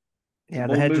 Jesus. Yeah,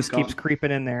 the head just keeps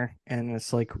creeping in there, and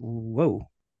it's like, whoa.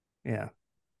 Yeah.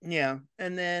 Yeah,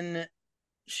 and then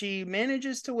she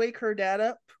manages to wake her dad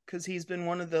up because he's been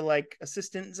one of the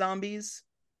assistant zombies.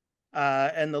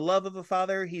 And the love of a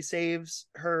father, he saves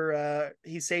her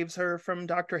from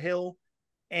Dr. Hill,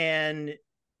 and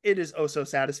it is oh so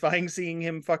satisfying seeing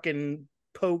him fucking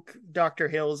poke Dr.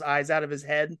 Hill's eyes out of his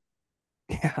head.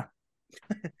 Yeah.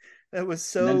 That was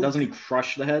so. And then doesn't he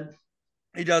crush the head?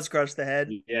 He does crush the head.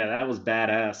 Yeah, that was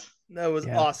badass. That was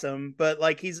awesome. But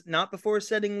like, he's not before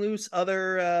setting loose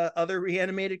other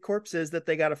reanimated corpses that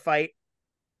they got to fight.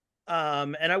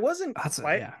 And I wasn't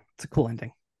quite. It's a cool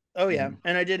ending. Oh yeah,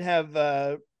 and I did have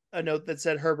a note that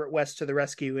said Herbert West to the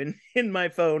rescue in my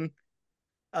phone,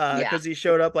 because he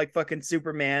showed up like fucking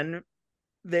Superman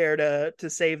there to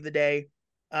save the day.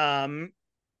 And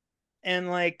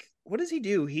like, what does he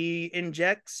do? He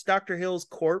injects Dr. Hill's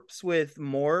corpse with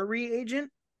more reagent.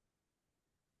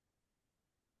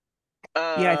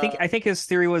 Yeah, I think his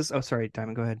theory was. Oh, sorry,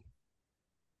 Diamond, go ahead.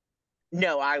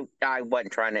 No, I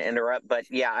wasn't trying to interrupt, but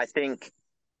yeah, I think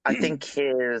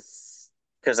his,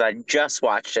 because I just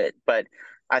watched it, but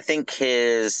I think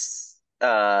his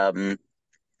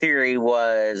theory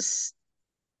was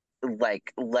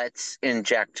like, let's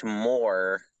inject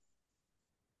more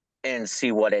and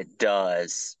see what it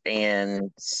does,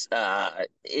 and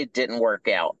it didn't work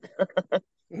out.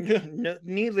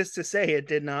 Needless to say, it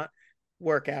did not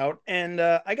work out. And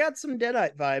I got some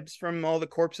Deadite vibes from all the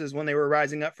corpses when they were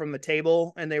rising up from the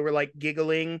table and they were like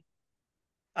giggling.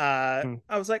 I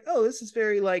was like, oh, this is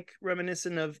very like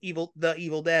reminiscent of the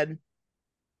Evil Dead,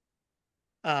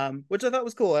 which I thought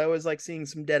was cool. I always like seeing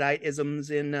some Deadite isms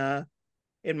in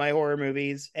my horror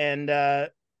movies. And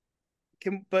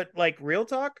but like, real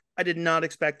talk, I did not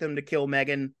expect them to kill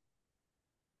Megan.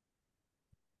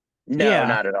 No,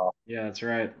 not at all. Yeah, that's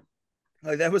right.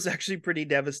 Like, that was actually pretty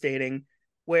devastating,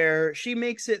 where she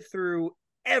makes it through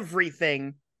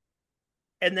everything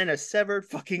and then a severed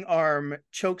fucking arm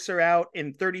chokes her out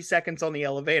in 30 seconds on the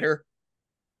elevator.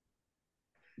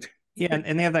 Yeah,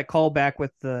 and they have that call back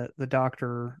with the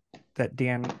doctor that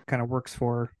Dan kind of works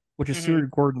for, which is Stuart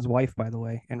Gordon's wife, by the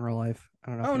way, in real life. I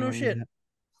don't know. Oh, no shit.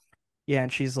 Yeah,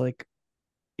 and she's like,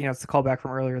 it's the callback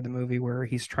from earlier in the movie where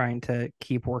he's trying to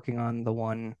keep working on the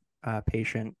one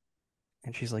patient,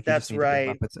 and she's like, "That's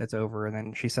right, it's over." And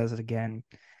then she says it again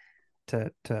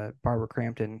to Barbara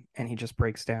Crampton, and he just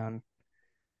breaks down.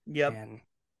 Yep, and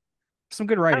some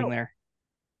good writing there.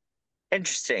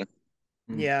 Interesting.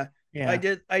 Yeah. I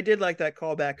did like that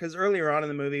callback, because earlier on in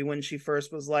the movie, when she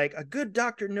first was like, "A good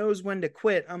doctor knows when to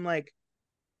quit," I'm like,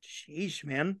 "Sheesh,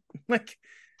 man!" Like,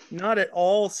 not at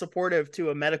all supportive to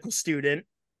a medical student.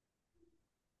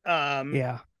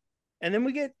 Yeah. And then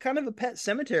we get kind of a Pet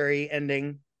Cemetery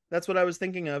ending. That's what I was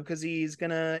thinking of, because he's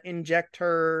gonna inject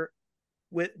her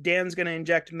with Dan's gonna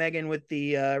inject Megan with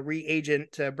the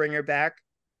reagent to bring her back,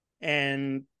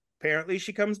 and apparently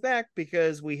she comes back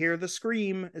because we hear the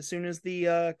scream as soon as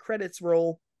the credits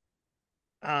roll.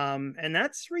 And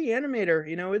that's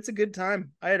Re-Animator. It's a good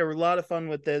time. I had a lot of fun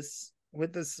with this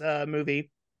movie.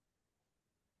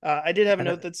 I did have a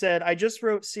note that said, I just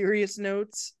wrote serious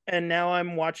notes, and now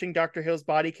I'm watching Dr. Hill's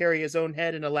body carry his own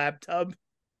head in a lab tub.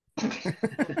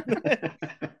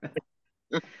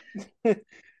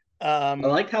 I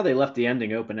like how they left the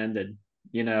ending open-ended.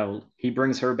 He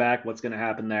brings her back. What's going to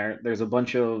happen there? There's a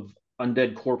bunch of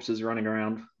undead corpses running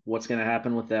around. What's going to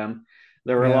happen with them?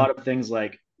 There were a lot of things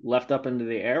like left up into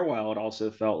the air, while it also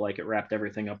felt like it wrapped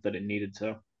everything up that it needed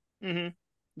to. Mm-hmm.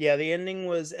 Yeah, the ending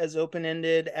was as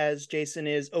open-ended as Jason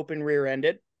is open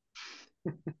rear-ended.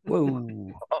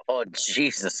 Whoa. Oh,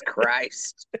 Jesus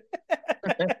Christ.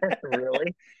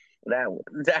 Really?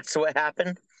 That's what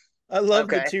happened? I love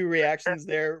the two reactions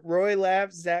there. Roy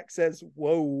laughs, Zach says,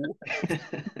 whoa.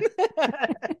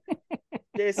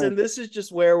 Jason, this is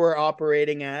just where we're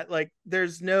operating at. Like,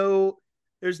 there's no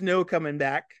coming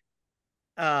back.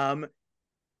 But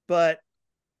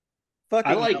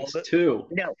fucking I liked too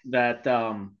that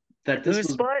this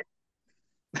was what?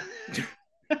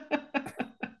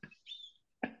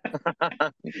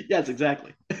 Yes,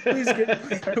 exactly.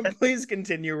 Please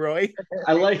continue, Roy.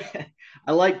 I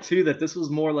like too that this was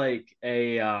more like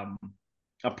a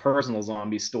personal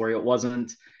zombie story. It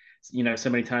wasn't, so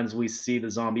many times we see the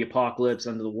zombie apocalypse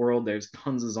under the world. There's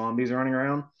tons of zombies running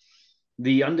around.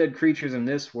 The undead creatures in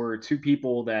this were two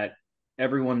people that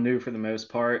everyone knew for the most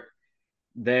part.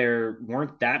 There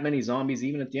weren't that many zombies.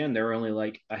 Even at the end, there were only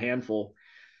like a handful.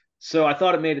 So I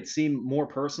thought it made it seem more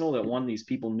personal that, one, these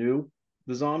people knew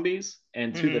the zombies,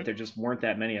 and two, that there just weren't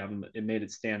that many of them. It made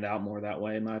it stand out more that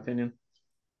way, in my opinion.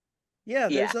 Yeah,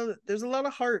 there's a lot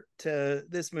of heart to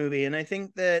this movie, and I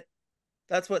think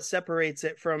that's what separates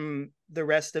it from the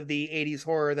rest of the 80s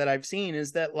horror that I've seen,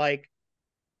 is that, like,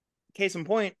 case in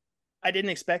point, I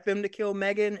didn't expect them to kill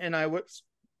Megan, and I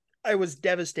was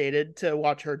devastated to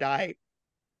watch her die.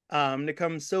 To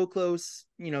come so close,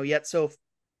 yet so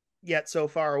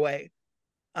far away.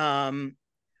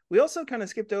 We also kind of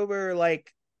skipped over,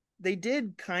 like, they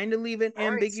did kind of leave it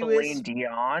ambiguous. Celine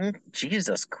Dion,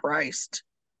 Jesus Christ.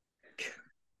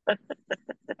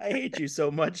 I hate you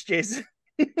so much, Jason.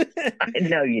 I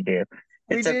know you do.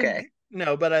 It's okay.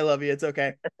 No, but I love you. It's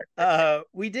okay.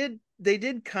 They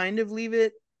did kind of leave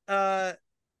it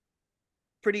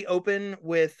pretty open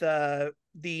with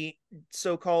the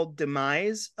so-called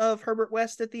demise of Herbert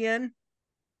West at the end,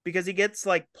 because he gets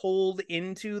like pulled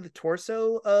into the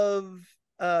torso of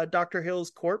Dr.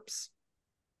 Hill's corpse.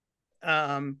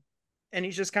 And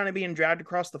he's just kind of being dragged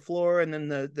across the floor, and then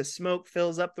the smoke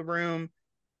fills up the room,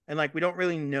 and like we don't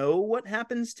really know what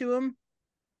happens to him.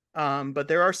 But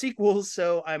there are sequels,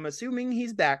 so I'm assuming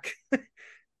he's back.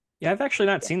 Yeah, I've actually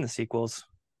not seen the sequels.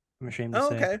 I'm ashamed to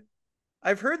say. Okay.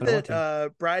 I've heard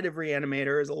that Bride of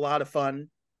Re-Animator is a lot of fun.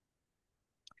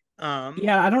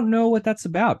 Yeah, I don't know what that's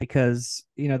about, because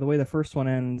the way the first one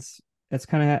ends, it's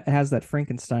kind of has that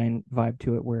Frankenstein vibe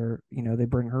to it, where they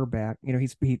bring her back.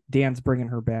 Dan's bringing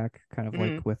her back, kind of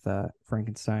like with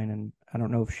Frankenstein, and I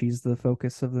don't know if she's the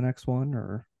focus of the next one,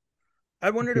 or. I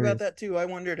wondered about that too. I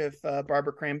wondered if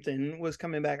Barbara Crampton was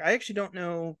coming back. I actually don't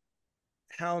know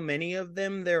how many of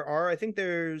them there are. I think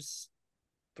there's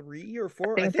 3 or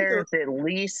 4. I think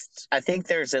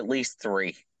there's at least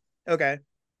 3. Okay.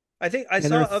 I think I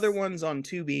saw other ones on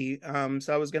Tubi,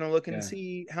 so I was going to look and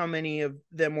see how many of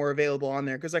them were available on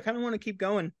there, because I kind of want to keep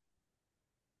going.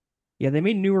 Yeah, they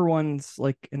made newer ones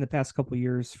like in the past couple of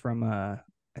years from I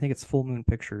think it's Full Moon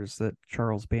Pictures, that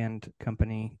Charles Band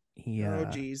company. Oh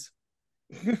geez.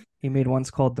 He made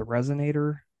ones called The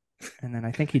Resonator, and then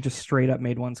I think he just straight up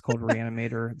made ones called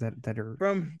Re-Animator that are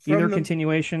from either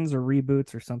continuations or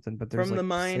reboots or something. But there's from the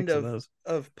mind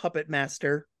of Puppet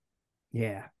Master.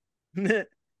 Yeah.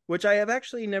 Which I have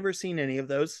actually never seen any of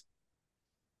those.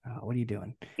 What are you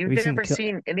doing? You've never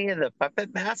seen any of the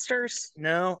Puppet Masters?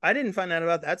 No, I didn't find out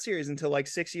about that series until like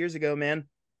 6 years ago, man.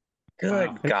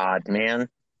 Good God, man.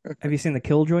 Have you seen the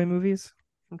Killjoy movies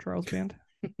from Charles Band?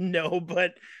 No,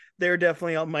 but they're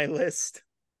definitely on my list.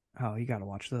 Oh, you got to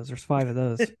watch those. There's 5 of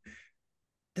those.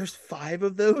 There's 5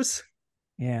 of those?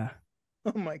 Yeah.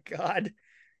 Oh my God.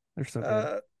 They're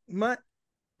so good.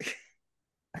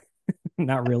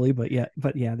 Not really, but yeah,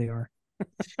 they are.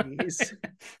 Jeez.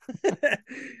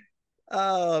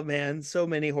 Oh man, so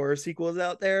many horror sequels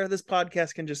out there. This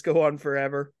podcast can just go on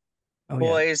forever. Oh,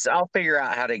 boys, yeah. I'll figure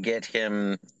out how to get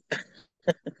him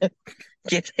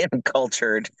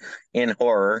cultured in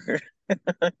horror.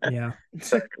 Yeah.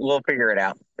 But we'll figure it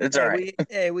out. It's all right.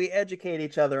 We educate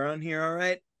each other on here, all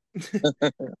right?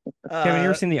 Kevin, you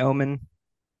ever seen The Omen?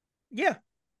 Yeah.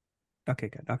 Okay,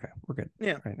 good. Okay, we're good.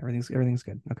 Yeah. Right, everything's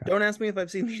good. Okay. Don't ask me if I've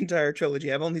seen the entire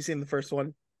trilogy. I've only seen the first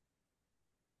one.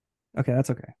 Okay, that's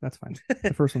okay. That's fine.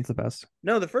 The first one's the best.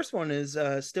 No, the first one is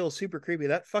still super creepy.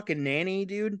 That fucking nanny,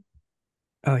 dude.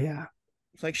 Oh yeah.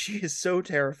 It's like, she is so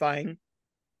terrifying. And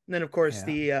then of course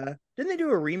didn't they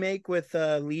do a remake with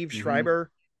Liev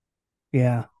Schreiber?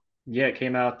 Yeah. Yeah, it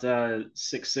came out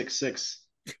 6/6/6,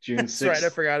 June 6th. That's right, I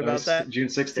forgot about that. June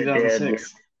 6th,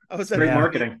 2006. Great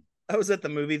marketing. I was at the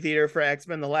movie theater for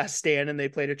X-Men: The Last Stand, and they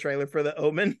played a trailer for The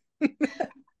Omen.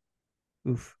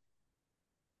 Oof.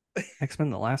 X-Men: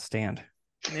 The Last Stand.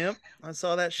 Yep, I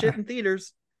saw that shit in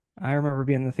theaters. I remember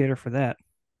being in the theater for that.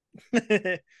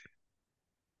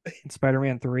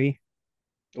 Spider-Man 3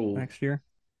 next year.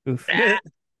 Oof.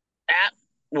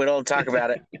 We don't talk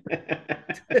about it.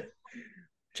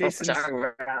 Jason's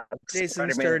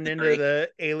turned into the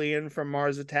alien from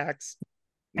Mars Attacks.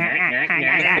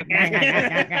 I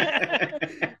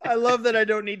love that I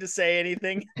don't need to say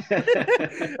anything.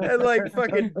 I like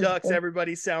fucking ducks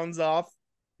everybody sounds off.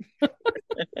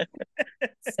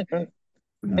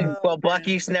 Well,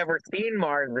 Bucky's never seen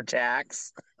Mars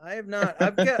Attacks. I have not.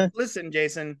 Listen,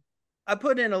 Jason, I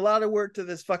put in a lot of work to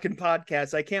this fucking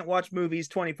podcast. I can't watch movies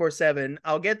 24/7.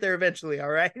 I'll get there eventually, all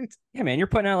right? Yeah, man, you're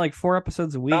putting out like 4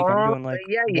 episodes a week. I'm doing like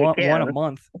one a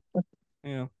month.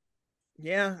 Yeah.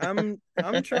 Yeah, I'm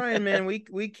trying, man.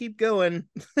 We keep going.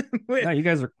 No, you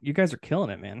guys are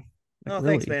killing it, man. Like, oh,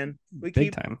 thanks, man. We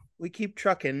keep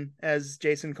trucking, as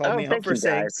Jason called me out for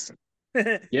saying.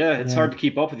 Yeah, it's hard to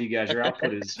keep up with you guys. Your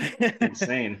output is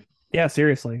insane. Yeah,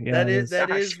 seriously. Yeah,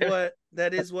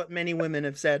 that is what many women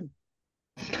have said.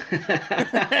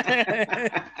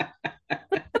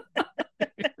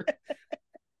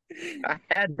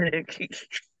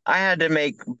 I had to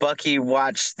make Bucky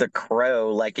watch The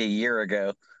Crow like a year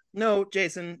ago. No,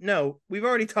 Jason, no. We've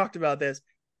already talked about this.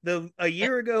 A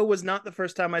year ago was not the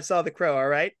first time I saw The Crow, all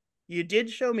right? You did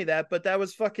show me that, but that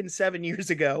was fucking 7 years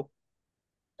ago.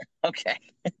 Okay.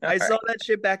 I saw that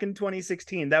shit back in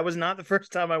 2016. That was not the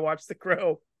first time I watched The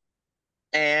Crow.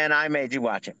 And I made you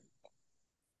watch it.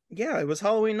 Yeah, it was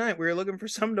Halloween night. We were looking for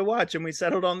something to watch, and we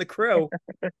settled on The Crow.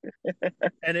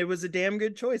 And it was a damn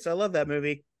good choice. I love that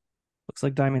movie. Looks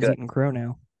like Diamond's eating crow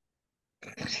now.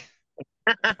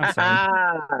 I'm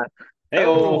sorry. Hey,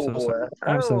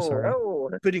 I'm so sorry.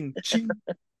 Pudding ching.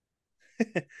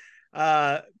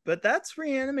 But that's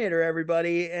Re-Animator,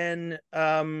 everybody, and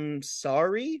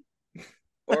sorry.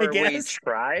 Or we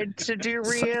tried to do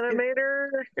Re-Animator.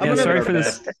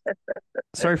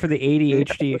 Sorry for the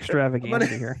ADHD extravaganza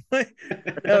here.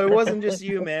 No, it wasn't just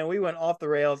you, man. We went off the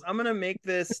rails. I'm gonna make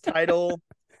this title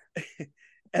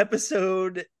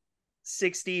episode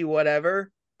 60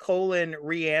 whatever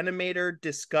Re-Animator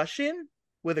discussion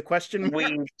with a question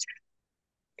mark.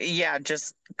 Yeah,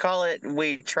 just call it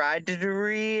we tried to do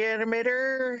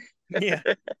Re-Animator. Yeah.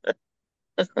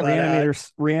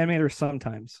 Re-Animator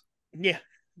sometimes. Yeah.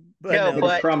 But I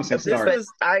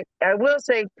will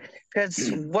say,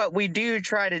 because what we do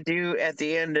try to do at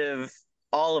the end of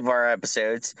all of our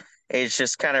episodes is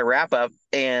just kind of wrap up.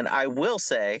 And I will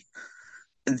say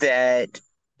that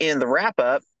in the wrap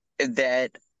up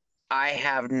that I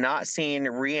have not seen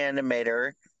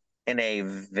Re-Animator in a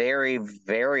very,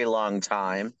 very long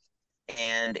time.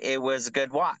 And it was a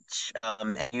good watch.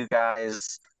 You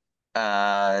guys,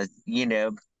 not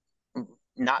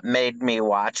made me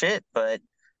watch it, but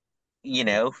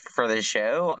for the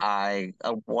show, I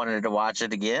wanted to watch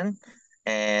it again,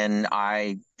 and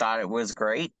I thought it was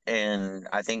great, and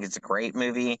I think it's a great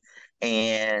movie.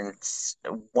 And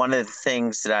one of the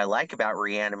things that I like about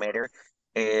Re-Animator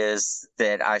is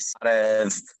that I sort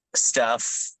of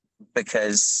stuff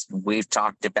because we've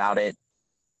talked about it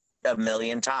a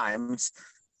million times.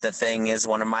 The Thing is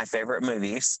one of my favorite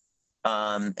movies,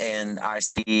 and I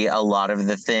see a lot of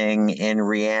The Thing in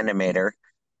Re-Animator.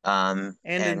 And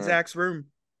in Zach's room.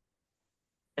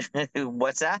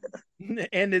 What's that?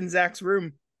 And in Zach's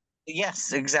room.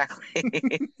 Yes,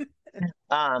 exactly.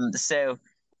 So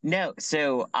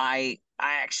I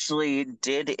actually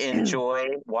did enjoy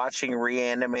watching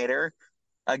Re-Animator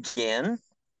again,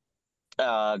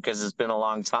 because it's been a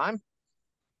long time.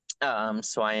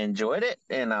 So I enjoyed it,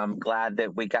 and I'm glad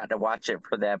that we got to watch it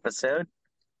for the episode.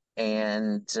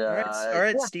 And all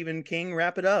right, yeah. Stephen King,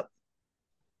 wrap it up.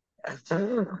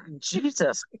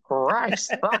 Jesus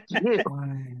Christ, fuck you.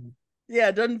 Yeah,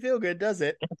 it doesn't feel good, does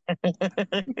it?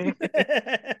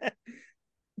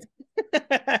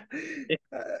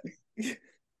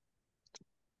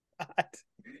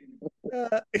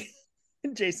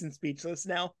 Jason's speechless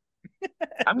now.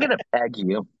 I'm gonna peg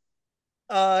you.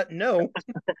 No.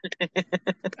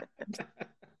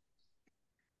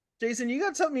 Jason, you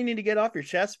got something you need to get off your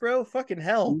chest, bro? Fucking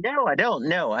hell. No, I don't.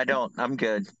 No, I don't. I'm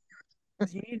good.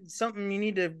 You need something you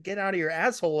need to get out of your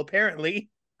asshole, apparently.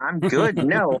 I'm good.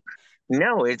 No,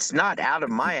 it's not out of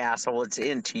my asshole. It's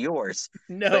into yours.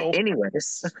 No. But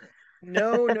anyways.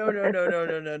 No.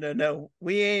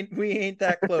 We ain't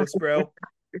that close, bro.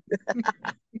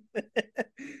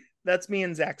 That's me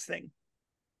and Zach's thing.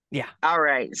 Yeah. All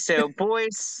right. So,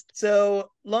 boys. So,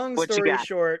 long story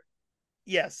short,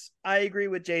 yes, I agree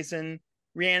with Jason.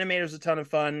 Re-Animator's a ton of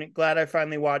fun. Glad I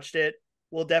finally watched it.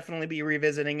 We'll definitely be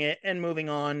revisiting it and moving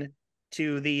on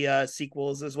to the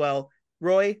sequels as well.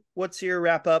 Roy, what's your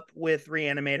wrap up with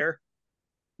Re-Animator?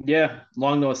 Yeah,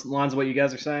 along those lines of what you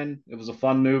guys are saying, it was a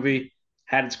fun movie.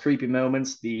 Had its creepy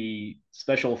moments. The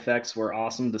special effects were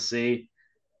awesome to see.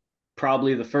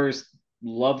 Probably the first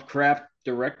Lovecraft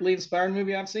directly inspired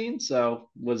movie I've seen, so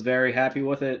was very happy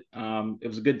with it. It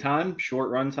was a good time, short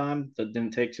run time that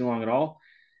didn't take too long at all,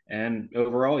 and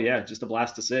overall, yeah, just a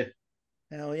blast to see.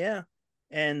 Hell yeah!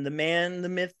 And the man, the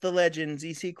myth, the legend,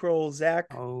 Z.C. Krol. Zach,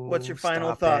 what's your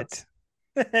final thoughts?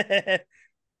 I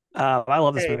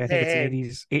love this movie. I think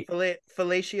it's an 80s.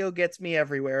 Fellatio gets me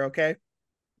everywhere. Okay.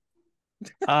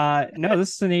 No,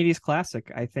 this is an 80s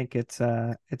classic. I think it's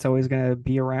always gonna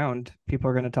be around. People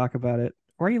are gonna talk about it.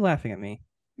 Why are you laughing at me?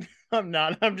 I'm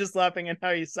not. I'm just laughing at how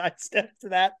you sidestepped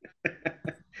that.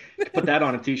 Put that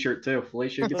on a t-shirt too.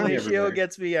 Fellatio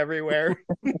gets me everywhere.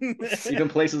 Even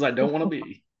places I don't want to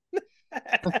be.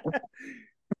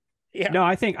 Yeah. No,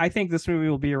 I think this movie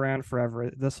will be around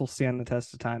forever. This will stand the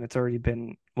test of time. It's already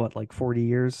been like 40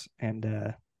 years, and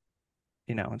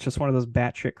it's just one of those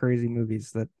batshit crazy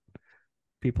movies that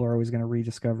people are always going to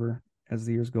rediscover as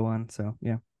the years go on. So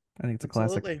yeah, I think it's a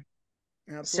classic. Absolutely.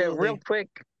 So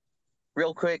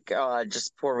real quick,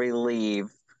 just before we leave,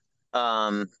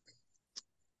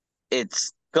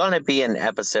 it's gonna be an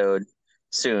episode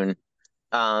soon.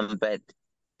 But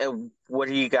what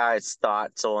are you guys'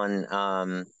 thoughts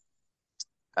on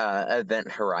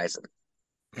Event Horizon?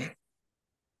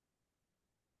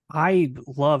 I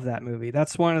love that movie.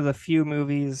 That's one of the few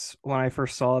movies when I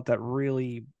first saw it that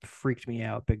really freaked me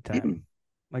out big time.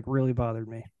 Like really bothered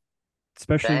me.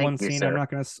 especially one scene. Sir.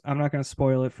 I'm not gonna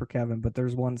spoil it for Kevin, but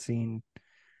there's one scene.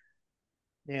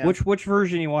 Yeah. Which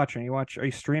version are you watching? Are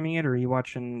you streaming it or are you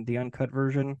watching the uncut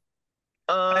version?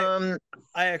 I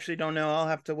actually don't know. I'll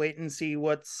have to wait and see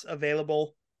what's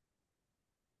available.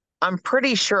 I'm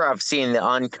pretty sure I've seen the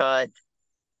uncut.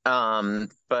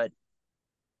 But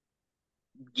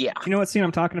yeah. Do you know what scene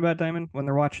I'm talking about, Diamond? When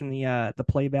they're watching the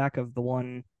playback of the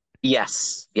one.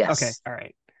 Yes. Okay. All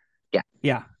right. Yeah.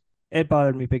 Yeah. It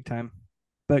bothered me big time.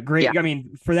 But great. Yeah. I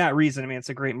mean, for that reason, I mean, it's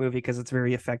a great movie because it's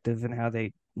very effective in how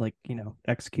they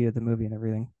executed the movie and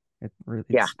everything. It really.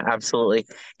 Yeah, absolutely.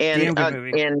 And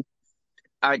and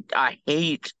I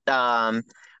hate.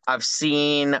 I've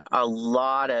seen a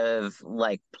lot of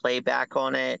like playback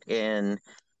on it in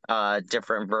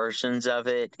different versions of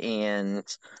it and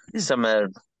some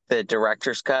of the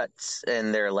director's cuts,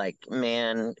 and they're like,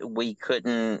 man, we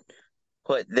couldn't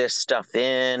put this stuff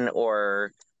in,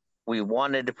 or we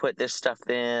wanted to put this stuff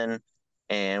in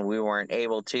and we weren't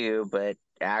able to. But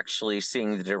actually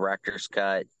seeing the director's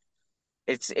cut,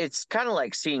 it's kind of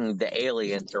like seeing the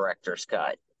Alien director's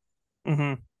cut.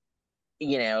 Mm-hmm.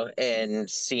 And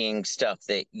seeing stuff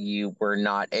that you were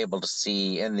not able to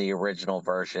see in the original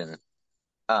version.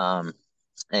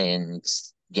 And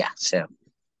yeah, so.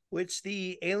 Which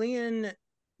the Alien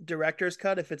director's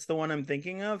cut, if it's the one I'm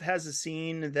thinking of, has a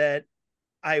scene that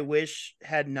I wish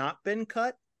had not been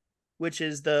cut, which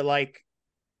is the like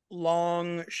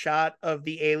long shot of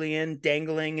the alien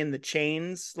dangling in the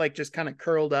chains, like just kind of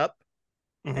curled up.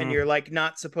 Mm-hmm. And you're like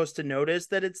not supposed to notice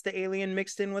that it's the alien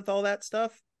mixed in with all that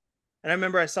stuff. And I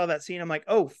remember I saw that scene. I'm like,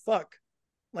 oh fuck!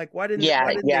 Like, why didn't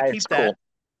they keep that? Cool.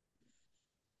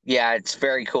 Yeah, it's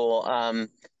very cool.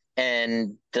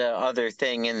 And the other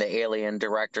thing in the Alien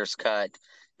director's cut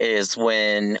is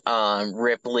when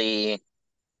Ripley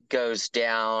goes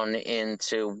down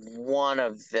into one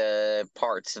of the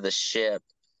parts of the ship,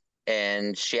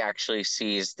 and she actually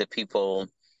sees the people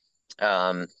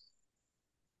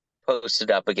posted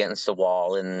up against the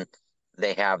wall, and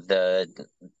they have the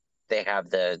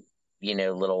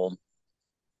little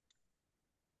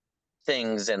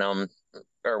things in them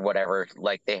or whatever,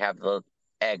 like they have the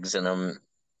eggs in them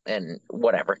and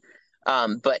whatever.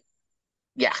 But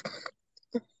yeah.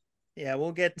 Yeah,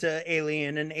 we'll get to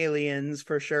Alien and Aliens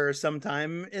for sure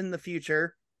sometime in the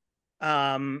future.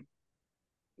 If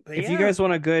you guys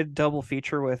want a good double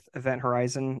feature with Event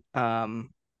Horizon,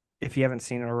 if you haven't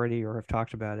seen it already or have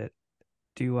talked about it,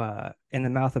 do In the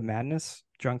Mouth of Madness,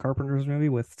 John Carpenter's movie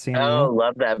with Sam Neill. Oh,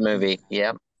 love that movie.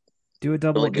 Yep. Do a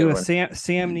double. Really do a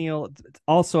Sam Neill,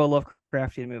 also a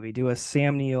Lovecraftian movie. Do a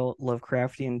Sam Neill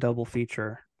Lovecraftian double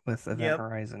feature with Event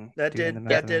Horizon. That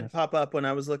did pop up when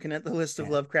I was looking at the list of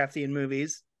Lovecraftian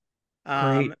movies.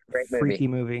 Great freaky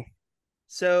movie.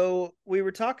 So we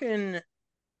were talking,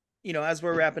 as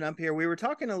we're wrapping up here, we were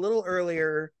talking a little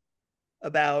earlier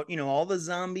about, all the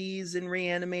zombies in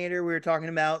Re-Animator. We were talking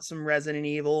about some Resident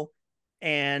Evil,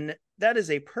 and that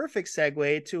is a perfect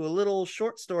segue to a little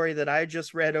short story that I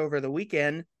just read over the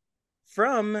weekend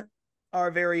from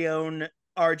our very own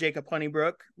R. Jacob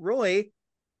Honeybrook. Roy,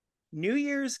 New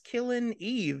Year's Killin'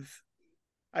 Eve.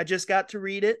 I just got to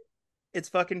read it. It's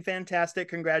fucking fantastic.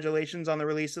 Congratulations on the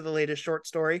release of the latest short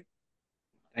story.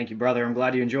 Thank you, brother. I'm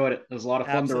glad you enjoyed it. It was a lot of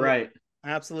fun to write.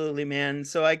 Absolutely, man.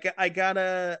 So I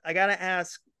gotta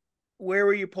ask, where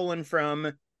were you pulling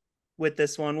from with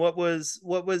this one? What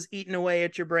was eating away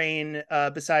at your brain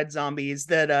besides zombies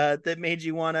that made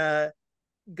you want to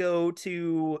go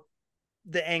to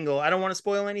the angle? I don't want to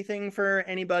spoil anything for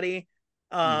anybody,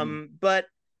 but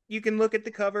you can look at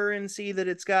the cover and see that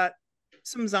it's got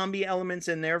some zombie elements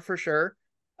in there for sure,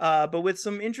 but with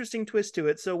some interesting twist to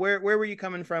it. So where were you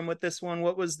coming from with this one?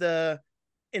 What was the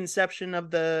inception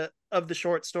of the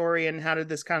short story, and how did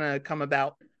this kind of come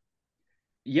about?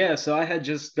 Yeah, so I had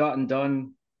just gotten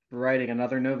done writing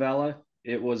another novella.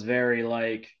 It was very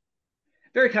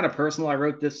kind of personal. I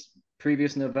wrote this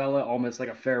previous novella almost like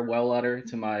a farewell letter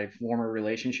to my former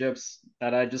relationships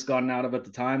that I'd just gotten out of at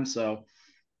the time. So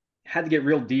had to get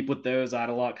real deep with those. I had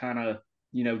a lot kind of,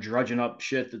 drudging up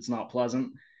shit that's not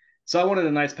pleasant. So I wanted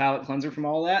a nice palate cleanser from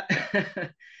all that.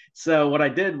 So what I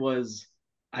did was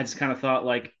I just kind of thought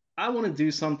I want to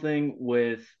do something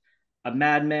with a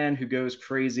madman who goes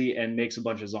crazy and makes a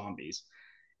bunch of zombies.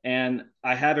 And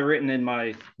I have it written in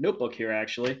my notebook here,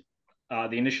 actually.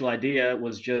 The initial idea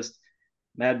was just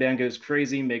madman goes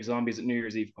crazy, makes zombies at New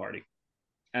Year's Eve party.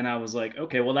 And I was like,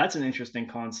 okay, well, that's an interesting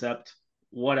concept.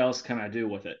 What else can I do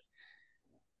with it?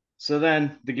 So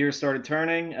then the gears started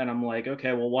turning, and I'm like,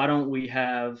 okay, well, why don't we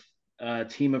have a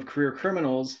team of career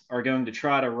criminals are going to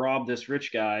try to rob this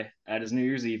rich guy at his New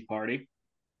Year's Eve party?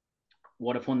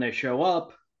 What if when they show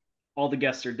up, all the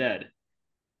guests are dead.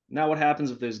 Now what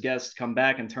happens if those guests come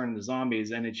back and turn into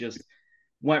zombies? And it just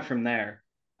went from there.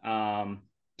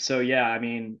 So yeah, I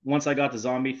mean, once I got the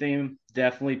zombie theme,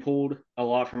 definitely pulled a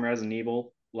lot from Resident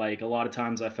Evil. Like a lot of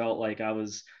times I felt like I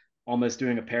was almost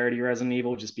doing a parody Resident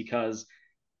Evil just because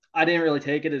I didn't really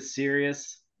take it as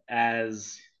serious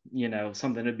as,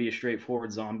 something to be a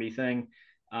straightforward zombie thing.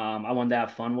 I wanted to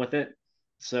have fun with it.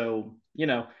 So,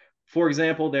 for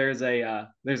example, there's a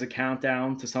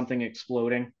countdown to something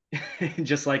exploding.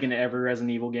 Just like in every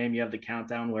Resident Evil game, you have the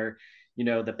countdown where,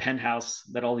 the penthouse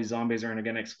that all these zombies are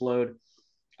going to explode.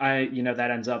 That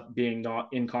ends up being not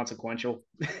inconsequential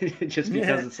just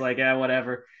because it's like,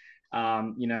 whatever.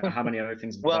 How many other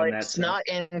things have well, done it's that? not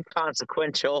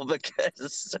inconsequential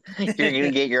because you're going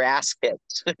to get your ass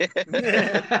kicked.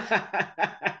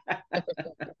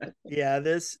 Yeah,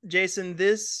 this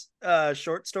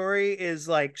short story is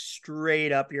like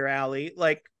straight up your alley.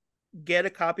 Like, get a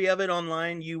copy of it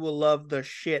online. You will love the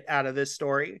shit out of this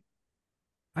story.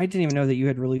 I didn't even know that you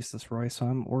had released this, Roy, so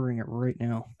I'm ordering it right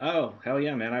now. Oh, hell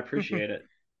yeah, man. I appreciate it.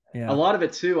 Yeah. A lot of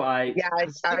it too. I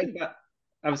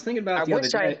was thinking about the other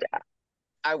day.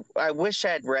 I wish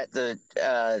I'd read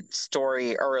the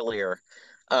story earlier.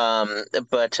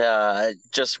 But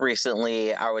just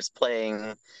recently I was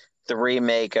playing the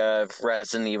remake of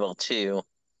Resident Evil 2,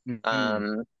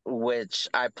 which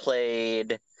I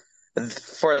played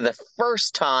for the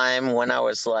first time when I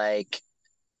was like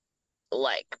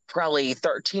probably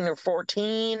 13 or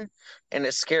 14, and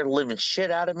it scared the living shit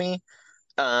out of me.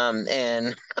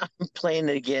 And I'm playing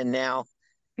it again now.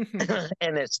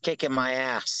 And it's kicking my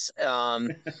ass.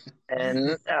 And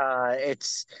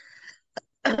it's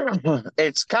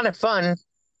it's kind of fun,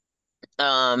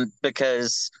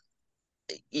 because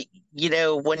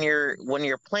when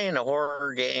you're playing a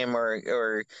horror game,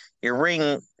 or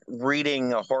you're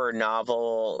reading a horror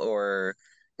novel, or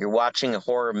you're watching a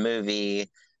horror movie,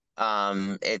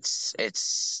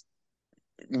 it's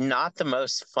not the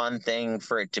most fun thing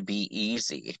for it to be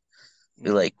easy.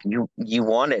 Like you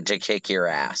want it to kick your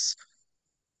ass.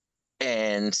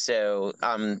 And so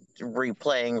I'm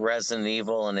replaying Resident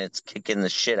Evil and it's kicking the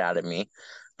shit out of me.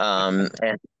 And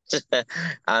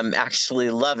I'm actually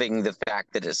loving the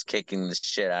fact that it's kicking the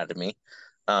shit out of me.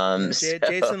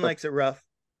 Jason likes it rough.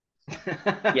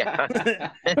 Yeah.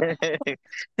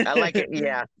 I like it.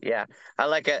 Yeah. I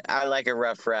like a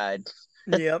rough ride.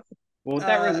 Yep. Well, with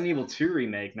that Resident Evil 2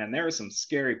 remake, man, there are some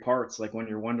scary parts, like when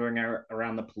you're wandering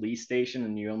around the police station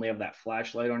and you only have that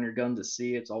flashlight on your gun to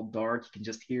see. It's all dark. You can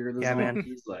just hear the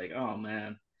zombies. Like, oh,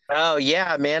 man. Oh,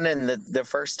 yeah, man. And the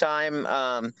first time,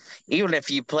 even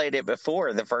if you played it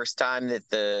before, the first time that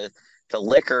the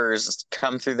lickers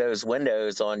come through those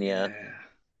windows on you,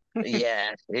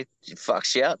 yeah, it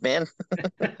fucks you up, man.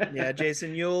 Yeah,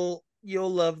 Jason, you'll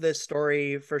love this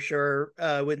story for sure,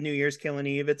 with New Year's Killing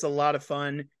Eve. It's a lot of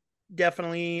fun.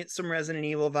 Definitely some Resident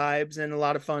Evil vibes and a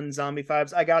lot of fun zombie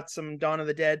vibes. I got some Dawn of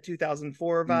the Dead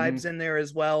 2004 vibes in there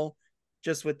as well,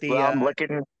 just with the. Well, I'm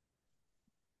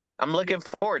looking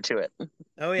forward to it.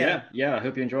 Oh yeah, yeah. I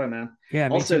hope you enjoy, man. Yeah.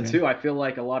 Also, too, I feel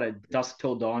like a lot of Dusk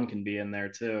Till Dawn can be in there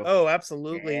too. Oh,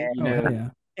 absolutely. Yeah.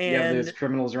 And you have those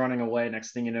criminals running away.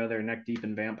 Next thing you know, they're neck deep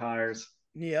in vampires.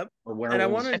 Yep. Or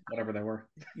werewolves, whatever they were.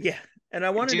 Yeah, and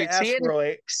I wanted to ask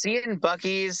Roy. Seeing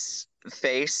Bucky's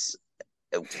face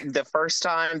the first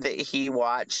time that he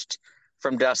watched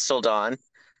From Dusk Till Dawn,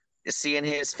 seeing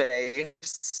his face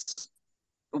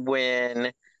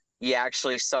when you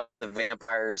actually saw the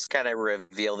vampires kind of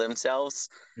reveal themselves,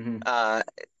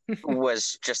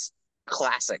 was just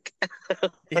classic.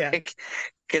 Yeah,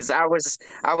 because I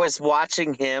was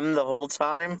watching him the whole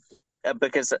time,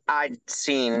 because I'd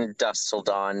seen Dusk Till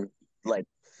Dawn like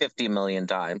 50 million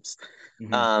times,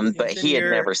 but he had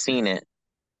never seen it.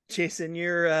 Jason,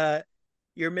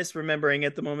 you're misremembering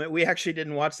at the moment. We actually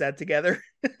didn't watch that together.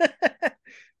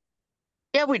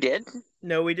 Yeah, we did.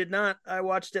 No, we did not. I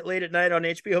watched it late at night on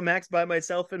HBO Max by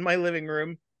myself in my living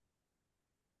room.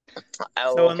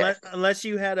 Oh, so okay. unless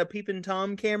you had a peeping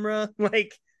Tom camera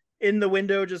like in the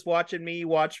window just watching me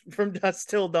watch From Dusk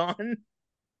Till Dawn.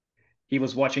 He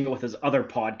was watching it with his other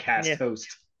podcast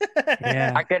host.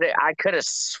 Yeah. I could have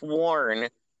sworn.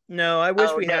 No, I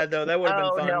wish we had though. That would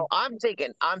have been fun. No, I'm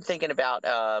thinking about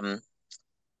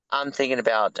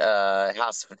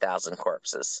House of a Thousand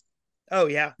Corpses. Oh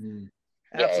yeah.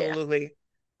 Absolutely.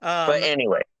 Yeah. But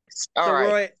anyway, all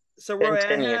right. Roy,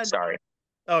 continue. Sorry.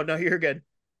 Oh no, you're good.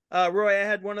 Roy, I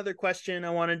had one other question I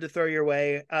wanted to throw your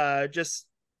way. Just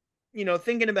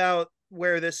thinking about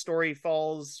where this story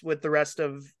falls with the rest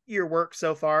of your work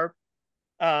so far.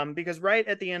 Because right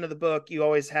at the end of the book, you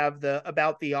always have the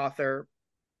about the author.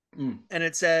 And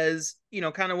it says,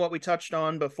 kind of what we touched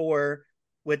on before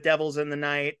with Devils in the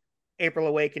Night, April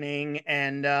Awakening,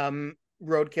 and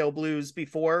Roadkill Blues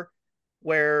before,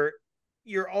 where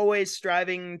you're always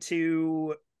striving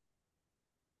to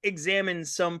examine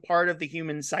some part of the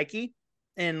human psyche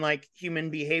and like human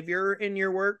behavior in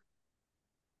your work.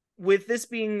 With this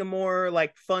being the more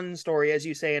like fun story, as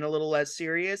you say, and a little less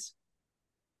serious,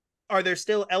 are there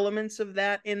still elements of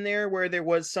that in there where there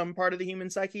was some part of the human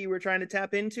psyche you were trying to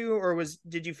tap into, or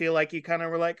did you feel like you kind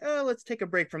of were like, oh, let's take a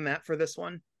break from that for this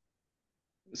one?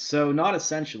 So not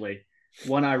essentially.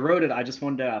 When I wrote it, I just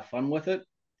wanted to have fun with it.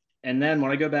 And then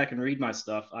when I go back and read my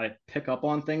stuff, I pick up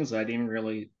on things that I didn't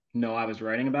really know I was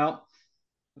writing about.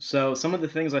 So some of the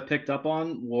things I picked up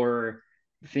on were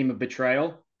the theme of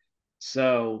betrayal.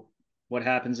 So what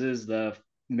happens is the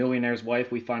millionaire's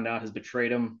wife, we find out, has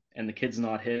betrayed him, and the kid's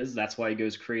not his. That's why he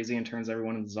goes crazy and turns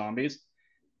everyone into zombies.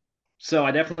 So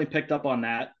I definitely picked up on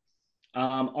that.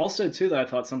 Also, too, that I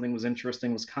thought something was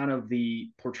interesting was kind of the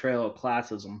portrayal of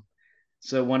classism.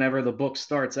 So whenever the book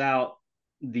starts out,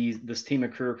 this team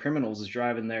of career criminals is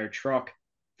driving their truck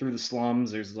through the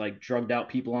slums. There's like drugged out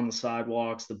people on the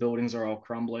sidewalks. The buildings are all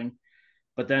crumbling.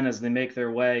 But then as they make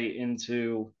their way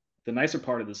into the nicer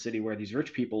part of the city where these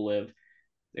rich people live,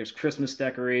 there's Christmas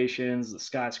decorations. The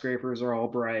skyscrapers are all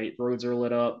bright. Roads are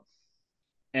lit up.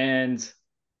 And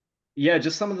yeah,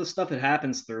 just some of the stuff that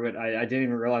happens through it. I didn't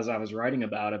even realize I was writing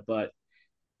about it, but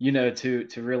to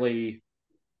really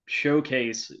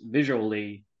showcase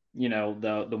visually,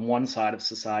 the one side of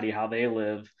society, how they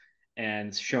live,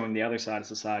 and showing the other side of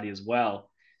society as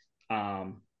well.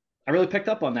 I really picked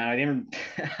up on that.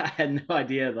 I had no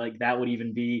idea like that would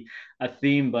even be a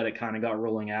theme, but it kind of got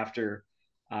rolling after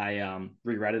I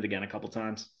reread it again a couple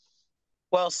times.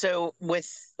 Well, so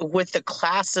with the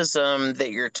classism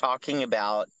that you're talking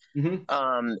about,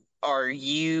 are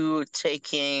you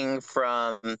taking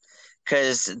from,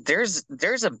 because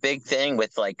there's a big thing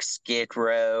with like Skid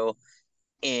Row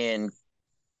in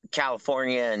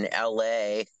California and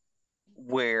LA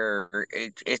where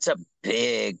it's a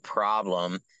big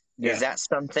problem. Yeah. Is that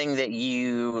something that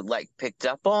you like picked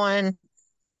up on,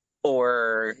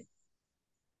 or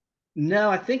No,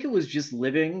 I think it was just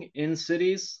living in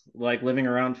cities, like living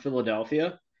around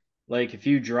Philadelphia. Like if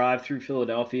you drive through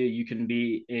Philadelphia, you can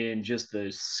be in just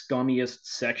the scummiest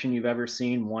section you've ever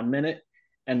seen 1 minute,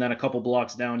 and then a couple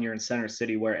blocks down, you're in Center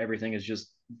City where everything is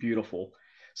just beautiful.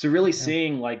 So really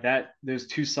seeing like that, there's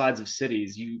two sides of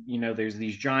cities. There's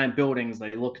these giant buildings,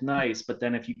 they look nice, but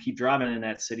then if you keep driving in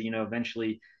that city,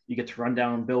 eventually you get to run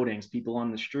down buildings, people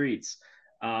on the streets.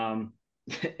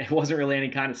 It wasn't really any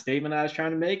kind of statement I was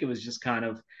trying to make. It was just kind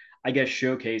of, I guess,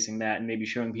 showcasing that and maybe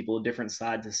showing people a different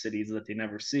side to cities that they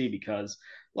never see. Because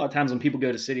a lot of times when people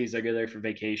go to cities, they go there for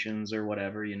vacations or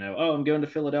whatever. Oh, I'm going to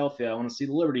Philadelphia. I want to see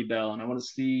the Liberty Bell and I want to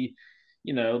see,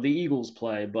 the Eagles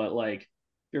play. But like,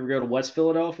 you ever go to West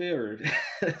Philadelphia or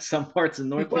some parts of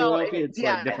North Philadelphia? It's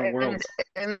like different worlds.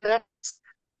 And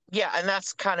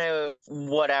that's kind of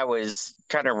what I was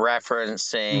kind of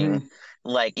referencing. Mm-hmm.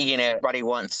 Like, everybody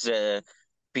wants to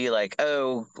be like,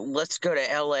 oh, let's go to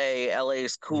LA. LA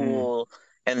is cool.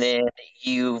 Mm-hmm. And then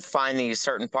you find these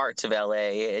certain parts of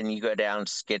LA and you go down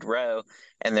Skid Row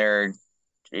and they're,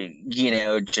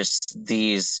 just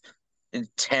these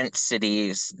tent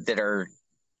cities that are,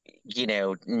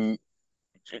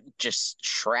 just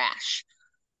trash.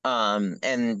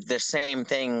 And the same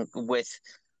thing with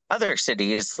other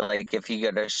cities, like if you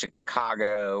go to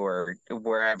Chicago or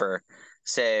wherever.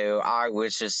 So I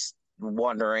was just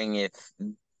wondering if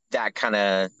that kind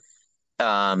of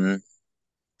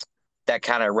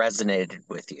resonated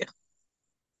with you.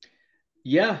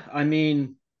 Yeah, I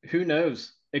mean, who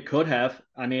knows? It could have.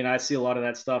 I mean, I see a lot of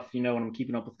that stuff, when I'm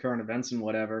keeping up with current events and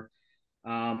whatever.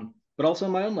 But also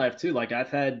in my own life too. Like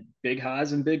I've had big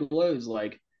highs and big lows.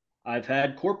 Like I've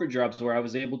had corporate jobs where I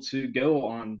was able to go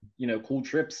on, cool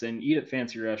trips and eat at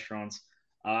fancy restaurants.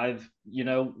 I've,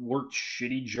 worked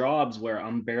shitty jobs where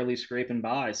I'm barely scraping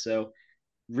by. So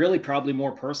really probably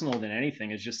more personal than anything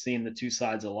is just seeing the two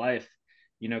sides of life,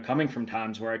 coming from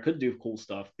times where I could do cool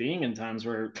stuff, being in times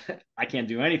where I can't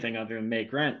do anything other than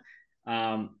make rent.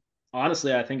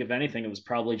 Honestly, I think if anything, it was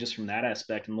probably just from that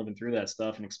aspect and living through that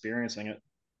stuff and experiencing it.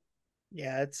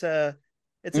 Yeah, it's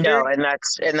no, and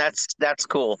that's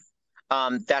cool.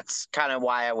 That's kind of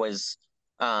why I was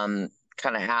kind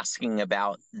of asking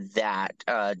about that,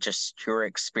 just your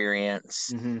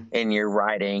experience in your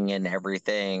writing and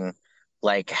everything,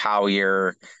 like how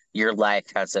your life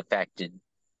has affected,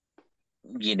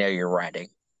 your writing.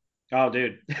 Oh,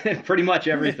 dude, pretty much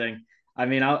everything. I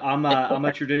mean, I'm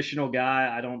a traditional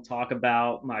guy. I don't talk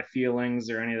about my feelings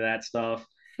or any of that stuff.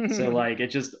 So like it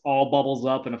just all bubbles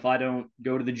up, and if I don't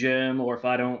go to the gym, or if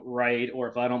I don't write, or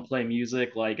if I don't play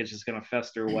music, like it's just gonna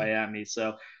fester away at me.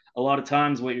 So a lot of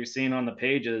times what you're seeing on the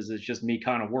pages is just me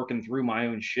kind of working through my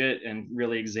own shit and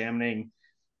really examining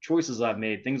choices I've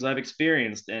made, things I've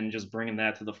experienced, and just bringing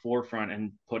that to the forefront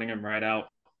and putting them right out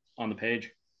on the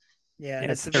page. Yeah,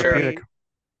 and it's a therapeutic.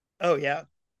 Oh yeah,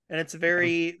 and it's a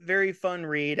very fun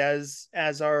read, as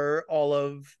are all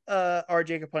of our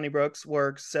Jacob Honeybrooks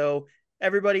works. So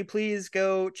everybody, please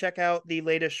go check out the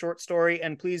latest short story,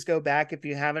 and please go back if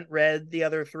you haven't read the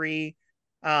other three.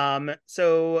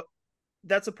 So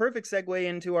that's a perfect segue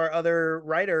into our other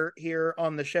writer here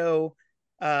on the show.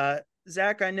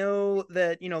 Zach, I know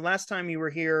that, last time you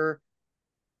were here,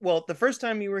 well, the first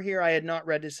time you were here, I had not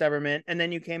read Disseverment, and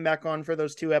then you came back on for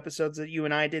those 2 episodes that you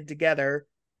and I did together,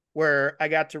 where I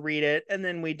got to read it, and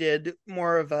then we did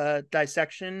more of a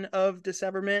dissection of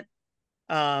Disseverment.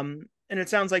 And it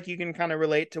sounds like you can kind of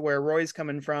relate to where Roy's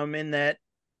coming from, in that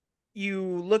you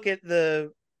look at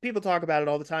people talk about it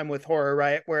all the time with horror,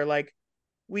 right? Where like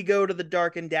we go to the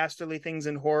dark and dastardly things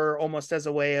in horror almost as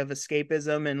a way of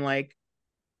escapism and like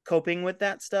coping with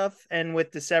that stuff. And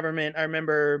with Disseverment, I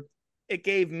remember it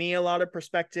gave me a lot of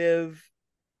perspective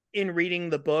in reading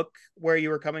the book, where you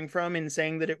were coming from in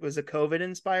saying that it was a COVID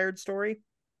inspired story.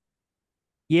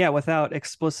 Yeah, without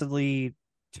explicitly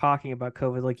talking about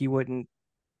COVID, like you wouldn't,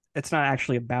 it's not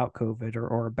actually about COVID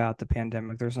or about the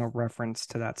pandemic. There's no reference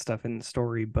to that stuff in the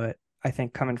story, but I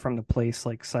think coming from the place,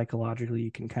 like psychologically,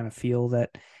 you can kind of feel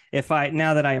that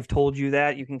now that I have told you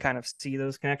that, you can kind of see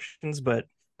those connections. But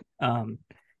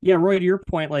yeah, Roy, to your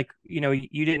point, like,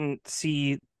 you didn't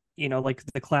see, like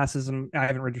the classism. I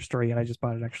haven't read your story yet. I just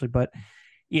bought it actually, but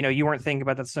you weren't thinking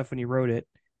about that stuff when you wrote it.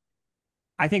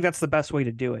 I think that's the best way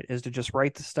to do it, is to just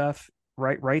write the stuff,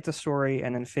 write the story,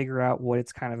 and then figure out what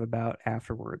it's kind of about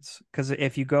afterwards. Because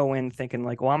if you go in thinking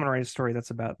like, well, I'm gonna write a story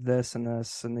that's about this and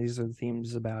this, and these are the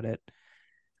themes about it,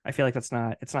 I feel like it's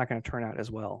not going to turn out as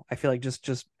well. I feel like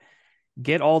just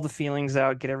get all the feelings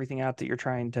out, get everything out that you're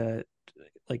trying to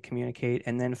like communicate,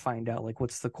 and then find out like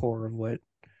what's the core of what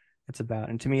it's about.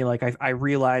 And to me, like I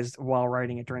realized while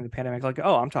writing it during the pandemic, like,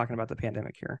 oh, I'm talking about the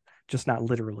pandemic here, just not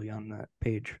literally on that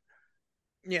page.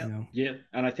 Yeah. Yeah.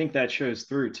 And I think that shows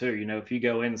through too. If you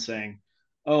go in saying,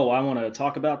 oh, I want to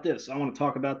talk about this, I want to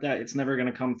talk about that, it's never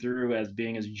going to come through as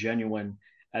being as genuine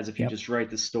as if you just write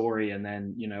the story and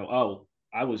then, oh,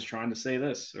 I was trying to say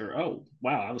this, or oh,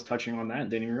 wow, I was touching on that and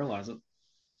didn't even realize it.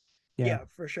 Yeah,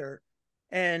 for sure.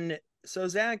 And so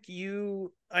Zach,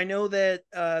 I know that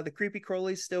the Creepy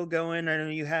Crowley's still going. I know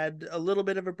you had a little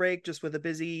bit of a break just with a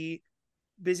busy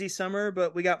summer,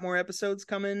 but we got more episodes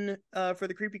coming for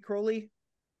the Creepy Crowley.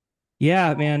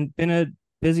 Yeah, man, been a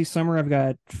busy summer. I've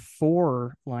got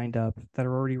 4 lined up that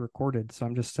are already recorded, so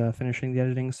I'm just finishing the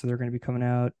editing, so they're going to be coming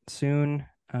out soon.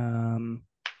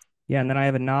 Yeah, and then I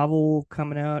have a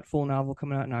full novel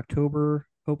coming out in October,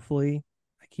 hopefully.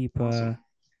 I keep awesome.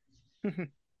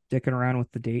 dicking around with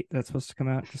the date that's supposed to come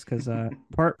out, just because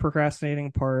part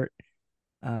procrastinating, part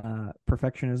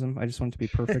perfectionism. I just want it to be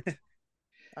perfect.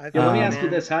 Let me ask you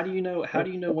this: how do you know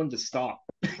when to stop?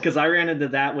 Because I ran into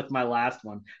that with my last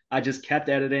one. I just kept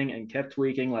editing and kept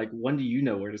tweaking. Like, when do you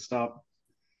know where to stop?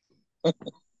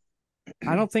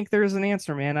 I don't think there's an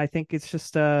answer, man. I think it's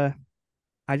just I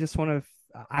just want to.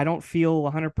 I don't feel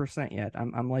 100% yet.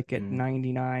 I'm like at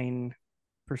 99%,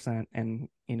 and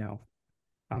I'm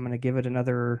gonna give it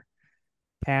another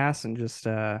pass and just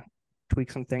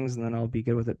tweak some things, and then I'll be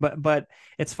good with it. But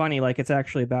it's funny, like it's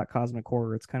actually about cosmic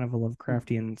horror. It's kind of a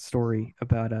Lovecraftian story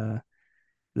about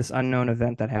this unknown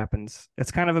event that happens.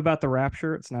 It's kind of about the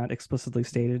rapture. It's not explicitly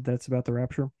stated that it's about the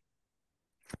rapture.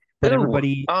 But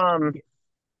everybody have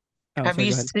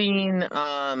you seen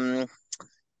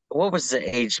what was the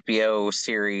HBO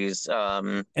series?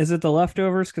 Is it The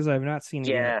Leftovers? Because I've not seen it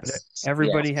yet. But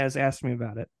everybody has asked me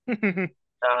about it.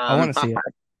 I want to see it.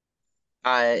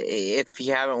 If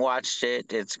you haven't watched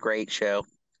it, it's a great show.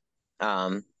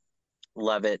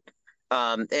 Love it.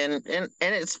 And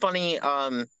it's funny.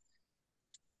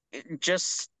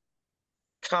 Just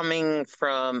coming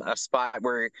from a spot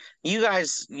where you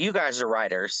guys are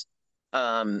writers.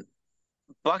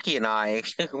 Bucky and I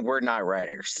we're not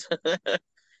writers.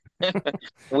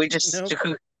 we just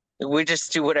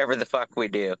do whatever the fuck we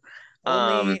do.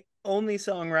 Only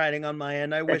songwriting on my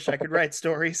end. I wish I could write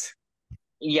stories.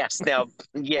 Yes, now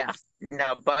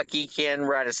Bucky can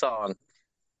write a song.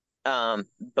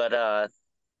 But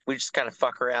we just kind of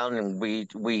fuck around and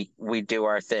we do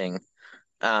our thing.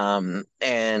 And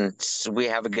we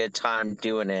have a good time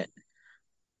doing it.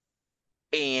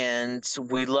 And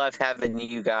we love having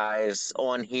you guys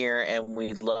on here, and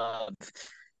we love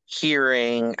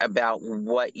hearing about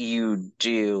what you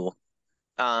do.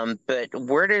 But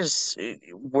where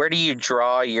do you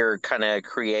draw your kind of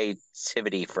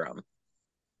creativity from?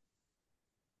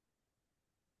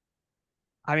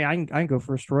 I mean, I can go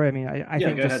first, Roy. I mean, I Yeah,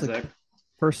 think go just ahead, like Zach.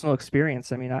 personal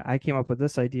experience. I mean, I came up with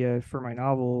this idea for my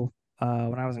novel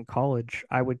when I was in college.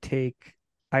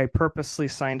 I purposely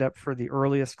signed up for the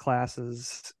earliest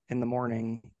classes in the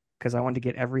morning because I wanted to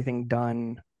get everything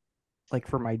done like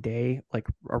for my day, like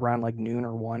around like noon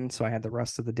or 1, so I had the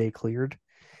rest of the day cleared.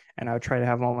 And I would try to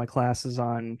have all my classes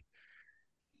on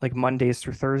like Mondays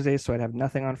through Thursdays, so I'd have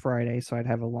nothing on Friday, so I'd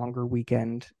have a longer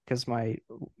weekend because my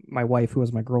wife, who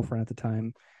was my girlfriend at the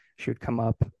time, she would come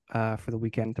up for the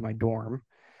weekend to my dorm.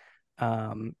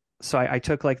 So I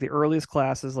took like the earliest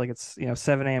classes, like it's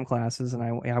 7 a.m. classes, and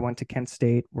I went to Kent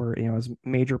State, where it was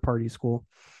major party school,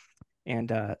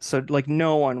 and so like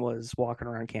no one was walking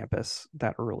around campus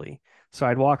that early. So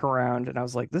I'd walk around, and I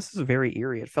was like, this is very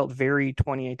eerie. It felt very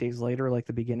 28 Days Later, like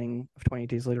the beginning of 28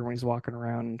 Days Later when he's walking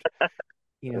around,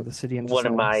 the city, and just One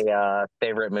of all. my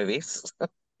favorite movies.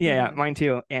 Yeah, mine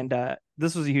too. And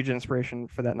this was a huge inspiration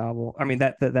for that novel. I mean,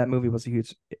 that movie was a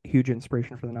huge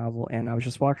inspiration for the novel. And I was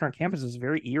just walking around campus. It was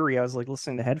very eerie. I was like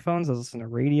listening to headphones. I was listening to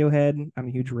Radiohead. I'm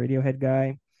a huge Radiohead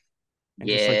guy. And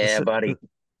just like Yeah, buddy.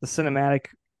 the cinematic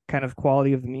kind of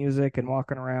quality of the music and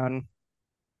walking around.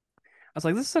 I was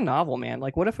like, this is a novel, man.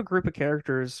 Like, what if a group of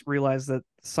characters realized that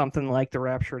something like the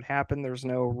rapture had happened? There's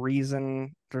no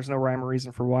rhyme or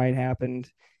reason for why it happened,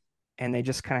 and they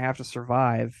just kind of have to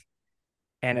survive.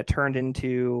 And it turned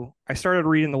into, I started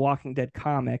reading the Walking Dead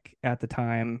comic at the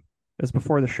time. It was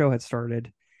before the show had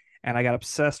started, and I got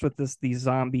obsessed with these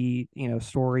zombie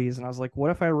stories. And I was like,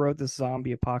 what if I wrote this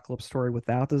zombie apocalypse story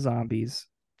without the zombies,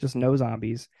 just no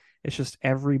zombies? It's just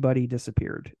everybody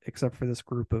disappeared except for this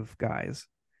group of guys.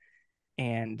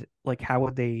 And like, how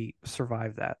would they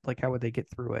survive that? Like, how would they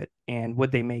get through it? And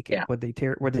would they make it? Yeah. Would they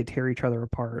tear each other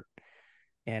apart?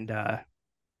 And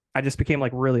I just became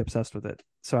like really obsessed with it.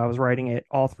 So I was writing it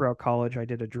all throughout college. I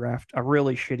did a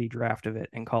really shitty draft of it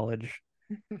in college,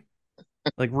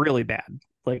 like really bad.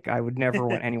 Like I would never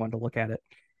want anyone to look at it.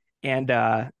 And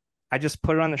I just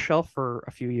put it on the shelf for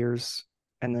a few years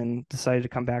and then decided to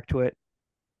come back to it.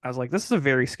 I was like, this is a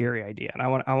very scary idea, and I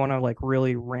want to like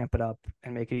really ramp it up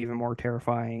and make it even more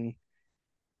terrifying.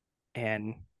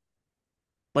 And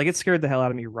like it scared the hell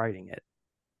out of me writing it.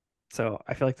 So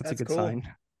I feel like that's a good cool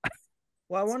sign.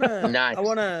 Well, Nice. I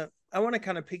want to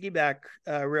kind of piggyback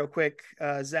real quick,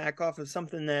 Zach, off of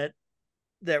something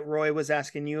that Roy was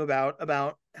asking you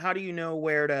about how do you know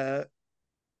where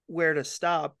to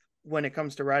stop when it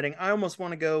comes to writing. I almost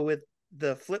want to go with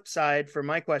the flip side for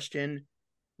my question,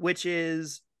 which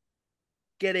is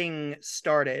getting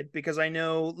started, because I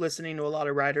know, listening to a lot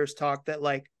of writers talk, that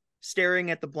like staring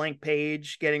at the blank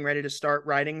page, getting ready to start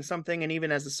writing something, and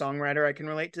even as a songwriter, I can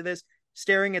relate to this.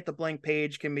 Staring at the blank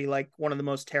page can be like one of the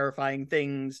most terrifying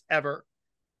things ever.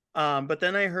 But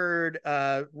then I heard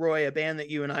Roy, a band that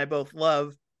you and I both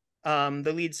love,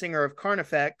 the lead singer of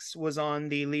Carnifex was on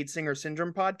the Lead Singer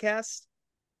Syndrome podcast,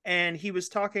 and he was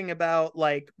talking about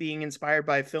like being inspired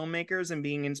by filmmakers and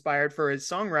being inspired for his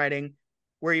songwriting,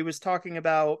 where he was talking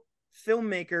about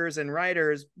filmmakers and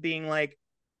writers being like,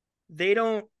 they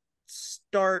don't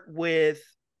start with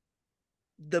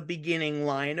the beginning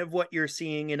line of what you're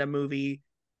seeing in a movie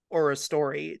or a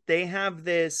story. They have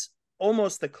this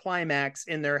almost the climax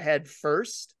in their head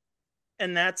first,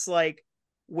 and that's like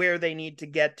where they need to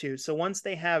get to. So once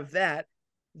they have that,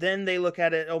 then they look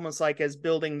at it almost like as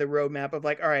building the roadmap of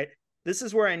like, all right, this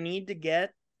is where I need to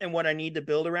get and what I need to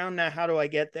build around. Now, how do I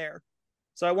get there?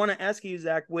 So I want to ask you,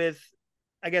 Zach, with,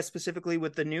 I guess specifically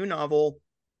with the new novel,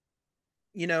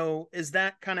 is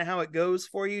that kind of how it goes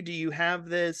for you? Do you have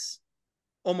this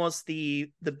almost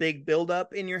the big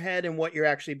buildup in your head and what you're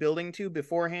actually building to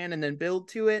beforehand and then build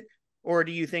to it? Or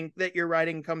do you think that your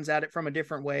writing comes at it from a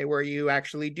different way, where you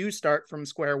actually do start from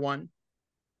square one?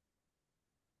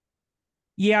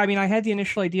 Yeah, I mean, I had the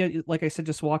initial idea, like I said,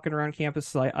 just walking around campus.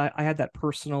 So I had that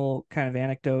personal kind of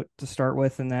anecdote to start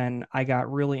with, and then I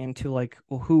got really into like,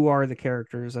 well, who are the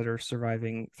characters that are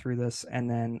surviving through this? And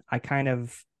then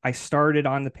I started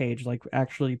on the page, like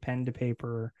actually pen to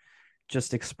paper,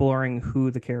 just exploring who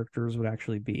the characters would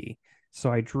actually be.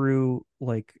 So I drew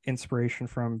like inspiration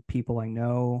from people I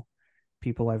know,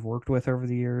 people I've worked with over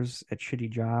the years at shitty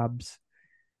jobs,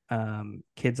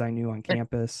 kids I knew on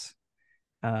campus,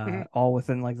 all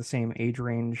within like the same age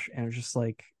range. And it was just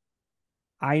like,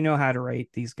 I know how to write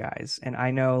these guys, and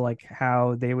I know like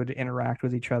how they would interact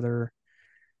with each other.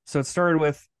 So it started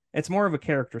with, it's more of a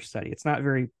character study. It's not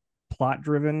very plot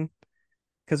driven,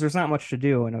 because there's not much to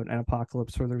do in an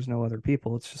apocalypse where there's no other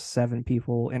people. It's just 7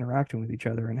 people interacting with each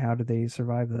other, and how do they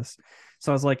survive this?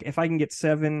 So I was like, if I can get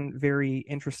 7 very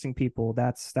interesting people,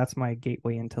 that's my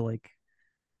gateway into like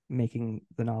making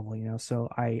the novel, you know. So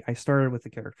I started with the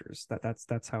characters.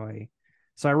 That's how I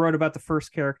wrote about the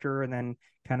first character and then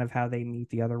kind of how they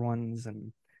meet the other ones,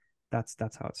 and that's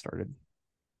how it started.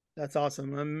 That's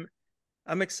awesome.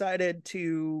 I'm excited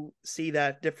to see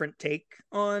that different take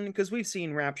on, because we've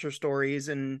seen Rapture stories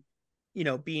and, you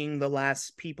know, being the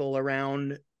last people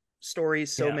around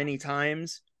stories so many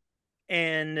times.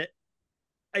 And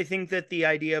I think that the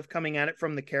idea of coming at it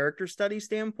from the character study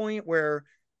standpoint, where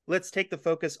let's take the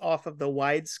focus off of the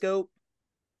wide scope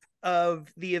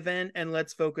of the event and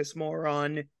let's focus more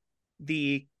on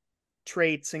the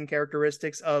traits and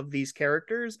characteristics of these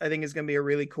characters, I think is going to be a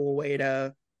really cool way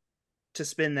to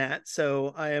spin that.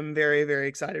 So I am very, very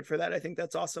excited for that. I think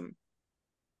that's awesome.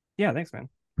 Yeah, thanks, man.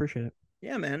 Appreciate it.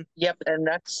 Yeah, man. Yep, and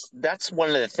that's one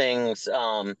of the things.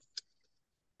 I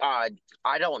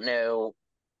don't know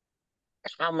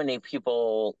how many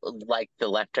people like The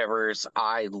Leftovers.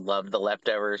 I love The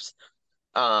Leftovers.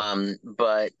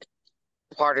 But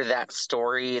part of that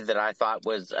story that I thought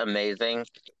was amazing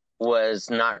was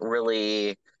not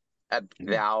really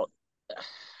about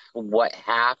what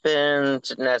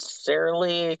happened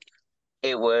necessarily.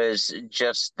 It was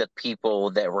just the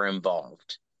people that were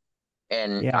involved.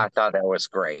 And I thought that was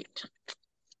great.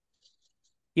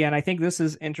 Yeah, and I think this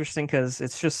is interesting because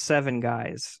it's just 7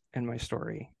 guys in my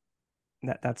story.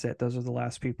 That's it. Those are the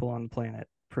last people on the planet,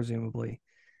 presumably.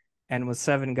 And with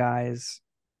 7 guys,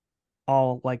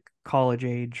 all like college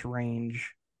age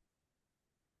range,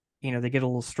 you know, they get a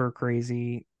little stir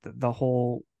crazy. The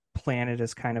whole planet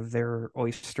is kind of their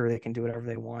oyster. They can do whatever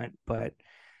they want. But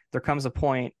there comes a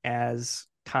point as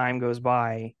time goes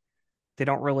by, they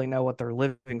don't really know what they're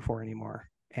living for anymore.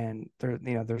 And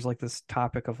there's like this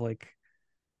topic of like,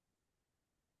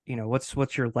 you know,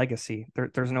 what's your legacy?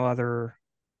 There's no other,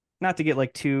 not to get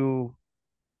like too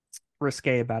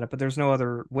risque about it, but there's no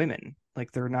other women.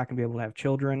 Like they're not gonna be able to have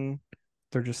children.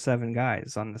 They're just 7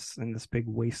 guys in this big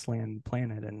wasteland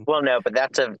planet. And well, no, but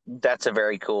that's a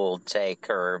very cool take,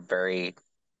 or a very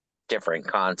different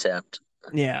concept.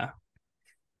 Yeah,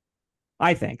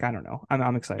 I don't know.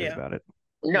 I'm excited about it.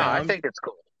 No, I think it's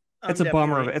cool. It's a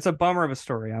bummer. It's a bummer of a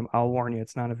story. I'll warn you.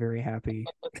 It's not a very happy.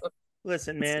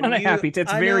 Listen, man. It's not a happy.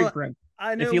 It's very grim.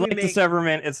 I know. If you like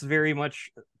Disseverment, it's very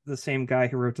much the same guy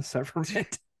who wrote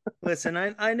Disseverment. Listen,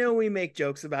 I know we make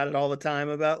jokes about it all the time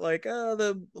about like, oh,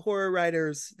 the horror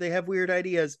writers, they have weird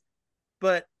ideas,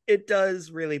 but it does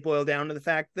really boil down to the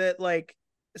fact that, like,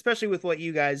 especially with what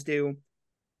you guys do,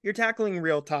 you're tackling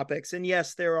real topics. And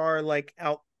yes, there are like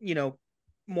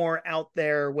more out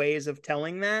there ways of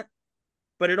telling that,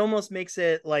 but it almost makes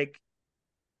it like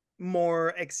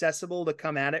more accessible to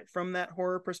come at it from that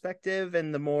horror perspective,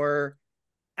 and the more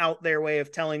out there way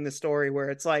of telling the story, where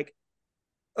it's like,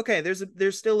 okay,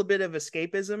 there's still a bit of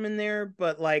escapism in there,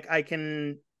 but like I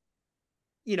can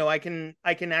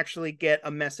actually get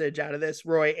a message out of this.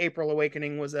 Roy, April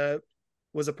Awakening was a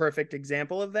perfect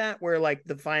example of that, where like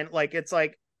it's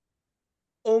like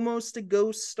almost a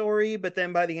ghost story, but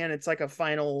then by the end it's like a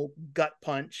final gut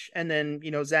punch. And then,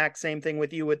 Zach, same thing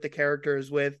with you with the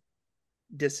characters with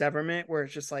Disseverment, where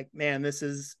it's just like, man, this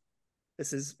is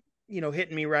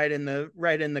hitting me right in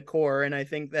the core. And I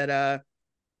think that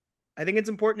I think it's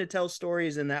important to tell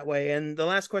stories in that way. And the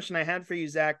last question I had for you,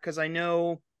 Zach, because I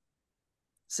know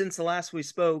since the last we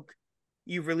spoke,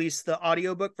 you've released the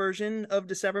audiobook version of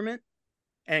Disseverment,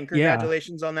 and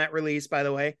congratulations on that release, by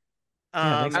the way.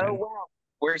 Thanks, oh wow,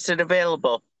 where's it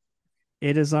available?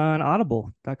 It is on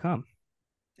audible.com.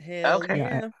 Hell okay.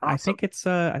 Yeah. Awesome. I think it's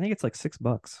like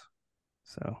 $6.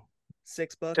 So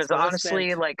 $6. Because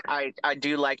honestly, like I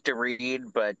do like to read,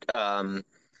 but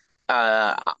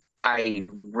I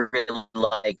really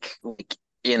like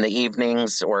in the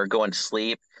evenings or going to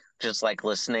sleep, just like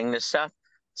listening to stuff.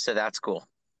 So that's cool.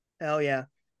 Hell yeah.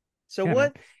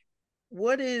 So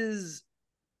what is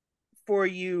for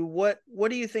you? What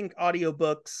do you think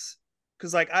audiobooks?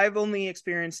 Because like I've only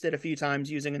experienced it a few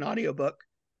times using an audiobook.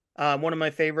 One of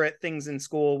my favorite things in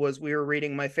school was we were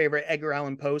reading my favorite Edgar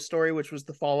Allan Poe story, which was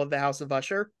The Fall of the House of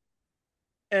Usher.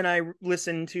 And I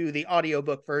listened to the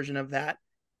audiobook version of that.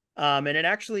 And it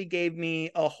actually gave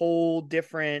me a whole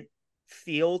different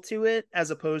feel to it as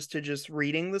opposed to just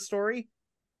reading the story.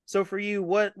 So for you,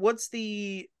 what's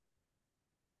the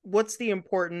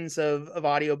importance of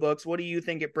audiobooks? What do you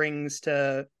think it brings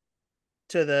to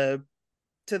the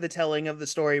telling of the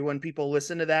story when people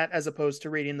listen to that as opposed to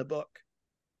reading the book?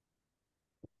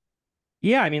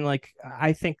 Yeah, I mean, like,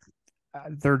 I think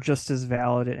they're just as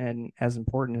valid and as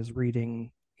important as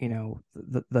reading,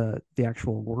 the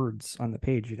actual words on the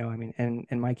page. I mean, and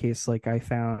in my case, like I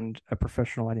found a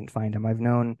professional. I didn't find him.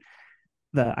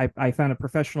 I found a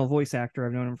professional voice actor.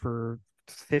 I've known him for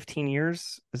 15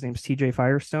 years. His name's TJ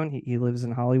Firestone. He lives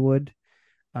in Hollywood,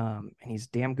 and he's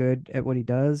damn good at what he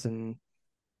does. And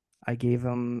I gave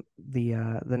him the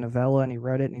novella, and he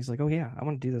read it, and he's like, "Oh yeah, I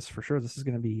want to do this for sure. This is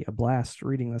going to be a blast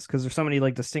reading this because there's so many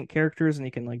like distinct characters, and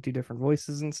he can like do different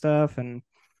voices and stuff." And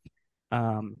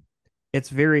um,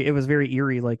 it was very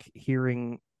eerie, like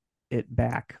hearing it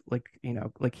back, like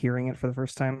like hearing it for the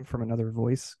first time from another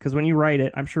voice. Because when you write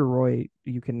it, I'm sure Roy,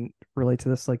 you can relate to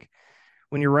this. Like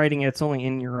when you're writing it, it's only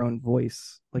in your own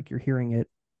voice, like you're hearing it,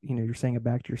 you're saying it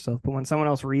back to yourself. But when someone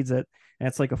else reads it and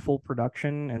it's like a full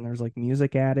production and there's like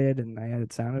music added and I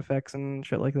added sound effects and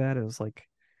shit like that, it was like,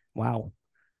 wow,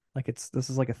 like this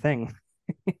is like a thing.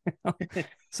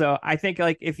 So I think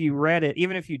like if you read it,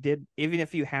 even if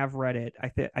you have read it,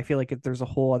 I feel like there's a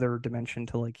whole other dimension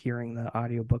to like hearing the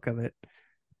audiobook of it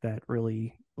that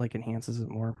really like enhances it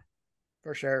more.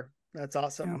 For sure. That's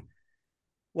awesome. Yeah.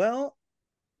 Well,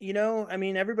 I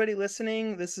mean, everybody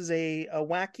listening, this is a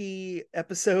wacky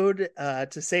episode,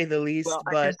 to say the least. Well,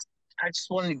 but I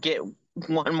just wanted to get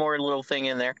one more little thing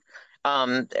in there,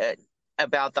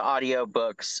 about the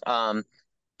audiobooks.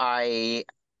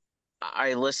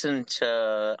 I listen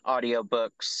to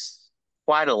audiobooks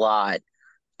quite a lot,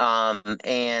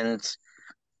 and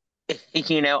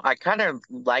I kind of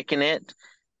liken it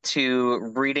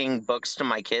to reading books to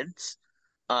my kids,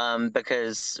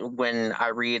 because when I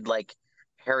read like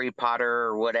Harry Potter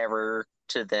or whatever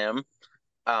to them,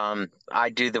 I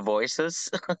do the voices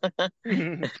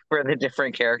for the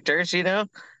different characters,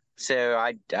 So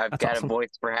I've That's got awesome. a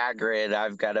voice for Hagrid.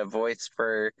 I've got a voice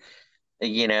for,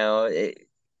 you know, it,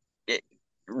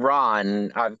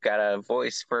 Ron. I've got a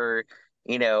voice for,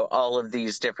 all of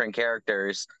these different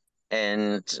characters,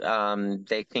 and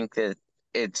they think that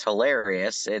it's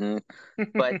hilarious,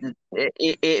 but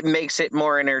it makes it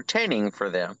more entertaining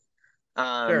for them.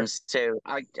 Sure. So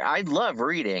I love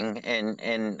reading,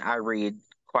 and I read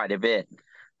quite a bit.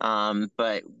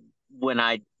 But when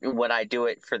I do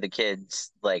it for the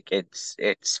kids, like it's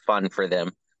fun for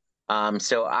them.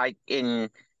 So in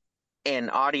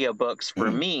audiobooks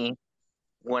for me,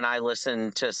 when I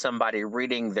listen to somebody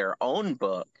reading their own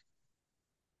book,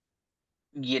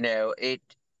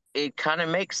 it kind of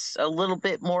makes a little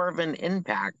bit more of an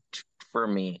impact for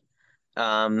me.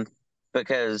 Um,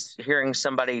 because hearing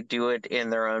somebody do it in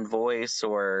their own voice,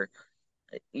 or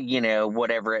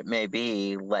whatever it may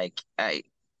be, like I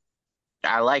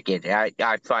like it.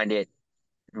 I find it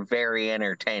very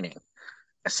entertaining.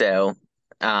 So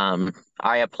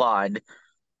I applaud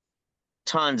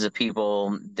tons of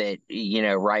people that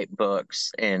write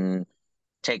books and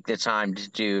take the time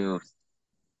to do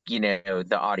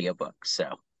the audiobook.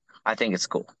 So I think it's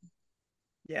cool.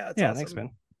 Yeah, it's awesome. Thanks,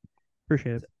 man.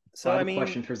 Appreciate it. So I have a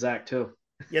question for Zach too.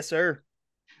 Yes, sir.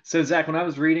 So Zach, when I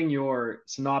was reading your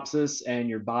synopsis and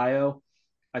your bio,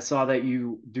 I saw that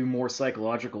you do more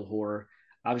psychological horror.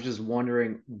 I was just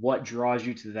wondering what draws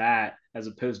you to that as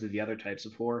opposed to the other types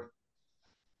of horror.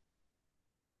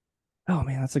 Oh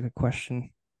man, that's a good question.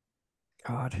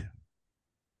 God.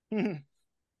 I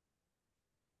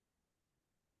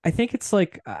think it's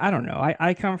like, I don't know.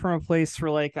 I come from a place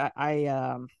where like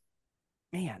man,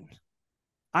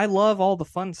 I love all the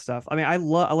fun stuff. I mean, I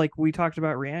love, like we talked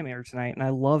about Re-Animator tonight, and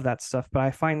I love that stuff, but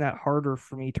I find that harder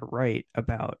for me to write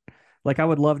about. Like I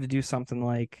would love to do something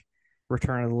like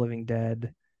Return of the Living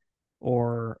Dead,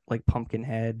 or like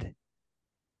Pumpkinhead,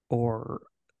 or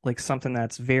like something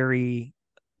that's very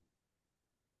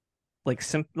like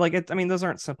I mean, those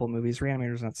aren't simple movies.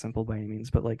 Re-Animator's not simple by any means,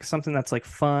 but like something that's like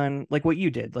fun, like what you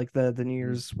did, like the New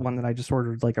Year's one that I just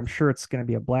ordered. Like I'm sure it's gonna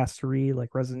be a blast to read,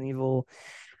 like Resident Evil.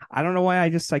 I don't know why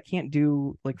I can't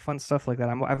do like fun stuff like that.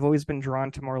 I've always been drawn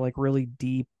to more like really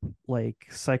deep, like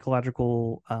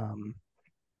psychological,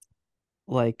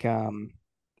 like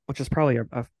which is probably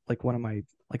like one of my,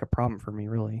 like a problem for me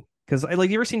really. Because like,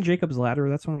 you ever seen Jacob's Ladder?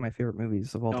 That's one of my favorite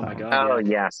movies of all time. Oh my god! Oh yeah.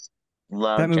 yes,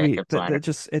 love that movie. Jacob's Ladder. It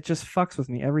just fucks with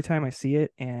me every time I see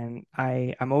it, and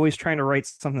I'm always trying to write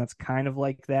something that's kind of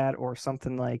like that, or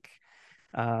something like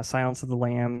Silence of the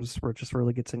Lambs, where it just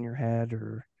really gets in your head,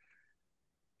 or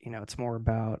it's more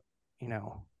about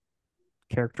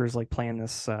characters like playing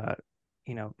this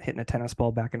hitting a tennis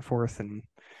ball back and forth, and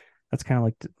that's kind of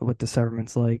like what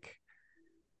Disseverment's like.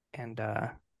 And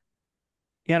yeah,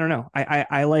 I don't know.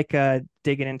 I like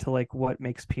digging into like what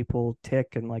makes people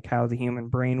tick, and like how the human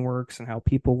brain works and how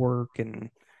people work,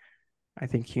 and I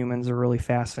think humans are really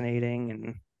fascinating,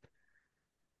 and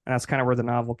And that's kind of where the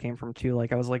novel came from too.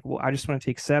 Like I was like, well, I just want to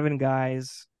take 7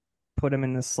 guys, put them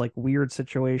in this like weird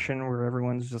situation where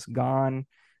everyone's just gone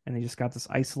and they just got this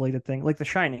isolated thing. Like The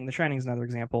Shining. The Shining is another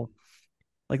example.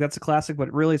 Like that's a classic,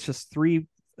 but really it's just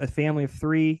a family of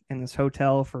 3 in this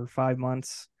hotel for 5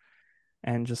 months,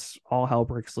 and just all hell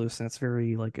breaks loose. And it's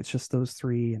very like it's just those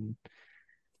 3, and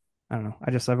I don't know.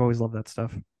 I've always loved that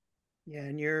stuff. Yeah,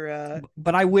 and you're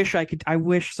but I wish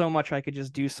so much I could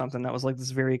just do something that was like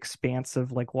this very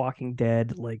expansive, like Walking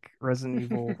Dead, like Resident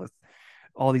Evil with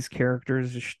all these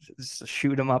characters, just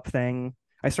shoot 'em up thing.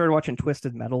 I started watching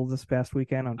Twisted Metal this past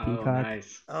weekend on Peacock.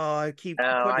 Nice. Oh, I keep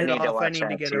putting it off. I need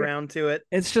to get around to it.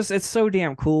 It's so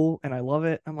damn cool, and I love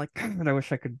it. I'm like, God, I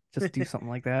wish I could just do something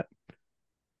like that.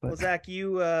 But... Well, Zach,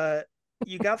 you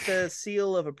got the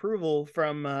seal of approval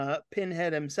from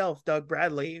Pinhead himself, Doug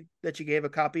Bradley, that you gave a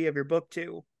copy of your book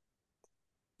to.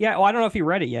 Yeah, well, I don't know if he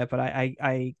read it yet, but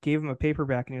I gave him a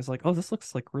paperback, and he was like, "Oh, this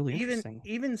looks like really interesting."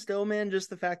 Even still, man,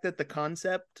 just the fact that the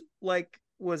concept like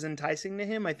was enticing to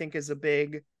him, I think, is a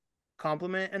big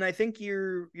compliment. And I think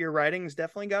your writing's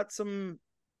definitely got some,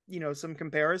 some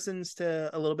comparisons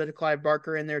to a little bit of Clive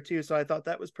Barker in there too. So I thought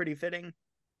that was pretty fitting.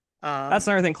 That's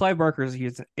another thing. Clive Barker is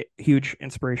a huge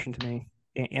inspiration to me,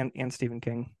 and Stephen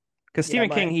King. Because Stephen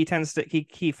King, he tends to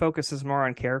he focuses more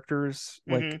on characters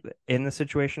like in the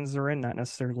situations they're in, not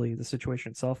necessarily the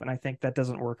situation itself. And I think that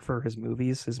doesn't work for his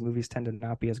movies. His movies tend to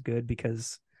not be as good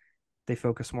because they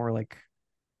focus more like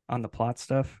on the plot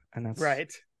stuff, and that's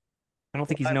right. I don't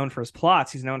think he's known for his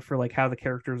plots. He's known for like how the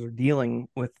characters are dealing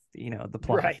with the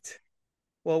plot. Right.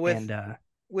 Well,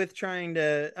 with trying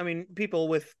to, I mean, people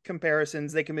with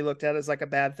comparisons, they can be looked at as like a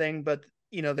bad thing, but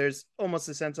there's almost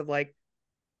a sense of like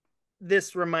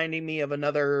this reminding me of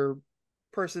another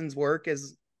person's work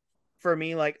is for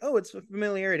me like, oh, it's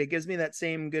familiarity. It gives me that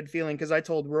same good feeling. Cause I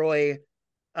told Roy,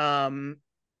 I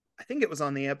think it was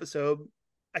on the episode,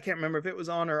 I can't remember if it was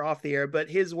on or off the air, but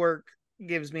his work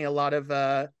gives me a lot of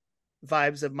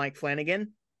vibes of Mike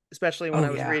Flanagan, especially when I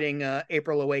was reading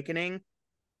April Awakening.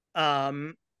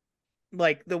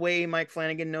 Like the way Mike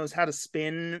Flanagan knows how to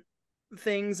spin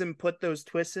things and put those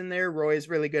twists in there. Roy's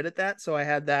really good at that. So I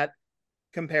had that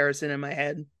comparison in my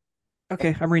head.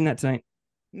 Okay, I'm reading that tonight.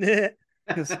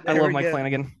 Because I love Mike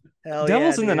Flanagan. Hell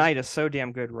Devils in the dude. Night is so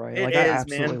damn good, Roy. It like is, I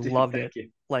absolutely man. loved it.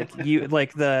 Like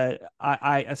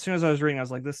I as soon as I was reading, I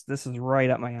was like, this is right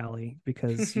up my alley,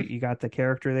 because you got the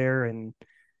character there, and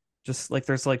just like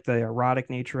there's like the erotic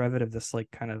nature of it, of this like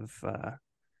kind of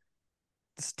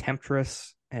this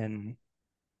temptress, and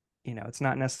it's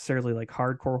not necessarily like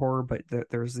hardcore horror, but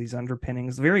there's these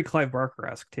underpinnings, very Clive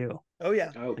Barker-esque too. Oh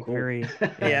yeah. Oh, like cool. Very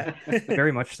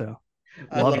very much so.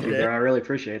 I loved it. I really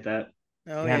appreciate that.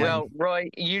 Oh yeah. Well, Roy,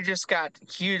 you just got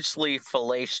hugely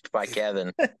fellaced by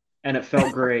Kevin. And it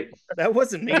felt great. That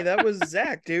wasn't me. That was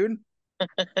Zach, dude.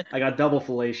 I got double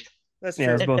fellaced. That's true.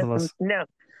 Yeah, it's both of us. No.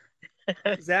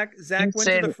 Zach went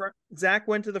to the front. Zach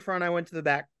went to the front. I went to the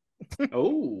back.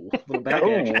 Oh, little back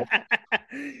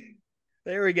action.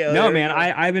 There we go. No, man,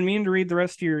 I've been meaning to read the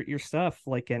rest of your stuff,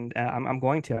 like, and I'm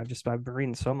going to. I've been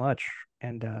reading so much,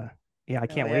 and I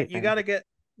can't wait. You got to get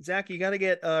Zach. You got to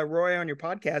get Roy on your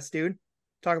podcast, dude.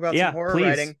 Talk about some horror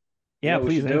writing. Yeah,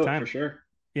 please, do anytime. it for sure.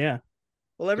 Yeah.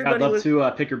 Well, everybody, I'd love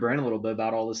to pick your brain a little bit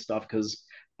about all this stuff, because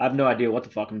I have no idea what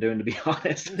the fuck I'm doing, to be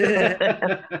honest.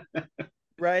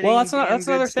 Writing, well, that's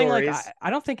another thing. Stories. Like, I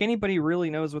don't think anybody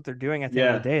really knows what they're doing at the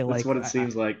end of the day. Like, that's what it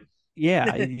seems like.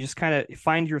 Yeah, you just kind of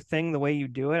find your thing the way you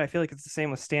do it. I feel like it's the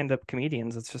same with stand-up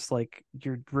comedians. It's just like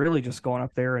you're really just going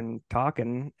up there and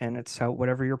talking, and it's how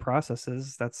whatever your process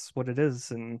is, that's what it is.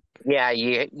 And yeah,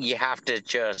 you have to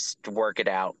just work it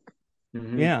out.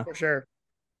 Mm-hmm. Yeah, for sure.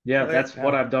 Yeah, that's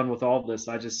what I've done with all of this.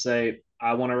 I just say,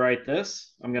 I want to write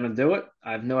this. I'm going to do it.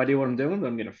 I have no idea what I'm doing, but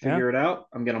I'm going to figure it out.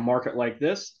 I'm going to mark it like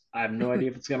this. I have no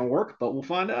idea if it's going to work, but we'll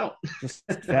find out. Just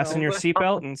fasten your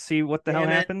seatbelt and see what the hell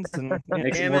happens. And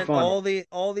makes it more fun.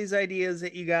 All these ideas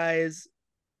that you guys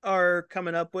are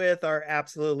coming up with are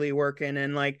absolutely working.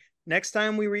 And like next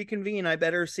time we reconvene, I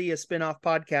better see a spin-off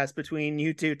podcast between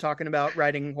you two talking about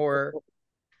writing horror.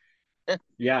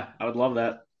 Yeah, I would love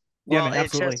that. Well, man,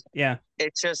 absolutely.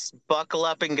 It's just buckle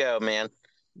up and go, man.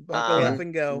 Buckle up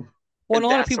and go. Well, and a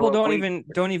lot of people don't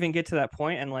even get to that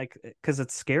point, and like, because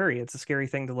it's scary. It's a scary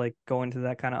thing to like go into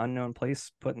that kind of unknown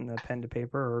place, putting the pen to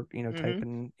paper, or type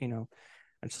in,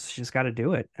 it's just got to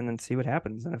do it and then see what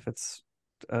happens. And if it's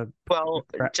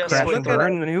just crash and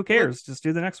burn, then who cares? Just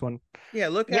do the next one. Yeah,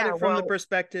 look at it from the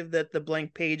perspective that the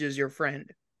blank page is your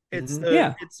friend. It's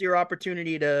it's your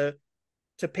opportunity to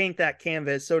paint that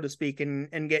canvas, so to speak,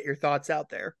 and get your thoughts out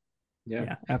there.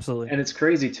 Yeah, absolutely. And it's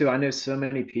crazy too. I know so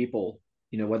many people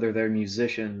whether they're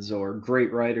musicians or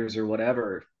great writers or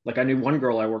whatever. Like I knew one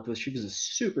girl I worked with, she was a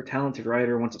super talented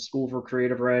writer, went to school for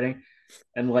creative writing.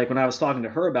 And like when I was talking to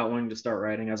her about wanting to start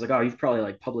writing, I was like, "Oh, you've probably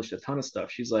like published a ton of stuff."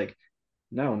 She's like,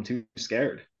 "No, I'm too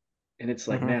scared." And it's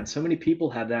like, man, so many people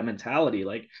have that mentality.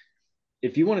 Like,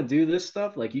 if you want to do this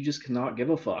stuff, like you just cannot give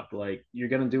a fuck. Like you're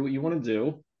gonna do what you want to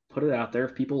do, put it out there.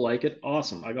 If people like it,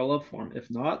 awesome. I got love for them.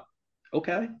 If not,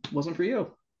 okay, wasn't for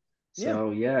you.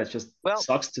 So yeah, it just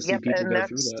sucks to see people and go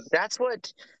through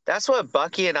that. That's what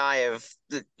Bucky and I have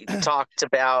talked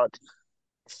about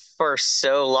for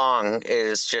so long,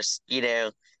 is just,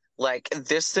 like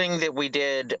this thing that we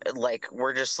did, like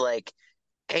we're just like,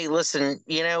 hey, listen,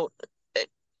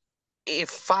 if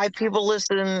 5 people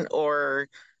listen or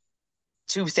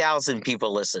 2,000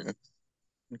 people listen,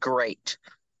 great,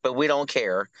 but we don't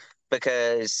care,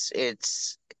 because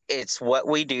it's what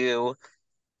we do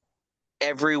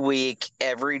every week,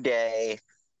 every day.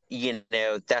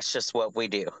 That's just what we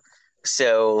do.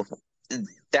 So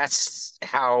that's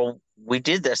how we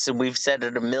did this, and we've said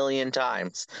it a million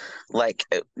times. Like,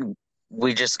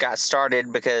 we just got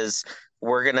started because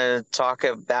we're gonna talk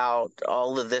about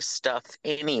all of this stuff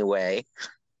anyway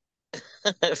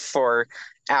for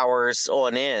hours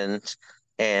on end,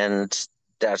 and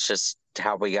that's just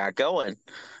how we got going.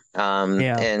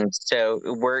 And so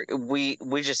we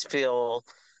just feel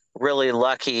really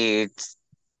lucky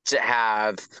to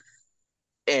have,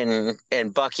 and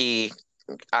Bucky,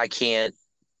 I can't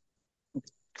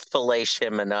fillet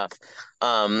him enough,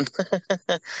 um,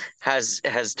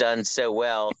 has done so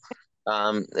well,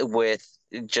 with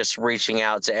just reaching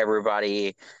out to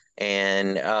everybody,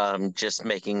 and just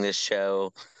making this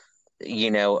show,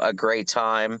 a great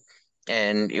time.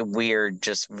 And we are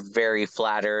just very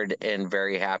flattered and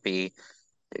very happy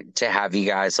to have you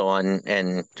guys on,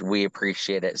 and we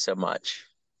appreciate it so much.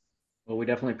 Well, we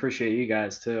definitely appreciate you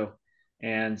guys too.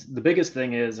 And the biggest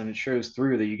thing is, and it shows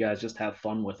through, that you guys just have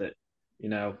fun with it.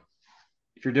 If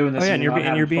you're doing this and you're not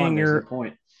having fun, there's no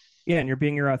point. Yeah, and you're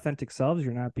being your authentic selves.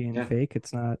 You're not being fake.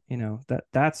 It's not,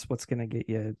 that's what's going to get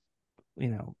you,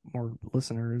 more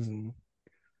listeners. And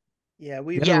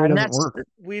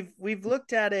we've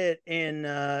looked at it in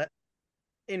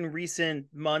recent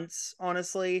months,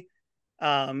 honestly,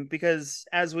 because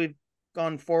as we've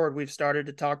gone forward, we've started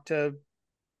to talk to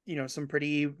some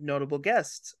pretty notable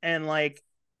guests, and like,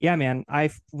 yeah, man, I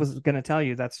was gonna tell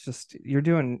you, that's just, you're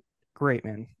doing great,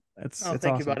 man. It's thank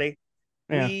awesome. you, buddy.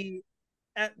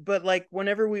 Yeah. But like,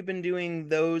 whenever we've been doing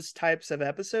those types of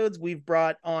episodes, we've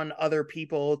brought on other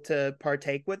people to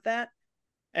partake with that.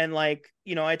 And like,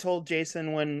 I told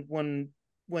Jason when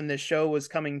the show was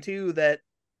coming to, that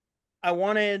I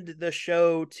wanted the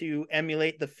show to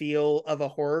emulate the feel of a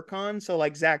horror con. So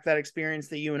like, Zach, that experience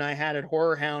that you and I had at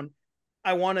Horror Hound,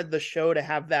 I wanted the show to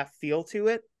have that feel to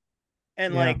it.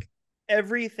 And like,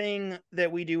 everything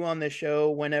that we do on the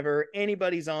show, whenever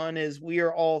anybody's on, is we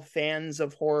are all fans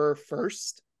of horror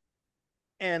first.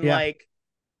 And like,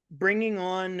 bringing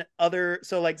on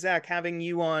so like, Zach, having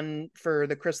you on for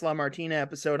the Chris LaMartina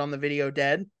episode on the Video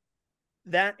Dead,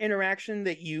 that interaction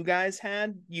that you guys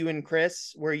had, you and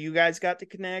Chris, where you guys got to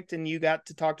connect and you got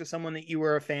to talk to someone that you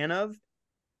were a fan of.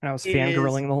 And I was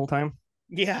fangirling the whole time.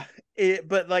 Yeah.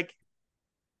 But like,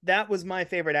 that was my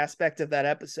favorite aspect of that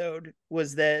episode,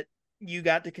 was that you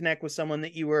got to connect with someone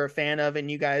that you were a fan of, and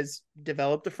you guys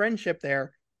developed a friendship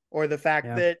there. Or the fact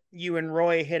that you and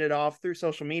Roy hit it off through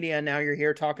social media, and now you're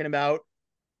here talking about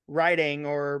writing.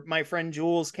 Or my friend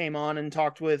Jules came on and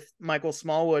talked with Michael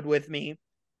Smallwood with me,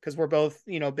 because we're both,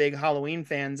 big Halloween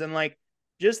fans. And like,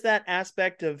 just that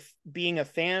aspect of being a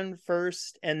fan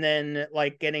first, and then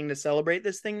like getting to celebrate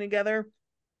this thing together.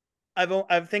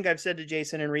 I think I've said to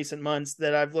Jason in recent months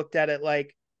that I've looked at it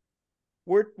like,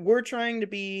 we're trying to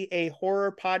be a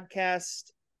horror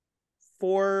podcast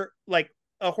for, like,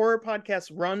 a horror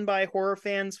podcast run by horror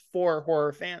fans for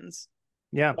horror fans.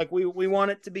 Yeah. Like, we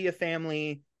want it to be a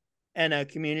family and a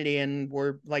community. And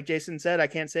we're, like Jason said, I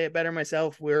can't say it better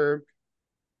myself, we're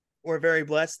very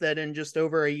blessed that in just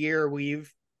over a year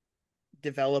we've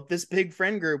developed this big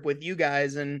friend group with you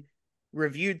guys, and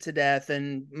Reviewed to Death,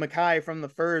 and Mackay from the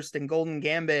First, and Golden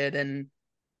Gambit, and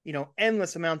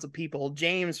endless amounts of people.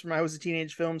 James from I Was a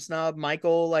Teenage Film Snob,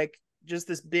 Michael, like, just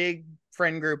this big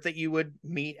friend group that you would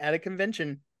meet at a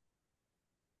convention.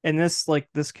 And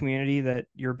this community that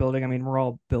you're building, I mean, we're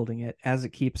all building it as it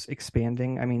keeps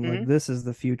expanding. I mean, like, this is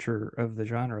the future of the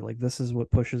genre. Like, this is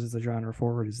what pushes the genre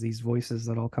forward, is these voices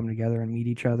that all come together and meet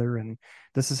each other. And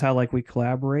this is how, like, we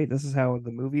collaborate. This is how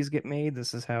the movies get made.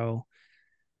 This is how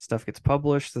stuff gets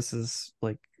published. This is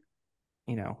like,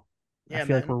 I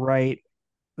feel like we're right.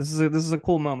 This is a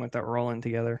cool moment that we're all in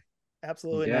together.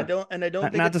 Absolutely. Yeah. And I don't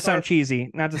think not to sound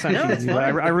cheesy, not to sound cheesy, but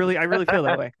I really feel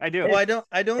that way. I do. Well,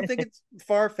 I don't think it's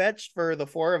far-fetched for the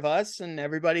four of us and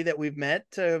everybody that we've met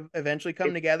to eventually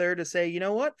come together to say, you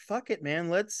know what, fuck it, man,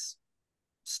 let's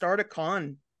start a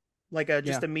con, like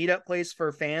just a meetup place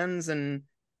for fans, and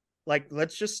like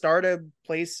let's just start a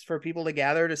place for people to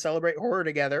gather to celebrate horror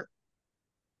together.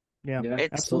 Yeah,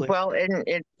 it's absolutely. Well,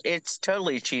 and it's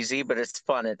totally cheesy, but it's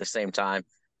fun at the same time.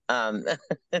 It's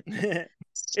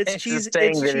cheesy.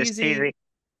 It's cheesy.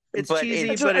 It's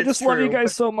cheesy, but I just love you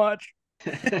guys so much.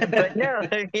 But no,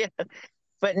 yeah,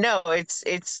 but no,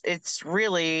 it's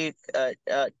really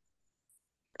a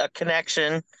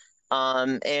connection,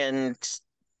 and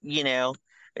you know,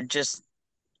 just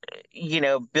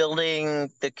building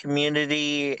the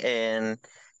community and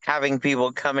having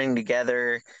people coming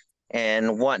together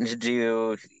and wanting to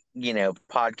do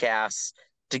podcasts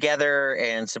together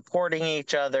and supporting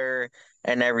each other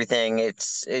and everything.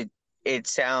 It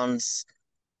sounds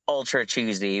ultra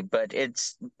cheesy, but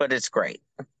it's great.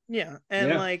 Yeah,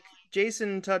 and like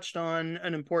Jason touched on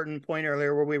an important point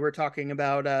earlier where we were talking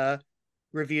about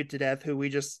Reviewed to Death, who we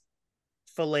just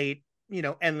fillet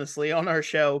endlessly on our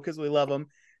show because we love them.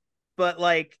 But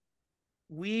like,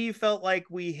 we felt like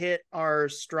we hit our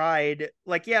stride.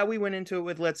 Like, yeah, we went into it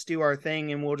with let's do our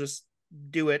thing and we'll just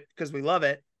do it because we love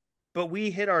it. But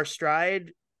we hit our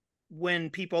stride when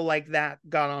people like that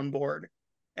got on board.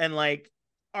 And like,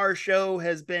 our show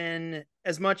has been,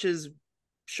 as much as,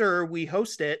 sure, we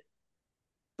host it,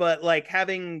 but like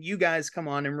having you guys come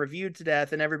on and Reviewed to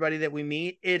Death and everybody that we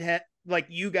meet, like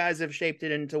you guys have shaped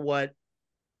it into what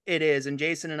it is. And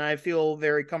Jason and I feel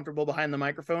very comfortable behind the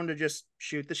microphone to just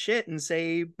shoot the shit and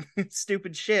say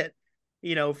stupid shit,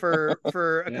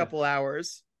 for a couple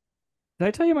hours. Did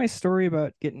I tell you my story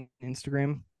about getting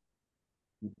Instagram?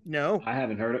 No, I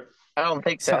haven't heard it. I don't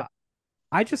think so.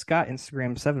 I just got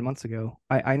Instagram 7 months ago.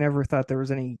 I never thought there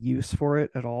was any use for it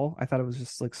at all. I thought it was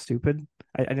just like stupid.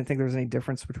 I didn't think there was any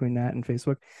difference between that and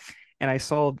Facebook. And I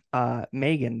saw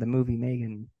Megan, the movie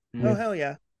Megan. Oh, hell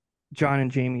yeah. John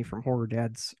and Jamie from Horror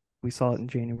Dads. We saw it in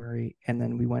January, and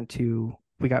then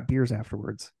we got beers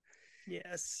afterwards.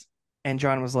 Yes. And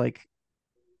John was like,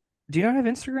 "Do you not have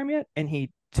Instagram yet?" And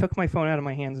he took my phone out of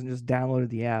my hands and just downloaded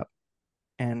the app.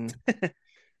 And I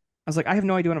was like, I have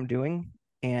no idea what I'm doing.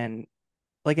 And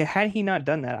like, had he not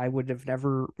done that, I would have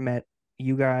never met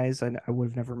you guys, and I would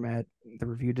have never met the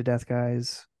Reviewed to Death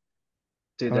guys.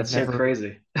 Dude, that's so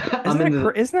crazy. I'm in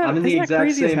the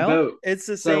exact same boat. It's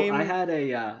the same. I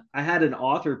had an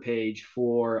author page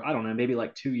for, I don't know, maybe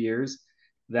like 2 years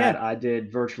that I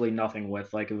did virtually nothing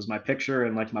with. Like, it was my picture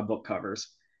and like my book covers.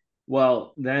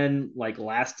 Well, then like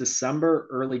last December,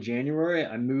 early January,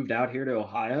 I moved out here to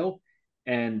Ohio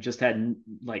and just had,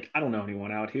 like, I don't know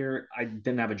anyone out here. I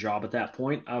didn't have a job at that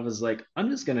point. I was like,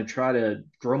 I'm just going to try to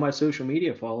grow my social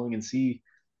media following and see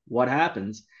what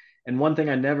happens. And one thing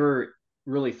I never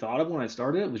really thought of when I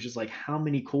started it was just like how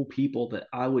many cool people that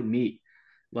I would meet.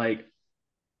 Like,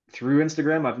 through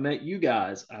Instagram, I've met you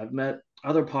guys, I've met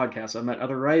other podcasts, I've met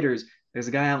other writers. There's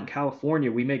a guy out in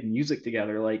California, we make music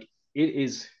together. Like, it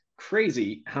is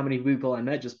crazy how many people I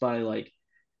met just by like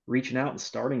reaching out and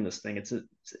starting this thing. It's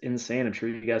insane. I'm sure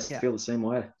you guys feel the same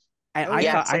way. And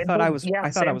I thought I was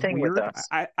weird.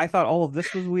 I thought all of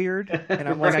this was weird. And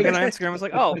I'm like, I got on Instagram, I was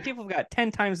like, oh, people have got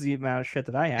 10 times the amount of shit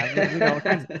that I have. They got all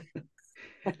kinds of...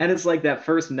 And it's like that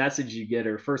first message you get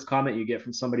or first comment you get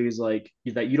from somebody who's like,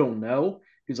 that you don't know,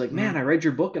 who's like, man, I read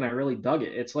your book and I really dug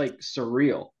it. It's like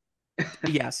surreal.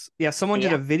 Yes. Yeah. Someone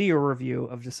did a video review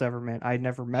of Disseverment. I'd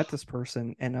never met this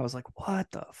person. And I was like,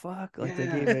 what the fuck? Like, they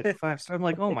gave it 5 stars. I'm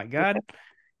like, oh my God.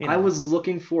 I was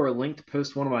looking for a link to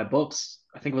post one of my books.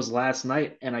 I think it was last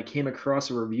night. And I came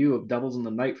across a review of Devils in the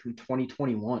Night from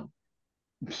 2021.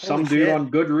 Some dude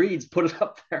on Goodreads put it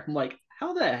up there. I'm like,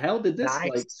 how the hell did this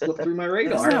like slip through my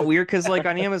radar? Isn't that weird? Because like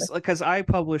on Amazon, because I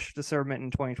published Discernment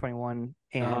in 2021,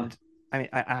 and I mean,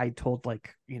 I told like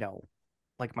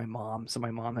like my mom, so my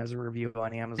mom has a review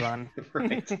on Amazon,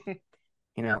 right?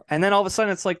 And then all of a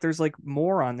sudden it's like there's like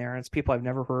more on there, and it's people I've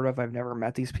never heard of, I've never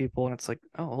met these people, and it's like,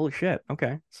 oh, holy shit,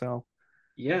 okay, so.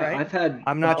 Yeah, right?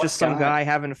 I'm not just some guy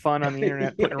having fun on the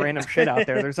internet putting random shit out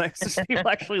there. There's like people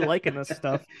actually liking this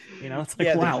stuff. It's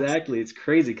like, wow. Exactly. It's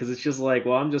crazy because it's just like,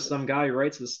 well, I'm just some guy who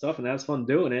writes this stuff and has fun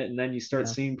doing it. And then you start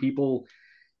seeing people,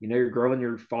 you're growing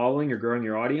your following, you're growing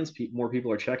your audience. More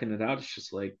people are checking it out. It's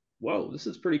just like, whoa, this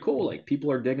is pretty cool. Like,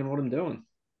 people are digging what I'm doing.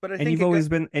 But I think you've always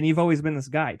been this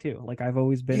guy too. Like, I've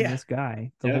always been this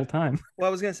guy the whole time. Well,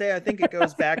 I was gonna say, I think it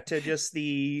goes back to just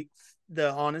the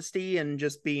honesty and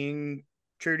just being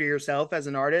true to yourself as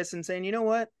an artist and saying, you know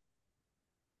what,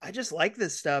 I just like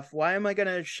this stuff. Why am I going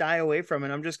to shy away from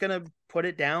it? I'm just going to put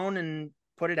it down and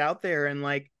put it out there. And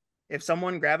like, if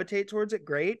someone gravitate towards it,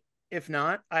 great. If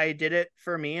not, I did it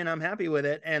for me and I'm happy with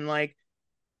it. And like,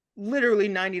 literally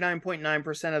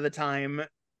 99.9% of the time,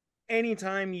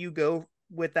 anytime you go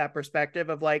with that perspective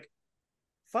of like,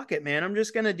 fuck it, man, I'm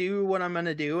just going to do what I'm going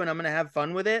to do and I'm going to have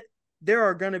fun with it, there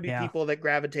are going to be people that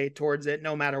gravitate towards it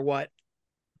no matter what.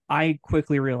 I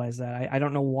quickly realized that. I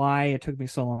don't know why it took me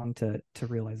so long to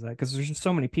realize that, because there's just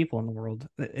so many people in the world.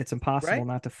 It's impossible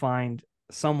not to find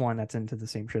someone that's into the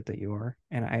same shit that you are.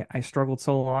 And I struggled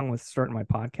so long with starting my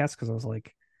podcast because I was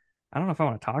like, I don't know if I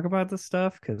want to talk about this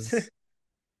stuff because,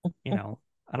 you know,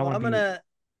 I don't want to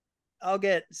I'll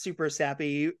get super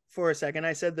sappy for a second.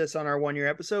 I said this on our 1 year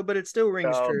episode, but it still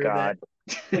rings true. God.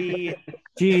 That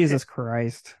Jesus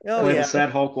Christ. Oh yeah.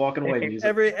 Sad Hulk walking away music.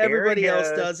 Everybody else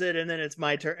does it, and then it's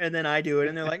my turn, and then I do it,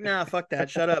 and they're like, nah, fuck that.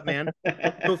 Shut up, man.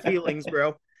 No feelings,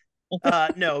 bro.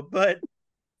 No, but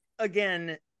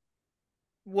again,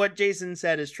 what Jason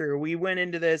said is true. We went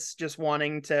into this just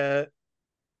wanting to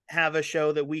have a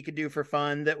show that we could do for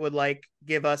fun that would like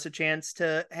give us a chance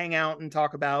to hang out and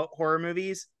talk about horror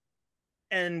movies.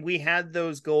 And we had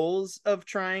those goals of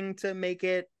trying to make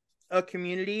it a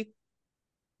community.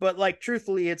 But like,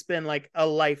 truthfully, it's been like a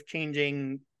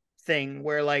life-changing thing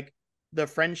where like the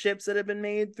friendships that have been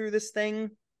made through this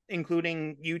thing,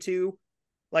 including you two,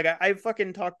 like I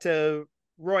fucking talked to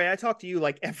Roy. I talk to you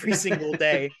like every single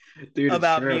day Dude,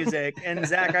 about music. And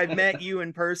Zach, I've met you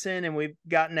in person and we've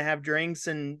gotten to have drinks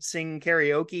and sing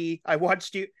karaoke. I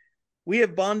watched you. We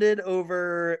have bonded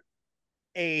over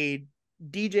a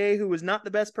DJ who was not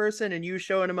the best person and you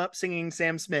showing him up singing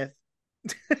Sam Smith.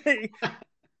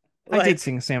 I did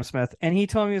sing Sam Smith and he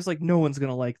told me, he was like, no one's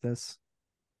gonna like this,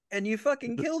 and you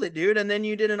fucking killed it, dude. And then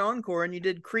you did an encore and you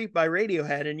did Creep by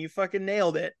Radiohead and you fucking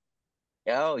nailed it.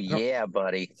 Oh yeah,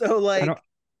 buddy. So like,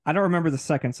 I don't remember the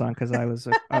second song because I was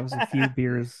a few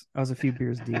beers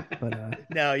deep, but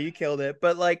no, you killed it.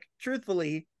 But like,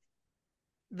 truthfully,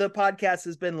 the podcast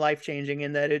has been life-changing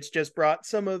in that it's just brought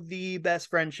some of the best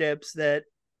friendships that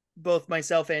both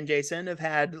myself and Jason have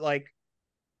had like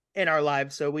in our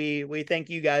lives. So we thank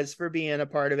you guys for being a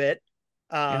part of it.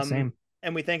 Same.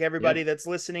 And we thank everybody that's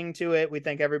listening to it. We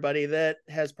thank everybody that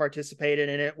has participated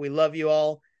in it. We love you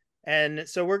all. And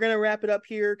so we're going to wrap it up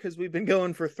here because we've been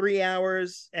going for 3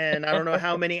 hours and I don't know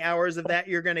how many hours of that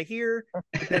you're going to hear.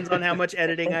 Depends on how much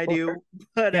editing I do.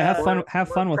 But yeah, have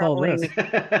fun with all this.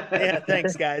 Yeah,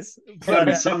 thanks guys. There'll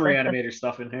be some Re-Animator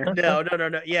stuff in here. No.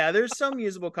 Yeah, there's some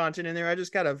usable content in there. I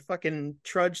just got to fucking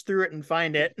trudge through it and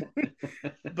find it.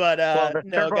 But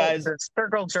guys. The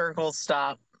circle jerk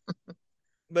stop.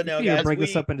 But no, you guys, break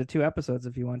this up into 2 episodes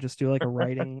if you want. Just do like a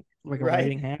writing,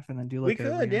 writing half, and then do like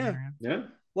yeah.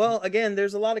 Well, again,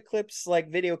 there's a lot of clips, like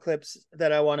video clips,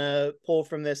 that I want to pull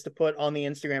from this to put on the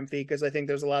Instagram feed because I think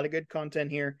there's a lot of good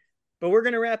content here. But we're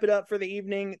going to wrap it up for the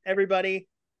evening. Everybody,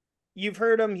 you've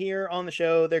heard them here on the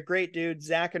show. They're great dudes.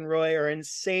 Zach and Roy are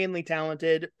insanely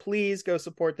talented. Please go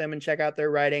support them and check out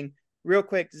their writing. Real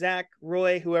quick, Zach,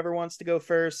 Roy, whoever wants to go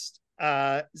first.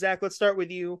 Zach, let's start with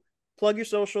you. Plug your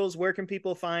socials. Where can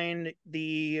people find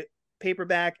the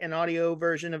paperback and audio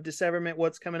version of Disseverment?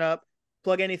 What's coming up?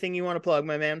 Plug anything you want to plug,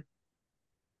 my man.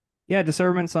 Yeah,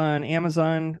 Disseverment's on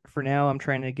Amazon for now. I'm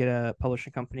trying to get a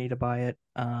publishing company to buy it.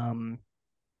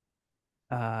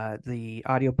 The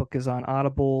audiobook is on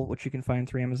Audible, which you can find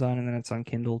through Amazon, and then it's on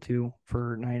Kindle too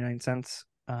for 99 cents.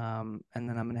 And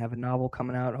then I'm going to have a novel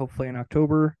coming out hopefully in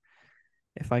October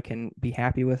if I can be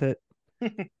happy with it.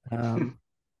 And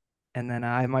then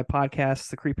I have my podcast,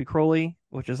 The Creepy Crowley,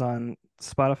 which is on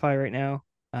Spotify right now.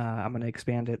 I'm going to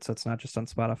expand it so it's not just on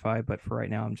Spotify, but for right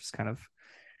now, I'm just I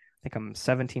think I'm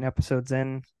 17 episodes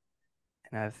in,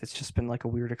 and it's just been like a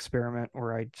weird experiment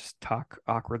where I just talk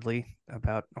awkwardly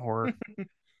about horror.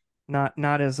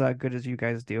 not as good as you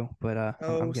guys do, but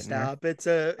I'm getting stop! There. It's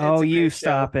a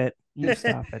stop it! You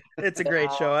stop it! It's a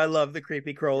great show. I love The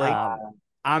Creepy Crowley.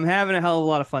 I'm having a hell of a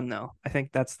lot of fun though. I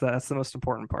think that's the most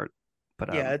important part.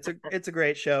 But yeah, it's a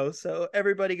great show. So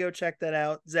everybody go check that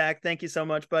out. Zach, thank you so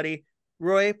much, buddy.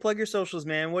 Roy, plug your socials,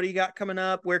 man. What do you got coming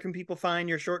up? Where can people find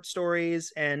your short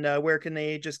stories, and where can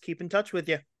they just keep in touch with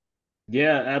you?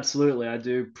 Yeah, absolutely. I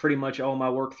do pretty much all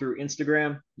my work through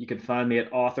Instagram. You can find me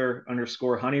at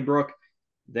author_Honeybrook.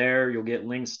 There you'll get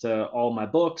links to all my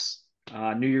books.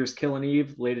 New Year's Killing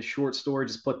Eve, latest short story,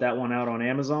 just put that one out on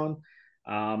Amazon.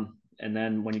 And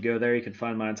then when you go there, you can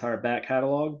find my entire back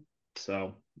catalog.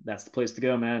 So that's the place to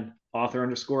go, man.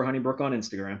 Author_Honeybrook on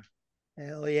Instagram.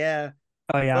 Hell yeah.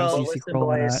 Oh yeah, I'm CC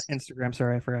Krol on Instagram.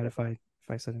 Sorry, I forgot if I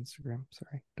said Instagram.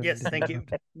 Sorry. Yes, thank you.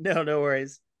 No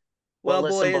worries. Well,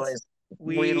 listen, boys.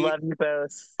 We love you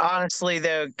both. Honestly,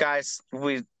 though, guys,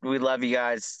 we love you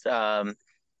guys. And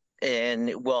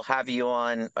we'll have you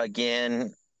on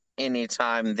again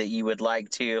anytime that you would like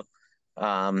to.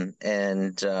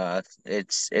 It's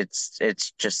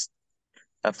just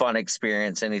a fun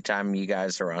experience anytime you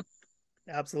guys are on.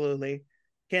 Absolutely.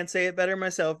 Can't say it better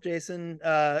myself, Jason.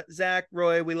 Zach,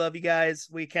 Roy, we love you guys.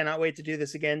 We cannot wait to do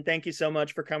this again. Thank you so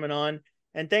much for coming on.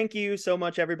 And thank you so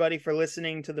much, everybody, for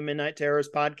listening to the Midnight Terrors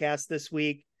podcast this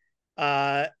week.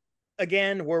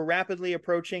 Again, we're rapidly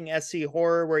approaching SC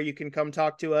Horror, where you can come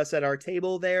talk to us at our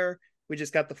table there. We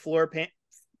just got the floor plan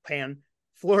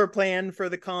for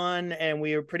the con, and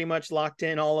we are pretty much locked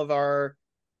in all of our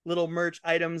little merch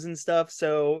items and stuff.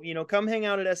 So, come hang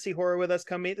out at SC Horror with us.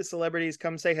 Come meet the celebrities.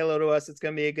 Come say hello to us. It's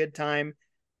going to be a good time.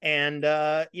 And,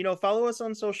 follow us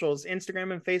on socials,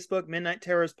 Instagram and Facebook, Midnight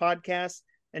Terrors Podcast,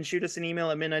 and shoot us an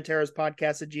email at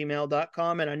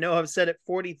midnightterrorspodcast@gmail.com. And I know I've said it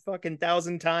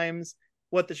 40,000 times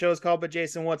what the show is called, but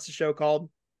Jason, what's the show called?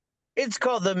 It's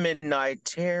called the Midnight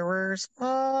Terrors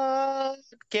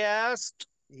Podcast.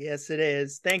 Yes, it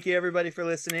is. Thank you, everybody, for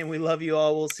listening. We love you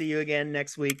all. We'll see you again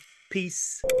next week.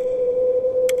 Peace.